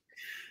life.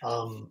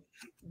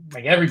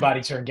 Like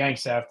everybody turned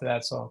gangsta after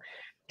that song.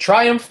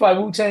 "Triumph" by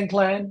Wu-Tang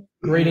Clan.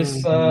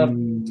 Greatest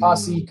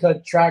Posse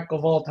cut track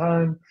of all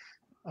time.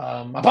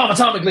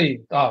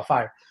 Atomically. Oh,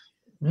 fire.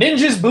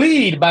 "Ninjas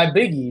Bleed" by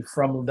Biggie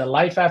from the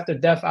Life After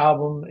Death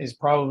album is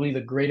probably the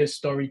greatest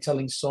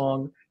storytelling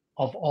song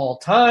of all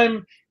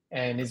time.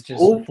 And it's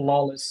just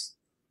flawless.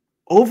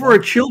 Over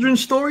a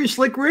children's story,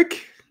 Slick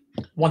Rick?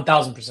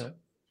 1,000%.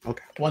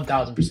 Okay.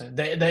 1,000%.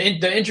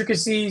 The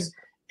intricacies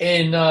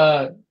in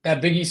that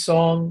Biggie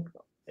song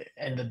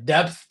and the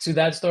depth to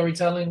that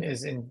storytelling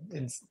is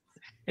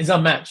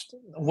unmatched.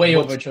 Way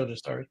over a children's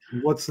story.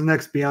 What's the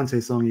next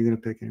Beyonce song you're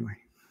gonna pick anyway?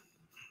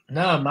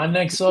 Nah, my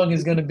next song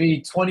is gonna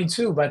be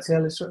 22 by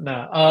Taylor Swift.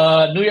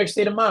 New York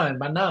State of Mind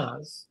by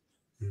Nas.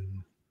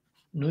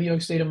 New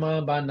York State of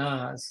Mind by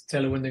Nas.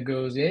 Taylor when it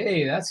goes,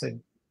 hey, that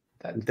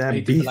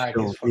beef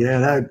though.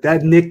 Yeah,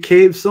 that Nick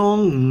Cave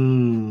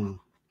song.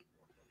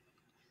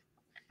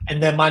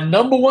 And then my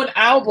number 1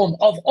 album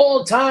of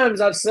all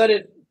times, I've said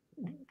it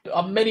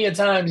many a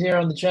times here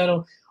on the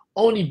channel,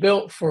 "Only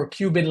Built for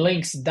Cuban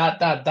Links ... by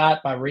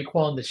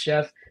Raekwon the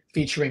Chef,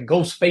 featuring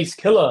Ghostface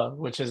Killah,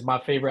 which is my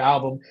favorite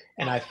album,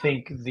 and I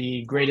think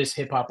the greatest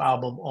hip-hop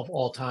album of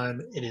all time.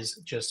 It is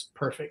just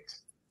perfect.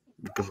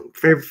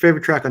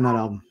 Favorite track on that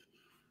album?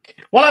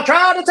 Well, I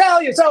tried to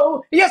tell you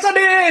so. Yes, I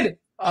did.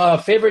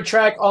 Favorite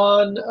track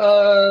on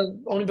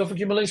Only Built for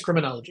Cuban Links,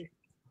 "Criminology."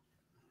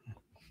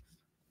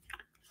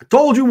 I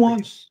told you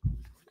once.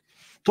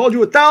 Told you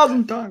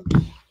 1,000 times.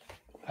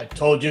 I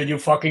told you, you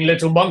fucking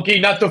little monkey,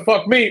 not to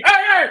fuck me.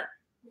 Hey!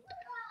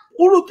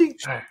 All of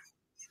these.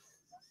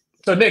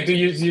 So, Nick, do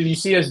you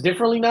see us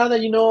differently now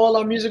that you know all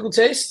our musical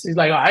tastes? He's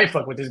like, oh, I ain't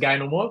fuck with this guy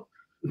no more.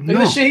 Look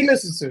at the shit he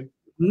listens to.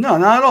 No,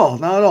 not at all.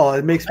 Not at all.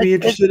 It makes me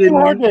interested in.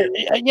 I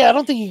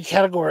don't think you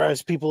can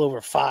categorize people over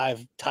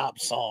 5 top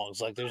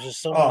songs. Like, there's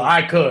just so many.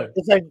 I could.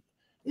 It's like,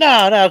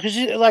 no, because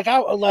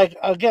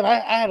I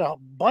had a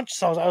bunch of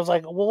songs. I was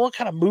like, well, what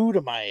kind of mood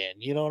am I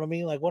in? You know what I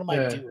mean? Like, what am I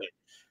doing?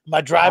 Am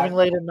I driving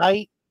late at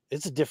night?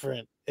 It's a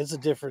different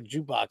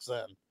jukebox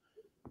then.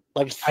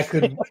 Like I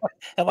could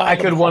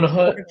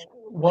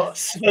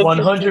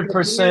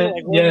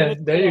 100%. Yeah,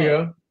 there you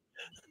go.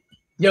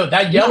 Yo,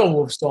 that Yellow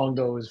Wolf song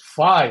though is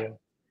fire.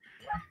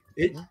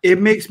 It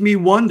makes me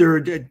wonder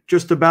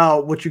just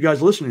about what you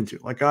guys are listening to.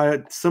 Like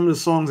some of the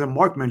songs that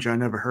Mark mentioned I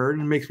never heard,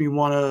 and it makes me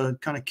want to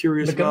kind of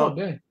curious about.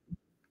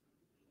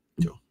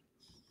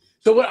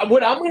 So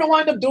what I'm gonna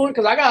wind up doing,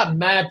 because I got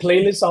mad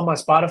playlists on my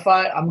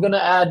Spotify, I'm gonna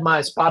add my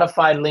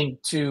Spotify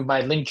link to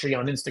my link tree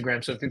on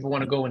Instagram. So if people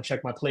want to go and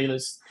check my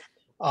playlist,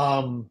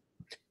 don't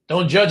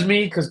judge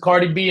me, because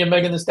Cardi B and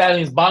Megan Thee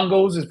Stallion's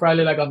Bongos is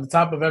probably like on the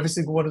top of every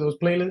single one of those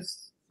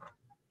playlists.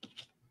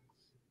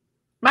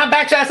 My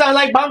backshot sounds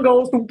like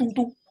bongos.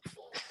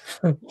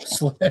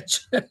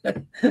 Sledge.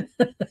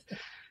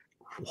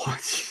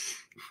 What?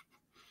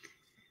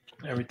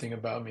 Everything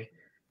about me.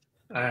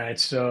 All right,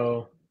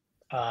 so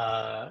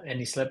and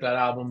he slept that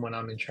album when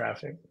I'm in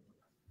traffic.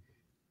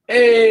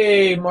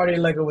 Hey, Marty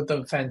Lego with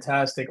the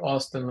fantastic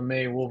Austin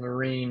LeMay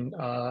Wolverine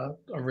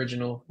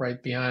original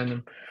right behind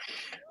him.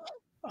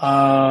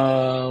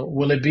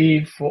 Will it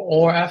be for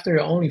or after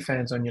your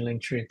OnlyFans on your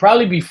link tree?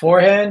 Probably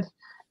beforehand.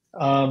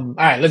 All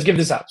right, let's give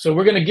this out. So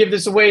we're gonna give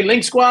this away,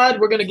 Link Squad.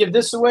 We're gonna give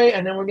this away,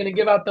 and then we're gonna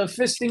give out the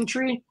fisting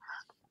tree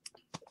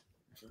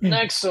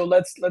next. So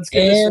let's give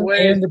this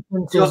away. And the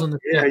pencils on the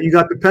yeah, you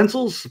got the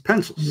pencils.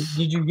 Pencils.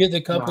 Did you get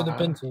the cup with the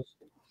pencils?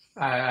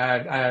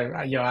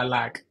 I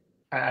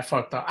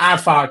fucked up. I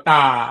fucked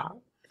up.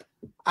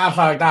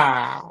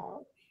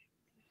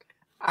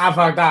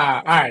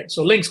 All right,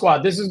 so Link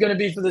Squad. This is gonna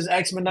be for this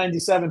X-Men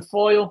 '97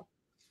 foil.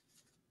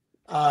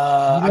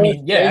 I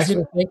mean, yeah. Easy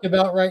to think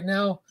about right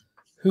now.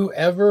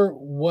 Whoever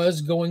was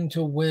going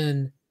to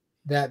win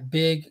that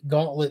big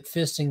gauntlet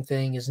fisting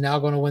thing is now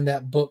going to win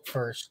that book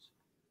first.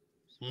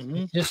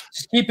 Mm-hmm. Just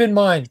keep in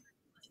mind,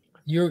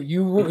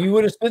 you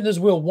would have spent this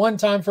wheel one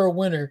time for a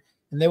winner,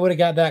 and they would have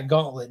got that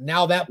gauntlet.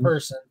 Now that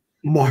person,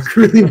 Mark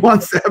really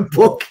wants that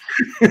book.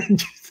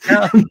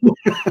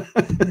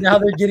 now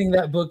they're getting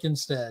that book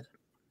instead.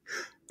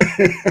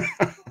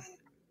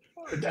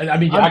 I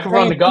mean, I can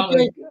run the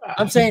gauntlet.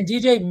 I'm saying,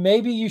 DJ,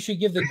 maybe you should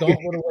give the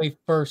gauntlet away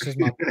first. Is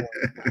my point.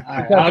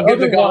 Right, I'll give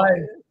the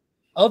gauntlet.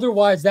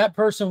 Otherwise, that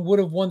person would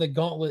have won the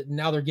gauntlet, and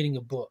now they're getting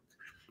a book.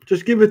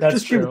 Just give it.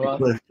 Just give it to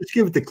Cliff. Just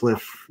give it to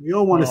Cliff. You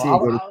don't want to see it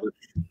go to Cliff.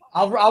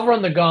 I'll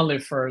run the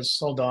gauntlet first.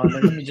 Hold on.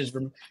 Let me just.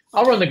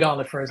 I'll run the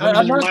gauntlet first.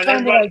 I'm not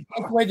trying to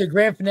take away the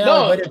grand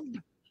finale,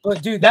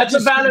 but dude, that's a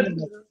valid.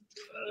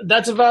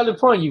 That's a valid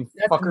point. You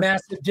that's fucker. A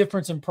massive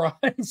difference in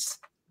price.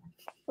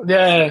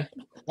 Yeah.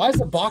 Why is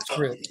the box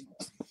ripped?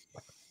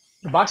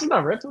 The box is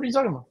not ripped. What are you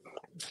talking about?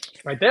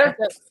 Right there.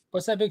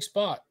 What's that big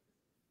spot?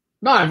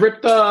 No, I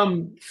ripped.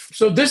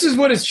 So this is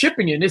what it's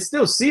shipping in. It's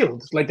still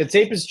sealed. Like the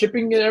tape is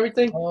shipping and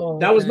everything. Oh,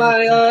 that was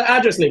my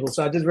address label.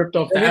 So I just ripped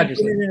off the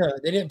address label.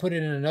 They didn't put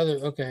it in another.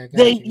 Okay.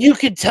 You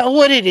can tell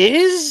what it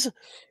is.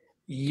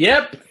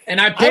 Yep,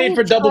 and I paid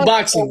for double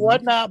boxing.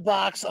 Whatnot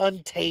box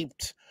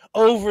untaped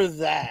over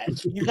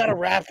that. You got to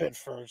wrap it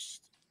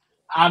first.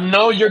 I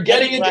know you're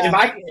getting it.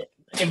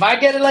 If I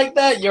get it like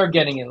that, you're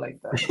getting it like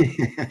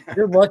that.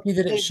 You're lucky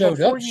that it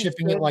showed up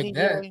shipping it like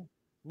that.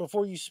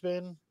 Before you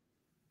spin.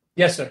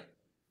 Yes, sir.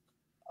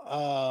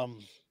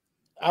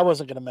 I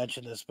wasn't going to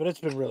mention this, but it's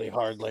been really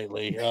hard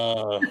lately.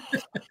 Well,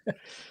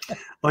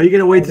 you're going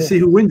to wait to see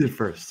who wins it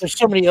first. There's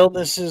so many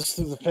illnesses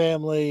through the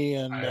family,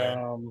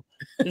 and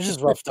it's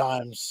just rough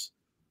times.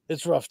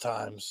 It's rough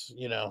times,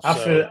 you know.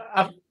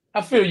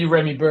 I feel you,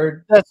 Remy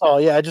Bird. That's all.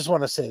 Yeah, I just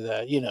want to say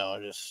that, you know,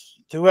 just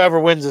to whoever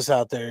wins this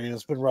out there, you know,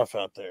 it's been rough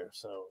out there.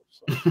 So.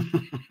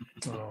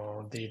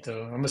 Oh,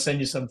 Dito, I'm gonna send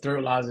you some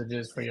throat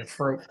lozenges for your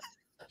throat.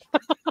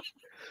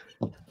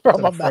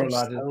 From my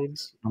mouth.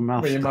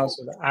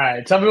 All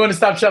right, tell me when to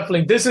stop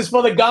shuffling. This is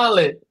for the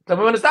gauntlet. Tell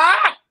me when to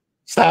stop.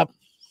 Stop.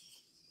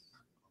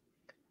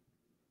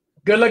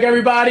 Good luck,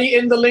 everybody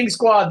in the Link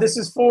Squad. This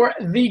is for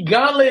the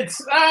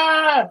gauntlets.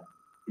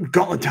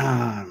 Gauntlet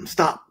time.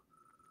 Stop.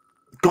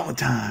 Gauntlet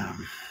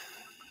time.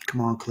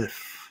 Come on,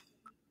 Cliff.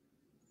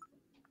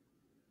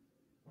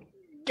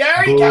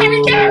 Gary.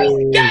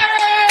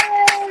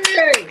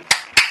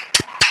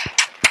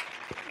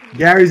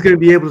 Gary's going to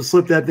be able to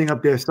slip that thing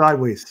up there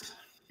sideways.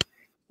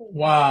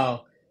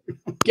 Wow.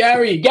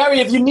 Gary,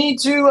 if you need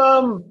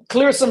to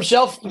clear some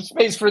shelf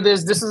space for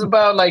this is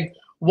about like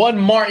one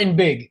Martin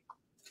big.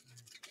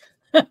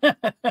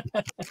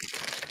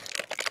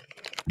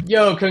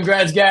 Yo,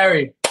 congrats,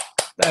 Gary.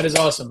 That is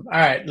awesome. All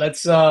right,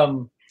 let's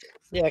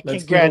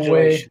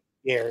congratulations,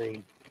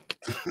 Gary.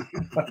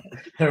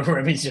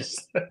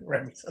 Remy's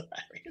hilarious.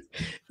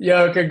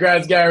 Yo,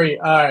 congrats, Gary.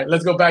 All right,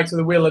 let's go back to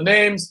the wheel of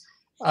names.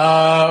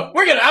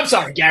 I'm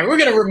sorry, Gary. We're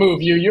gonna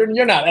remove you.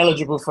 You're not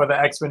eligible for the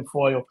X-Men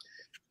foil.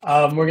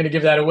 We're gonna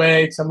give that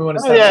away. Somebody want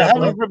to start?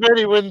 Heaven forbid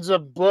he wins a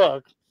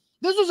book.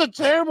 This was a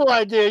terrible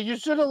idea. You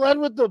should have led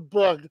with the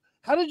book.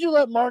 How did you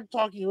let Mark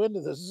talk you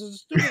into this? This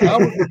is stupid. That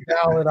was a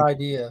valid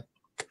idea.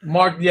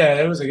 Mark, yeah,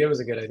 it was a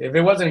good idea. If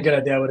it wasn't a good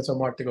idea, I would have told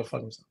Mark to go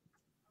fuck himself.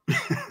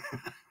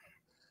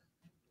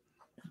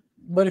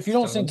 But if you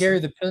don't send Gary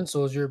the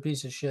pencils, you're a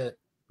piece of shit.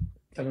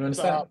 Everyone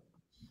stop.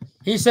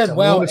 He said,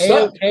 "Wow,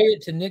 AOK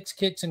it to Nick's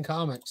Kicks and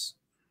Comics."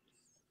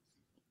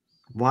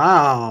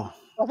 Wow.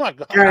 Oh my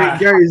god,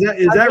 Gary,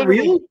 is that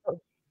real?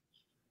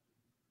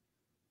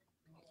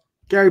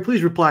 Gary,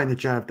 please reply in the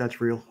chat if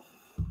that's real.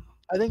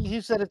 I think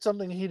he said it's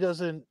something he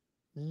doesn't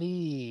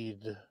need.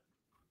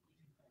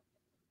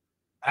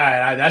 All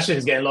right, that shit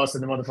is getting lost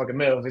in the motherfucking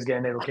mail if he's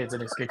getting little kids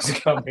in his Kicks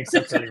and Comics.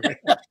 I'm telling you right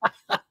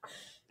now.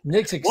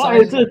 Nick's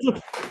excited.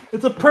 Well,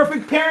 it's a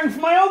perfect pairing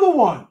for my other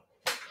one.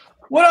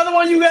 What other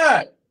one you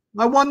got?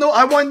 I won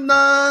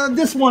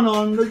this one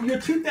on your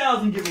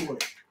 2000 giveaway.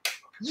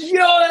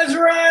 Yo, that's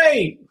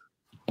right.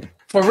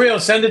 For real,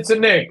 send it to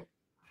Nick.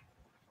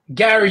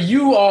 Gary,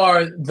 you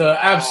are the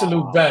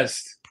absolute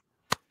best.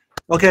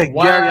 Okay,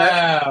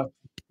 wow.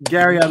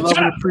 Gary, I love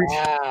and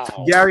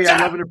appreciate. Gary,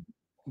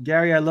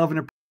 I love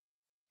and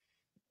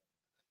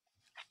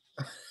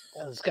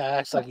This guy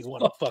acts like he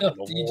won a fucking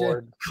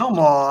award. Come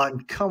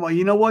on.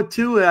 You know what?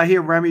 Too, I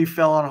hear Remy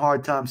fell on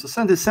hard times, so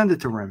send it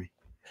to Remy.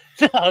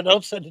 No,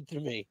 don't send it to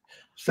me.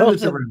 Send it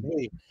to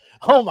Remy.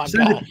 Oh my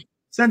god.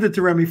 Send it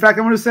to Remy. In fact,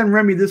 I'm going to send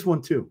Remy this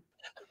one too.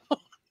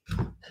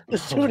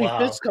 There's too many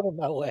fists coming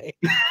my way.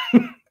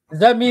 Does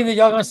that mean that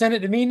y'all gonna send it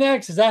to me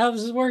next? Is that how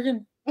this is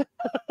working?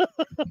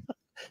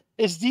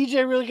 Is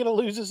DJ really gonna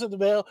lose this in the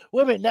mail?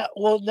 Wait a minute.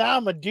 Now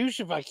I'm a douche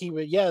if I keep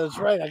it. Yeah, that's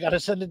right. I gotta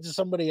send it to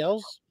somebody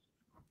else.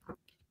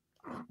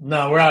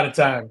 No, we're out of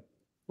time.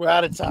 We're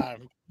out of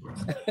time.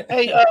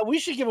 Hey, we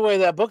should give away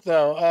that book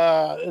though.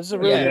 It's a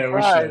really good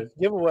prize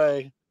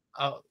giveaway.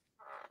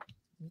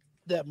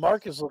 That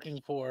Mark is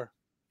looking for.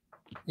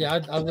 Yeah,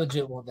 I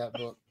legit want that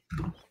book.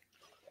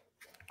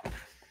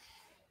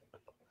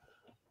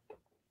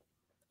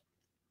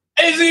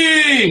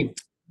 Izzy!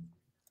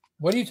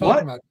 What are you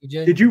talking about,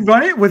 DJ? Did you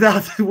run it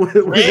without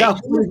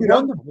Rigged.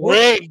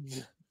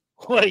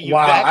 What are you?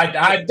 Wow,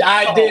 I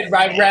did.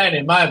 I ran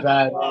it. My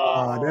bad.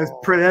 Oh, that's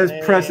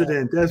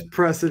precedent. That's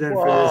precedent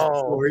for this.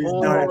 Before he's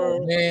done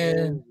it.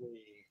 Man.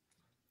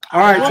 All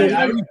right.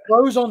 So you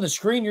froze on the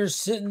screen. You're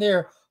sitting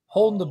there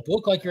holding the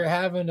book like you're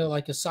having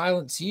a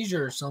silent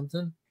seizure or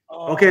something.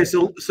 Okay,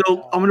 so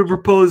I'm going to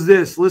propose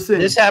this. Listen,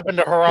 this happened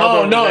to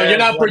Geraldo. No,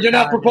 you're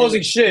not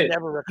proposing shit.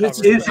 This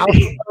is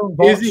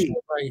Izzy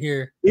right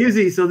here.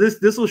 Izzy, so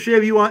this will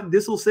save you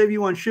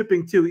on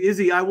shipping too.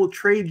 Izzy, I will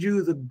trade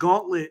you the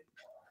gauntlet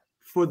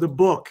for the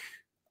book.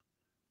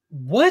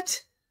 What?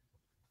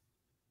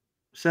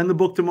 Send the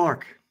book to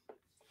Mark.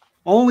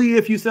 Only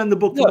if you send the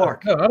book to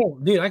Mark. No, I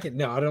don't, dude. I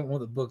don't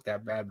want the book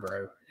that bad,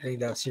 bro. It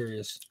ain't that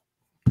serious.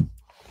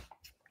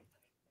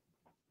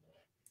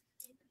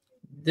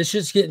 This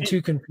shit's getting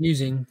too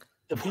confusing.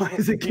 Why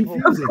is it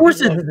confusing? Of course,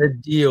 it's a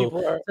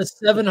deal.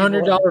 It's a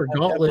 $700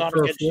 gauntlet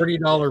for a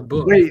 $40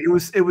 book. Wait, it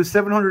was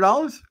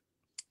 $700.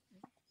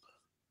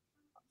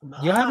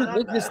 You haven't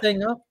looked this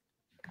thing up?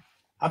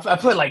 I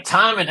put like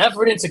time and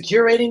effort into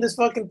curating this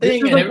fucking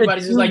thing, and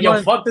everybody's just like,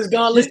 "Yo, fuck this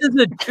gauntlet." This is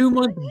a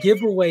 2-month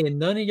giveaway, and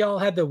none of y'all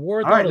had the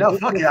word. All right, no,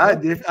 fuck it. I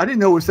didn't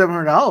know it was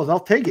 $700. I'll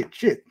take it.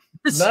 Shit.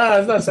 Nah,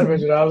 it's not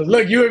 $700.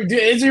 Look,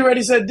 Izzy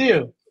already said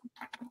deal.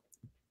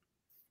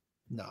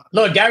 No.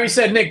 Look, Gary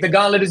said, Nick, the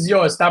gauntlet is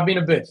yours. Stop being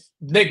a bitch.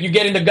 Nick, you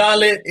getting the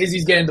gauntlet.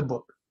 Izzy's getting the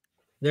book.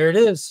 There it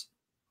is.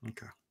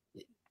 Okay.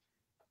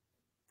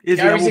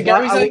 Izzy, I will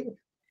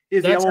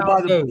buy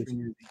the book.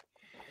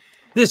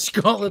 This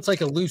gauntlet's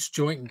like a loose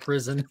joint in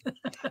prison.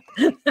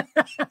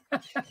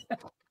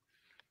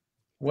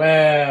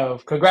 Well,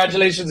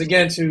 congratulations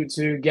again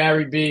to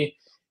Gary B.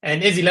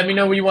 And Izzy, let me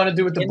know what you want to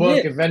do with the book.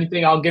 Nick. If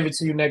anything, I'll give it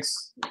to you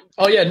next.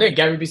 Oh, yeah, Nick,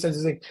 Gary B says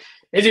his thing.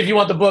 Izzy, if you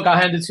want the book, I'll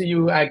hand it to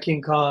you at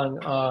King Kong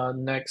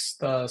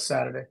next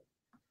Saturday.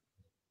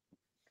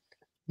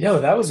 Yo,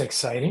 that was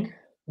exciting.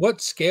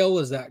 What scale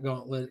is that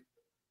gauntlet?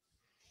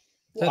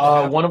 Is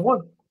that 1 of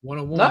 1. 1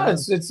 of 1. No,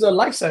 it's a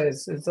life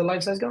size. It's a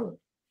life size gauntlet.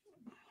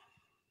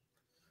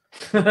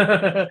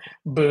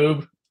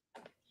 Boob.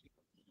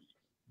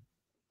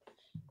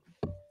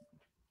 All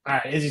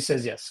right, Izzy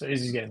says yes. So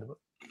Izzy's getting the book.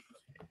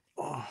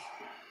 Oh.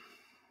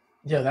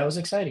 Yeah, that was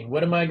exciting.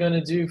 What am I going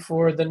to do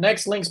for the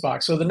next Linx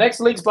box? So the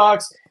next Linx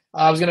box,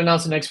 I was going to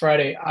announce it next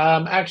Friday.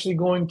 I'm actually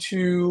going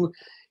to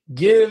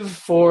give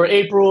for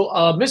April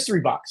a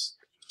mystery box.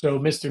 So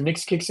Mr.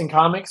 Nick's Kicks and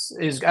Comics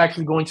is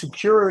actually going to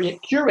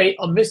curate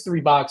a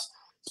mystery box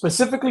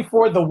specifically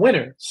for the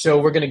winner.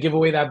 So we're going to give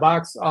away that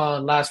box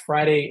on last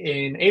Friday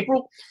in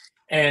April.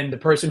 And the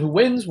person who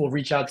wins will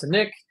reach out to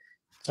Nick,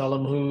 tell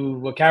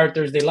them what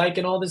characters they like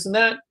and all this and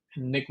that.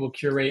 And Nick will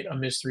curate a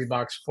mystery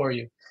box for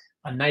you.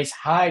 A nice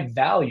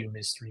high-value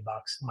mystery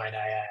box, might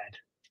I add.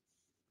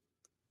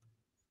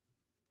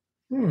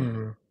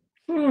 What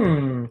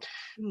do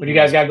you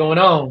guys got going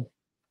on?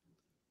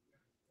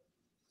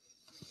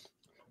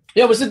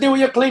 Yeah, what's the deal with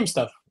your claim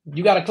stuff?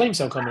 You got a claim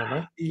sale coming up,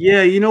 right?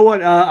 Yeah, you know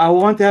what? I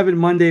want to have it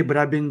Monday, but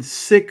I've been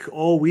sick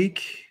all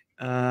week.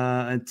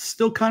 It's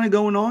still kind of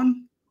going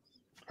on.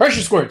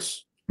 Hershey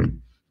squirts.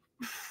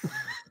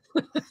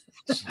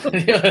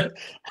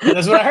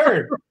 That's what I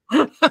heard.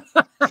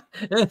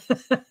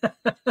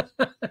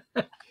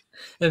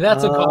 And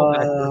that's a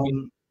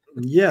callback.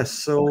 Yes,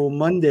 so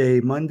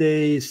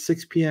Monday,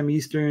 6 p.m.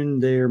 Eastern,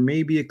 there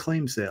may be a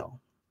claim sale.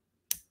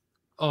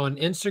 On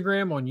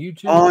Instagram, on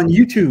YouTube? On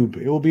YouTube.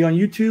 It will be on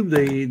YouTube.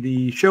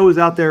 The show is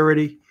out there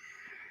already.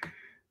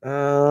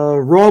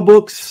 Raw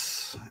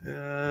books,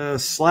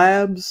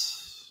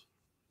 slabs.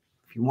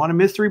 If you want a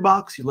mystery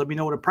box, you let me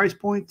know what the price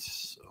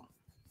points. So.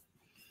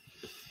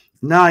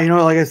 Nah, you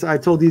know, like I said, I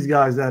told these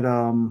guys that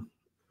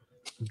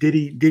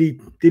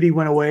Diddy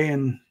went away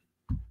and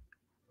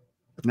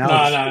now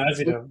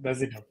that's enough.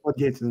 That's enough. What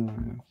gets they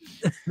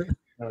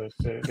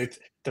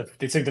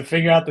took the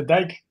finger out the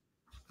dike.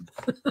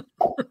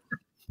 Oh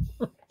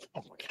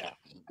my god.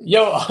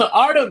 Yo,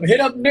 Artem,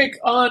 hit up Nick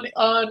on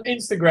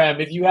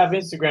Instagram if you have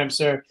Instagram,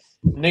 sir.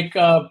 Nick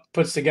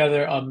puts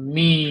together a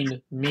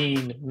mean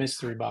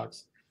mystery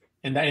box.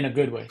 And that in a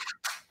good way.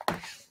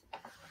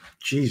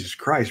 Jesus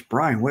Christ,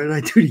 Brian, what did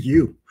I do to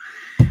you?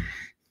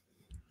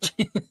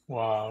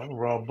 Wow,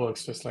 raw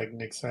books, just like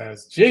Nick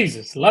says.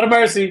 Jesus, a lot of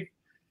mercy.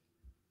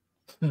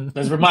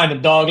 Let's remind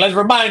them, dog. Let's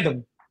remind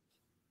them.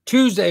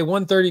 Tuesday,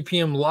 1:30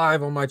 p.m.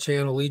 live on my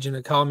channel, Legion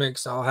of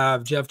Comics. I'll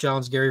have Jeff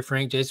Johns, Gary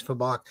Frank, Jason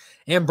Fabach,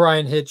 and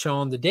Brian Hitch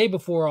on the day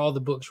before all the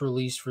books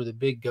release for the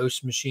big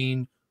Ghost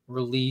Machine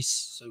release.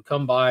 So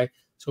come by.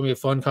 It's going to be a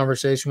fun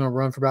conversation. We're going to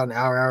run for about an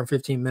hour and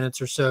 15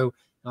 minutes or so.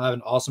 I'll have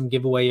an awesome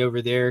giveaway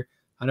over there.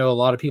 I know a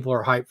lot of people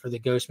are hyped for the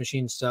Ghost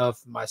Machine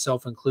stuff,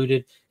 myself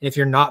included. And if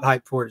you're not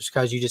hyped for it, it's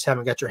because you just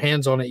haven't got your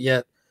hands on it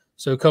yet.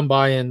 So come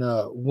by and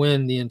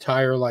win the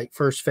entire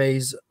first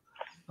phase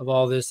of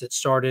all this that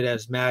started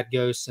as Mad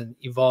Ghosts and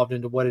evolved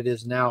into what it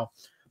is now.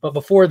 But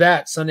before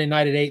that, Sunday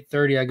night at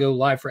 8:30, I go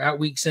live for At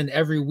Week's End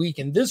every week.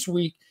 And this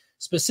week,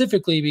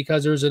 specifically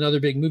because there's another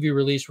big movie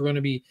release, we're going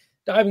to be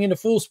diving into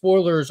full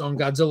spoilers on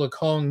Godzilla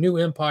Kong New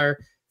Empire.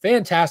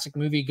 Fantastic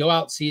movie. Go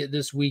out, see it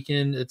this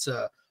weekend. It's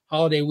a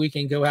holiday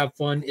weekend. Go have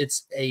fun.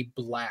 It's a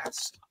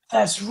blast.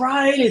 That's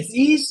right. It's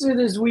Easter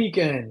this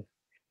weekend.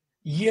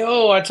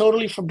 Yo, I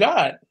totally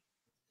forgot.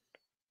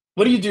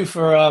 What do you do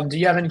for, do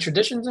you have any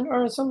traditions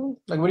or something?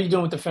 Like, what are you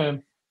doing with the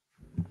fam?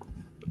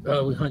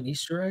 We hunt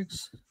Easter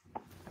eggs.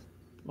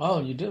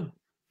 Oh, you do?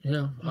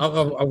 Yeah.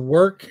 I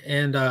work,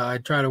 and I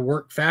try to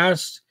work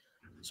fast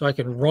so I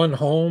can run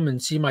home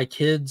and see my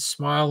kids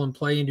smile and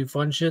play and do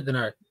fun shit. Then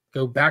I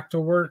go back to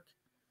work,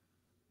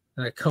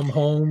 and I come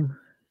home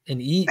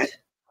and eat.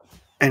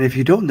 And if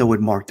you don't know what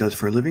Mark does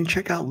for a living,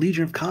 check out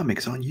Legion of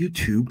Comics on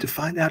YouTube to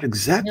find out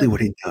exactly what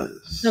he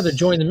does. No, to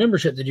join the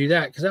membership to do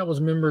that, because that was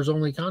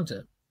members-only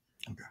content.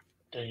 Okay.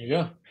 There you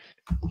go.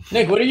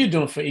 Nick, what are you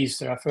doing for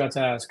Easter? I forgot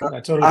to ask.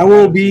 I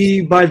will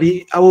be by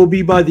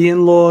the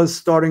in-laws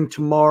starting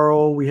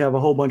tomorrow. We have a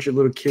whole bunch of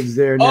little kids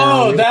there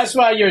now. Oh, that's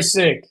why you're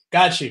sick.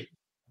 Got you.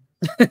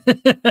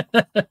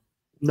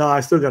 No, I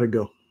still gotta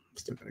go.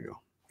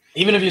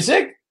 Even if you're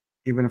sick?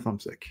 Even if I'm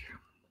sick.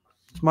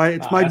 It's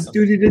my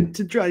duty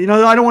to try.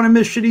 I don't want to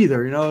miss shit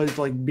either. It's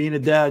like being a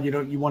dad.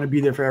 You want to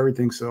be there for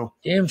everything. So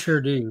damn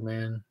sure do,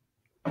 man.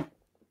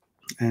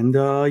 And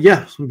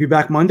yeah, so we'll be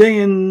back Monday,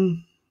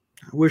 and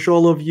I wish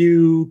all of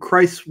you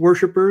Christ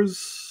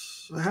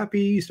worshipers a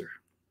happy Easter.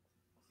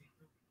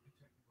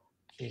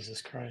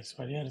 Jesus Christ.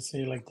 Why do you have to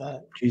say it like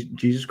that?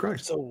 Jesus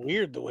Christ. So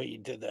weird the way you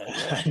did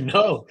that. I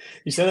know.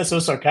 You said that so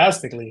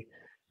sarcastically.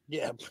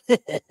 Yeah.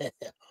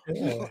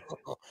 Yeah.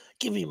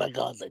 Give me my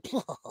gauntlet.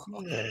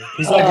 Yeah.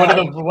 He's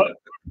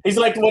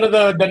like one of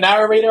the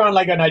narrator on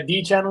like an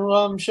ID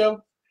channel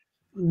show.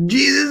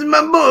 Jesus,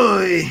 my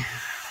boy.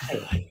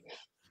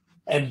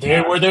 And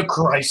there were the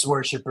Christ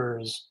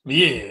worshippers.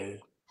 Yeah.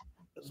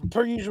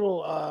 Per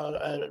usual,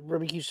 at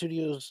Barbecue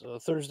Studios,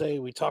 Thursday,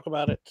 we talk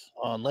about it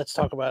on Let's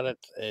Talk About It.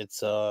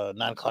 It's 9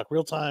 o'clock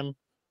real time.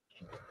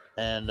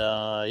 And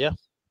yeah.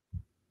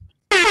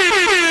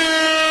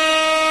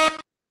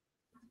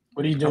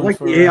 What are you doing? I like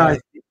the AI.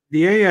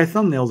 The AI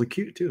thumbnails are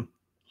cute too.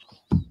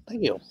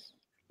 Thank you.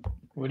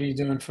 What are you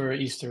doing for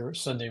Easter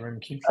Sunday,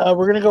 Remke?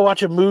 We're gonna go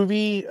watch a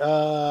movie,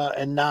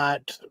 and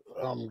not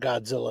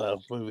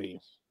Godzilla movie.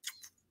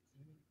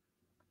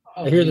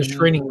 I hear the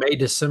screening May,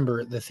 December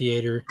at the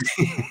theater.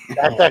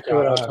 That's actually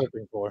what I was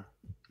hoping for.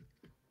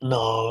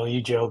 No,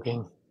 you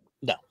joking?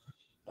 No.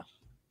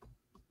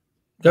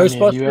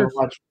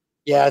 Ghostbusters?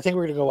 Yeah, I think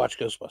we're gonna go watch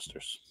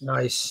Ghostbusters.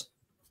 Nice.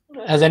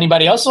 Has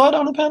anybody else saw it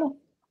on the panel?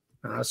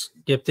 I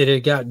skipped it.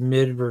 It got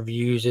mid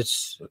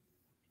reviews.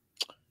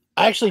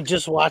 I actually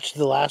just watched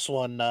the last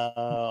one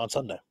on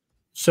Sunday.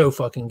 So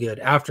fucking good.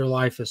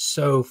 Afterlife is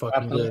so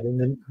fucking good, and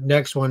the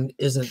next one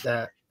isn't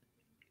that.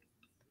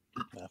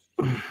 Yeah.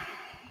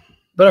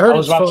 But I heard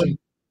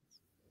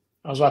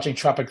I was watching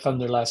Tropic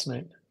Thunder last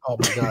night. Oh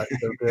my god,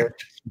 so good.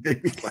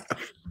 Made me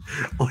laugh.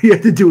 All you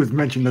had to do was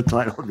mention the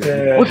title.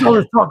 Yeah. What's all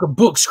this talk of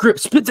book script?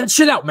 Spit that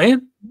shit out,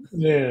 man.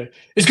 Yeah,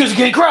 it's because you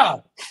can't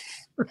cry.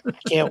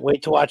 Can't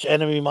wait to watch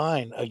Enemy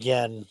Mine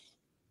again.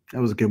 That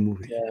was a good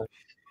movie. Yeah.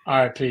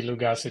 R.I.P. Lou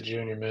Gossett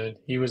Jr., man.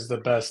 He was the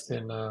best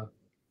in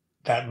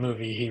that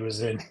movie he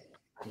was in.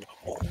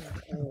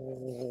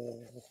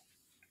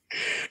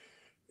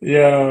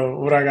 Yeah,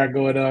 what I got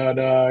going on?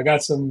 I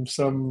got some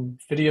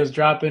videos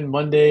dropping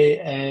Monday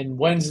and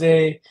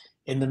Wednesday,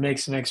 in the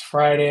mix next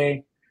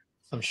Friday.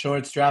 Some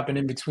shorts dropping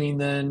in between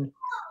then.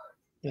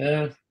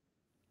 Yeah.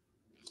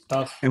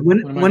 Stuff. And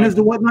when is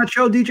the Whatnot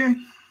show, DJ?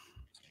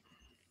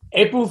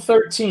 April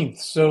 13th.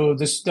 So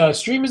the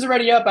stream is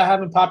already up. I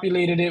haven't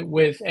populated it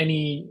with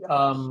any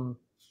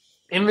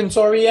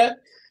inventory yet,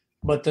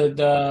 but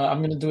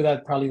I'm gonna do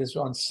that probably this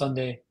on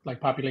Sunday. Like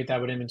populate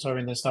that with inventory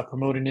and then start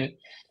promoting it.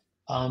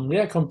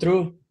 Yeah, come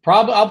through.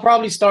 I'll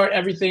probably start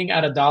everything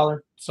at $1.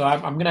 So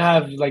I'm gonna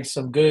have like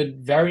some good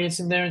variants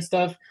in there and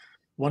stuff.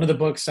 One of the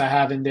books I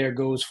have in there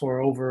goes for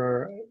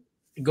over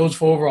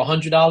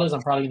 $100.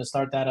 I'm probably gonna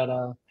start that at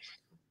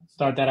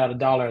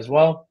 $1 as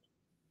well.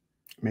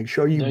 Make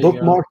sure you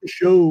bookmark the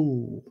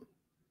show.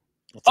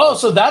 Oh,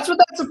 so that's what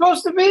that's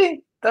supposed to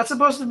be? That's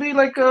supposed to be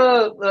like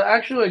the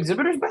actual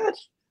exhibitor's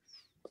badge?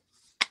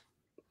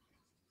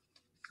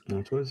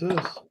 That's what it says.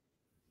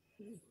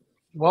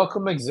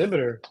 Welcome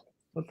exhibitor.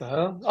 What the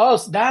hell? Oh,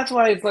 so that's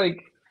why it's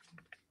like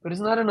But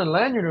it's not in a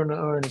lanyard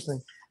or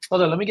anything.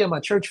 Hold on, let me get my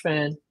church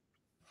fan.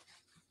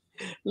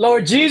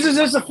 Lord Jesus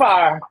is a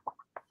fire.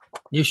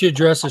 You should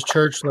dress as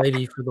church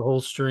lady for the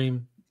whole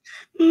stream.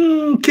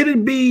 Could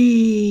it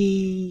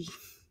be?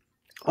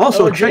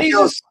 Also, Lord check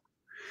Jesus.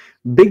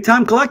 out Big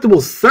Time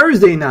Collectibles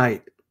Thursday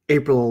night,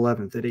 April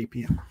 11th at 8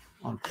 p.m.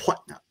 on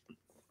Whatnot.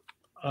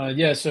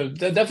 Yeah, so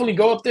definitely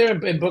go up there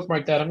and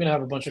bookmark that. I'm gonna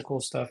have a bunch of cool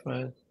stuff,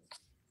 man.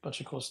 Bunch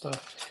of cool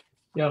stuff.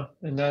 Yeah,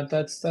 and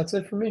that's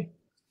it for me.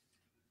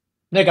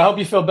 Nick, I hope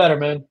you feel better,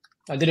 man.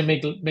 I didn't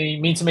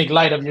mean to make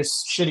light of your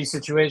shitty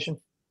situation.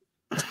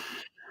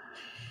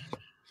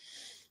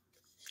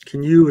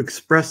 Can you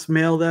express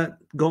mail that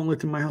gauntlet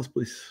to my house,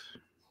 please?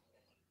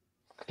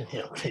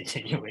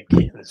 You make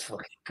this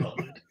fucking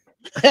gauntlet.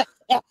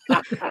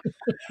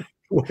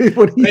 What did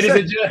he Ladies say?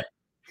 and gentlemen,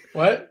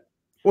 what?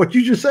 What'd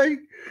you just say?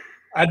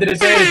 I didn't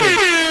say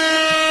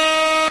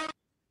anything.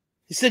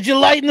 He said you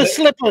lighten the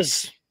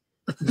slippers.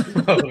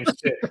 Oh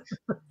shit!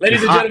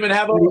 Ladies and gentlemen,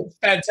 have a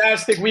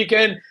fantastic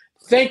weekend.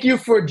 Thank you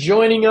for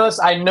joining us.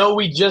 I know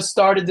we just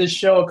started this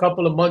show a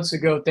couple of months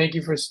ago. Thank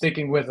you for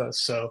sticking with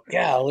us. So,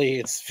 Golly,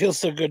 it feels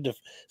so good to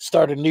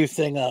start a new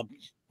thing up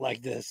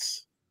like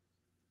this.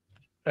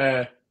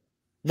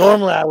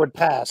 Normally, I would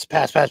pass.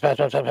 What's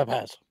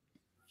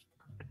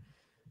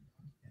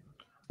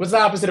the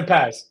opposite of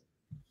pass?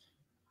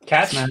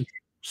 Catch?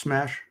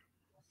 Smash.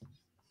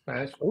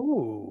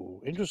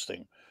 Ooh,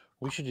 interesting.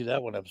 We should do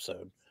that one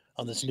episode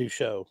on this new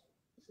show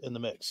in the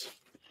mix.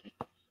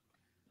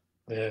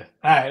 Yeah.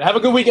 All right. Have a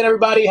good weekend,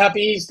 everybody.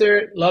 Happy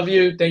Easter. Love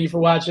you. Thank you for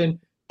watching.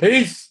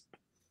 Peace.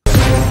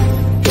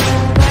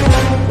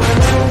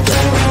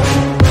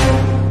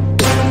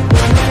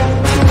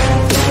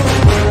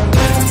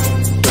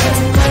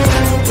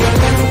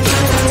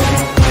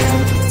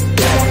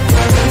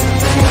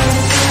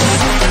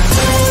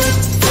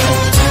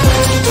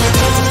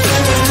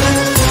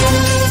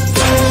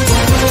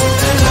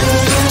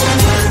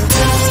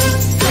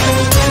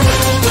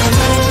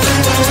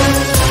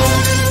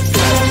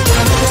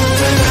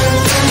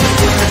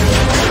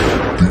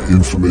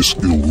 Infamous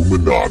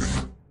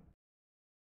Illuminati.